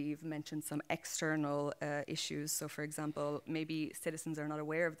also we've mentioned some external issues. So for example, maybe citizens are not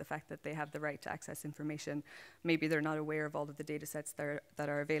aware of the fact that they have the right to access information. Maybe they're not aware of all of the data sets that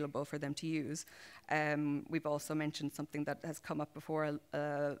are available for them to use. We've also mentioned something that has come up before,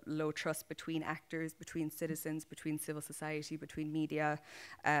 low trust between actors, between citizens, between civil society, between media,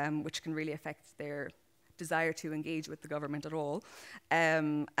 which can really affect their desire to engage with the government at all,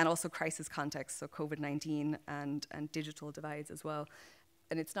 and also crisis contexts, so COVID-19 and digital divides as well.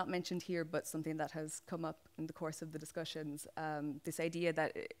 And it's not mentioned here, but something that has come up in the course of the discussions, this idea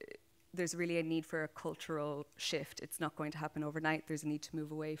that there's really a need for a cultural shift. It's not going to happen overnight. There's a need to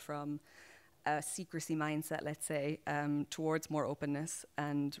move away from a secrecy mindset, let's say, towards more openness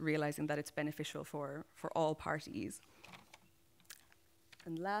and realizing that it's beneficial for all parties.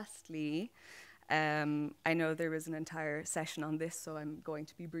 And lastly, I know there was an entire session on this, so I'm going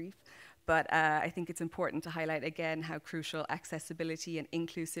to be brief, but I think it's important to highlight again how crucial accessibility and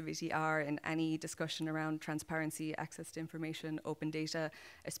inclusivity are in any discussion around transparency, access to information, open data,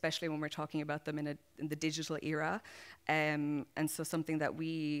 especially when we're talking about them in the digital era. And so something that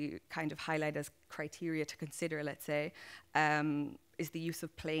we kind of highlight as criteria to consider, let's say, is the use of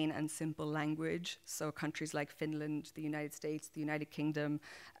plain and simple language. So countries like Finland, the United States, the United Kingdom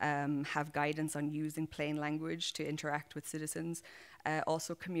have guidance on using plain language to interact with citizens.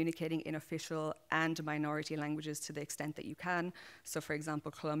 Also communicating in official and minority languages to the extent that you can. So for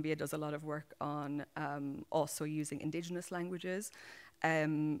example, Colombia does a lot of work on also using indigenous languages.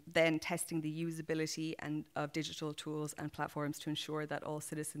 Then testing the usability of digital tools and platforms to ensure that all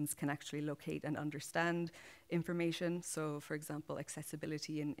citizens can actually locate and understand information. So for example,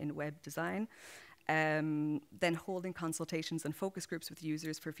 accessibility in web design. Then holding consultations and focus groups with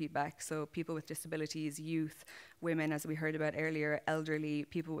users for feedback. So people with disabilities, youth, women, as we heard about earlier, elderly,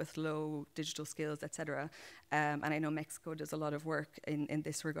 people with low digital skills, etc. And I know Mexico does a lot of work in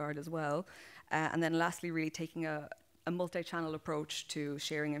this regard as well. And then lastly, really taking a multi-channel approach to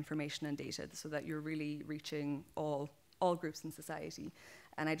sharing information and data so that you're really reaching all groups in society.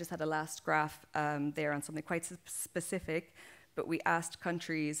 And I just had a last graph there on something quite specific, but we asked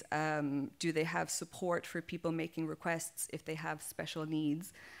countries, do they have support for people making requests if they have special needs?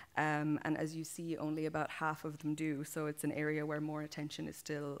 And as you see, only about half of them do, so it's an area where more attention is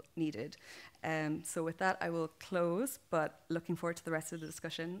still needed. So with that, I will close, but looking forward to the rest of the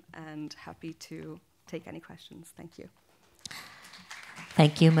discussion and happy to take any questions. Thank you.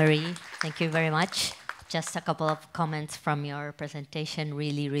 Thank you, Marie. Thank you very much. Just a couple of comments from your presentation.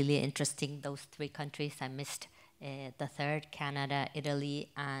 Really, really interesting, those 3 countries. I missed the third, Canada, Italy,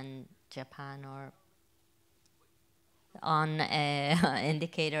 and Japan, or on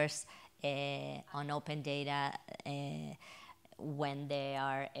indicators on open data when they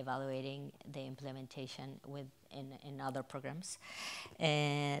are evaluating the implementation in other programs.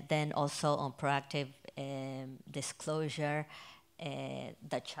 Then also on proactive disclosure,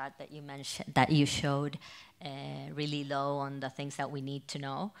 the chart that you mentioned, that you showed, really low on the things that we need to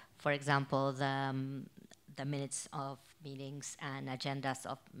know. For example, the minutes of meetings and agendas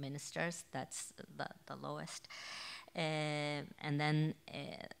of ministers, that's the lowest. And then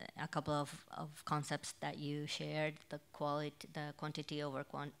a couple of concepts that you shared, the quantity over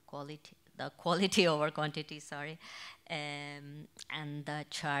quality, the quality over quantity, sorry, and the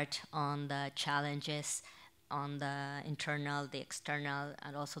chart on the challenges on the internal, the external,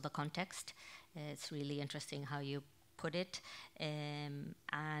 and also the context. It's really interesting how you put it.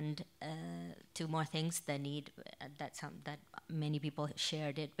 And 2 more things, the need, that many people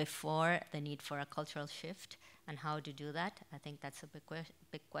shared it before, the need for a cultural shift and how to do that. I think that's a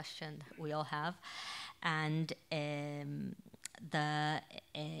big question that we all have. And the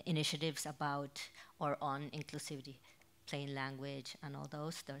initiatives about or on inclusivity, plain language and all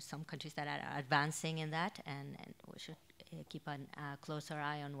those. There are some countries that are advancing in that, and we should keep a closer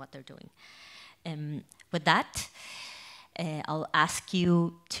eye on what they're doing. With that, I'll ask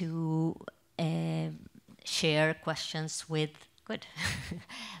you to share questions with, good.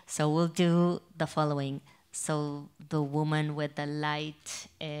 So we'll do the following. So the woman with the light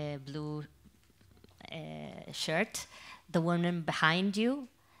blue shirt, the woman behind you,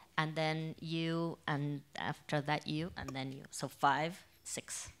 and then you, and after that you, and then you. So 5,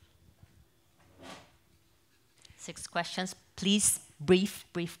 6. 6 questions, please, brief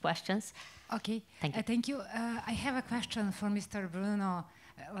questions. Okay, thank you. Thank you. I have a question for Mr. Bruno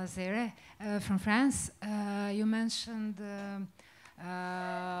Lazare from France. You mentioned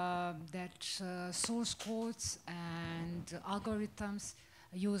that source codes and algorithms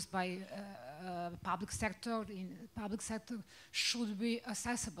used by public sector should be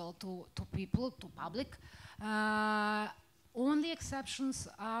accessible to people, to public. Only exceptions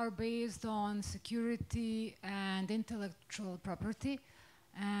are based on security and intellectual property.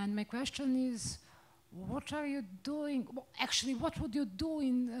 And my question is, what are you doing? Well, actually, what would you do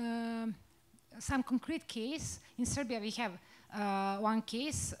in some concrete case? In Serbia, we have one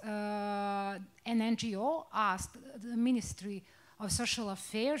case. An NGO asked the Ministry of Social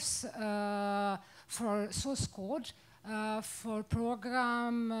Affairs for source code for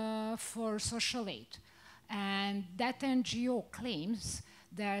program for social aid. And that NGO claims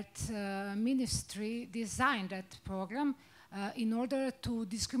that ministry designed that program in order to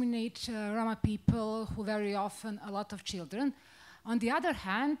discriminate Roma people who very often a lot of children. On the other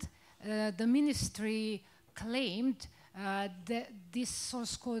hand, the ministry claimed that this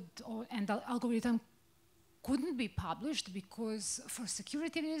source code and the algorithm couldn't be published because for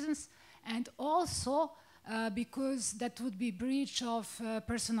security reasons, and also because that would be breach of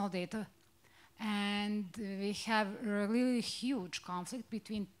personal data. And we have a really huge conflict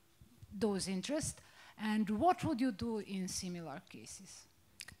between those interests. And what would you do in similar cases?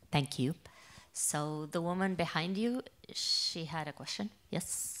 Thank you. So the woman behind you, she had a question.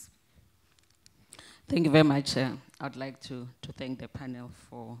 Yes. Thank you very much. I'd like to thank the panel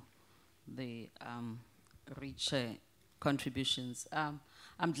for the rich contributions.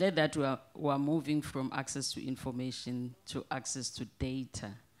 I'm glad that we are moving from access to information to access to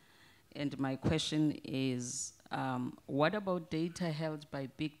data. And my question is, what about data held by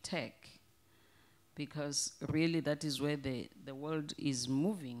big tech? Because really that is where the world is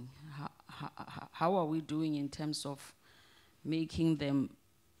moving. How are we doing in terms of making them,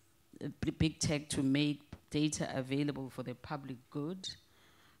 big tech, to make data available for the public good,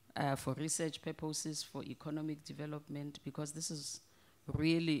 for research purposes, for economic development? Because this is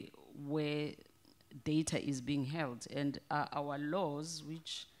really where data is being held. And our laws,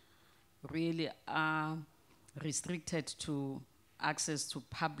 which really are restricted to access to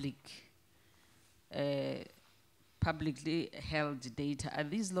publicly held data, are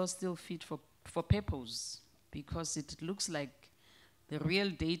these laws still fit for purpose? Because it looks like the real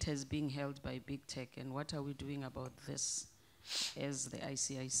data is being held by big tech, and what are we doing about this as the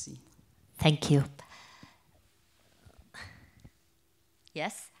ICIC? Thank you.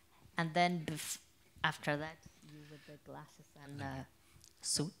 Yes, and then after that, you with the glasses and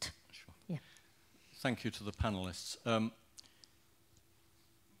suit. Sure. Yeah. Thank you to the panelists.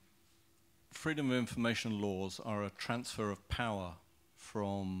 Freedom of information laws are a transfer of power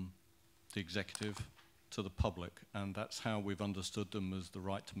from the executive to the public, and that's how we've understood them, as the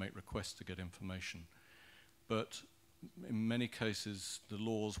right to make requests to get information. But in many cases, the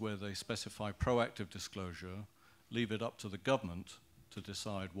laws where they specify proactive disclosure leave it up to the government to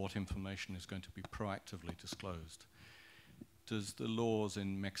decide what information is going to be proactively disclosed. Does the laws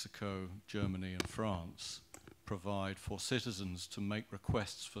in Mexico, Germany, and France provide for citizens to make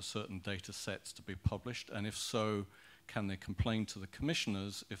requests for certain data sets to be published? And if so, can they complain to the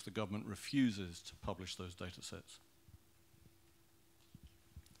commissioners if the government refuses to publish those data sets?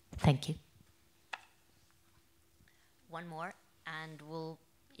 Thank you. One more, and we'll,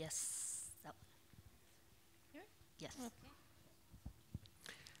 yes. Oh. Yes. Okay.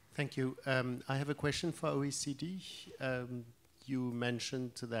 Thank you. I have a question for OECD. You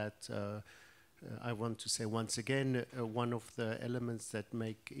mentioned that, I want to say once again, one of the elements that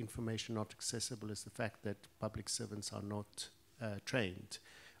make information not accessible is the fact that public servants are not trained.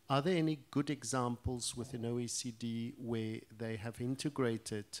 Are there any good examples within OECD where they have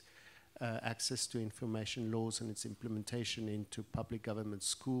integrated access to information laws and its implementation into public government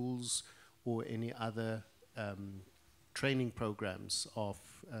schools or any other training programs of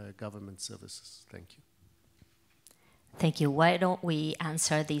government services? Thank you. Thank you. Why don't we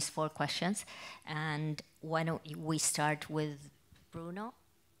answer these 4 questions? And why don't we start with Bruno,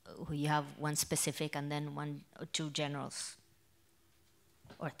 who you have one specific and then 1 or 2 generals,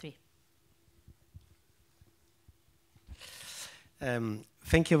 or 3.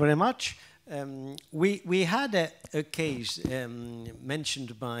 Thank you very much. We had a case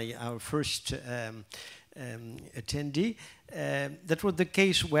mentioned by our first attendee. That was the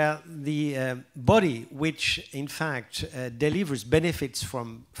case where the body, which in fact delivers benefits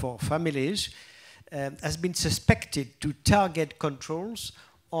for families, has been suspected to target controls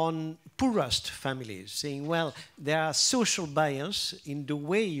on poorest families, saying, well, there are social bias in the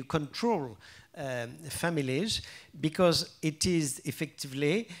way you control families, because it is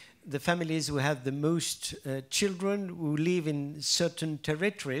effectively the families who have the most children who live in certain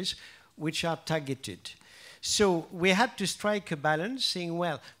territories which are targeted. So we had to strike a balance, saying,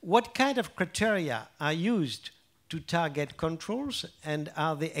 well, what kind of criteria are used to target controls, and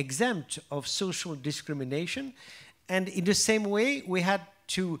are they exempt of social discrimination? And in the same way, we had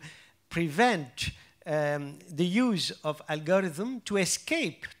to prevent the use of algorithm to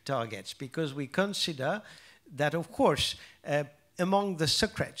escape targets, because we consider that, of course, among the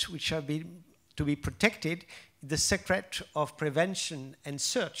secrets which are to be protected, the secret of prevention and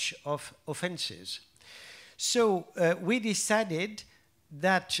search of offenses. So we decided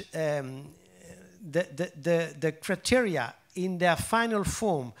that the criteria in their final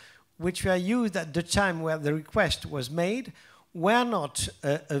form, which were used at the time where the request was made, were not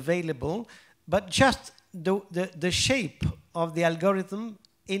available, but just the shape of the algorithm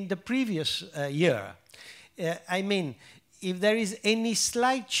in the previous year. I mean, if there is any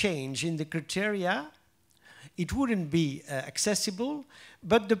slight change in the criteria, it wouldn't be accessible,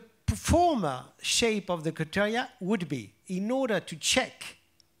 but the former shape of the criteria would be, in order to check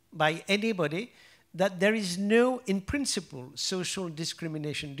by anybody that there is no, in principle, social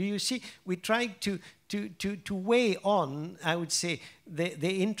discrimination. Do you see? We tried to weigh on, I would say, the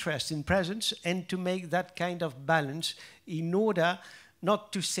interest in presence, and to make that kind of balance in order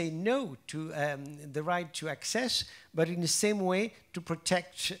not to say no to the right to access, but in the same way to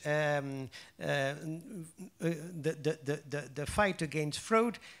protect the fight against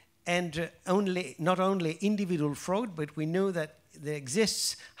fraud, and not only individual fraud, but we know that there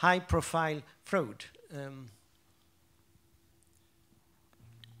exists high-profile fraud.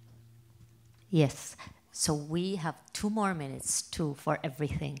 Yes, so we have 2 more minutes for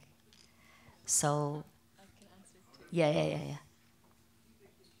everything. So, yeah. Hello.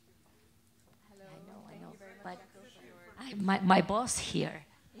 I know, but my boss here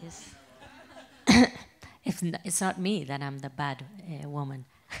is, if it's not me, then I'm the bad woman.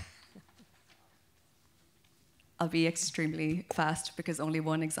 I'll be extremely fast because only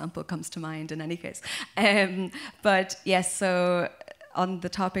one example comes to mind in any case. But yes, so on the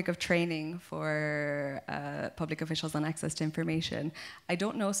topic of training for public officials on access to information, I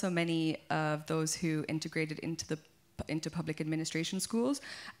don't know so many of those who integrated into public administration schools,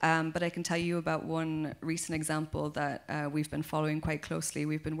 but I can tell you about one recent example that we've been following quite closely.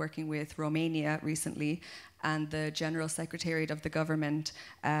 We've been working with Romania recently, and the General Secretariat of the government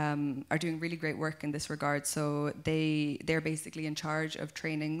are doing really great work in this regard. So they're basically in charge of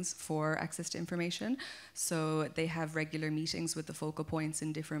trainings for access to information. So they have regular meetings with the focal points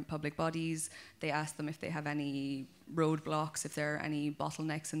in different public bodies. They ask them if they have any roadblocks, if there are any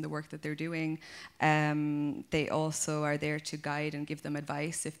bottlenecks in the work that they're doing. They also are there to guide and give them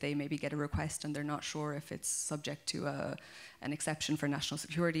advice if they maybe get a request and they're not sure if it's subject to an exception for national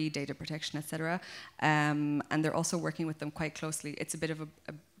security, data protection, etc. And they're also working with them quite closely. It's a bit of a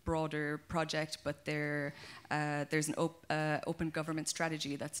broader project, but there's an open government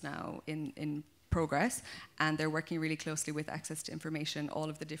strategy that's now in progress, and they're working really closely with access to information, all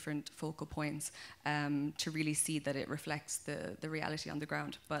of the different focal points, to really see that it reflects the reality on the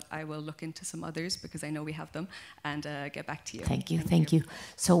ground. But I will look into some others because I know we have them, and get back to you. Thank you.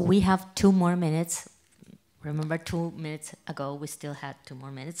 So we have 2 more minutes. Remember, 2 minutes ago, we still had 2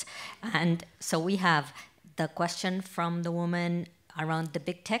 more minutes. And so we have the question from the woman around the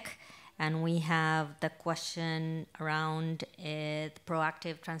big tech, and we have the question around the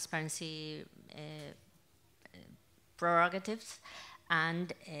proactive transparency prerogatives,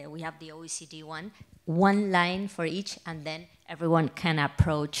 and we have the OECD one. 1 line for each, and then everyone can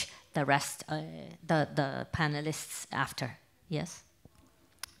approach the rest, the panelists after. Yes?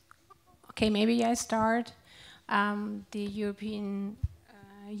 Okay, maybe I start. The European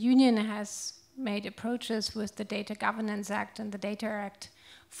Union has made approaches with the Data Governance Act and the Data Act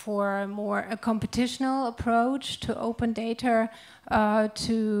for more a computational approach to open data that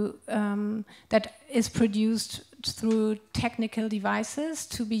is produced through technical devices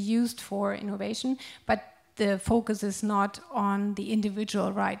to be used for innovation, but the focus is not on the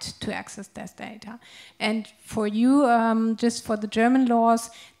individual right to access this data. And for you, just for the German laws,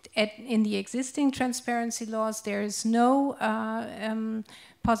 in the existing transparency laws, there is no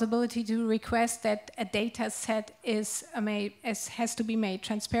possibility to request that a data set has to be made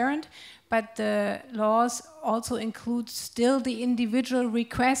transparent, but the laws also include still the individual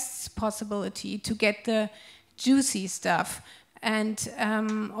requests possibility to get the juicy stuff. And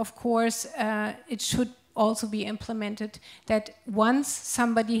of course, it should also be implemented that once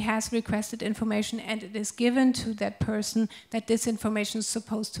somebody has requested information and it is given to that person, that this information is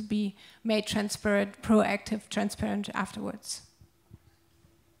supposed to be made transparent, proactive, transparent afterwards.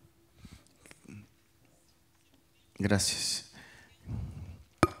 Gracias.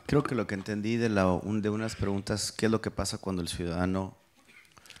 Creo que lo que entendí de unas preguntas, ¿qué es lo que pasa cuando el ciudadano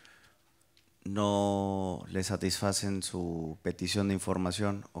no le satisfacen su petición de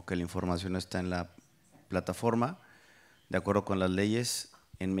información o que la información está en la plataforma? De acuerdo con las leyes,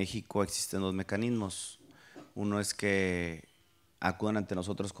 en México existen 2 mecanismos. Uno es que acudan ante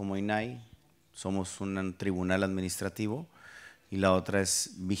nosotros como INAI, somos un tribunal administrativo, y la otra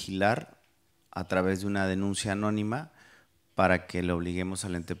es vigilar a través de una denuncia anónima para que le obliguemos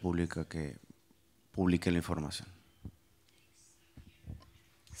al ente público a que publique la información.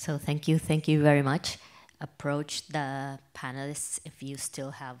 So thank you very much. Approach the panelists if you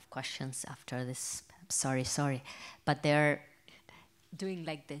still have questions after this. Sorry, but they're doing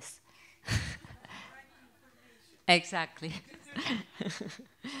like this. Exactly.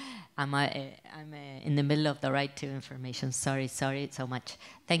 I'm in the middle of the right to information. Sorry so much.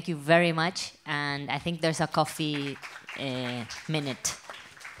 Thank you very much, and I think there's a coffee minute.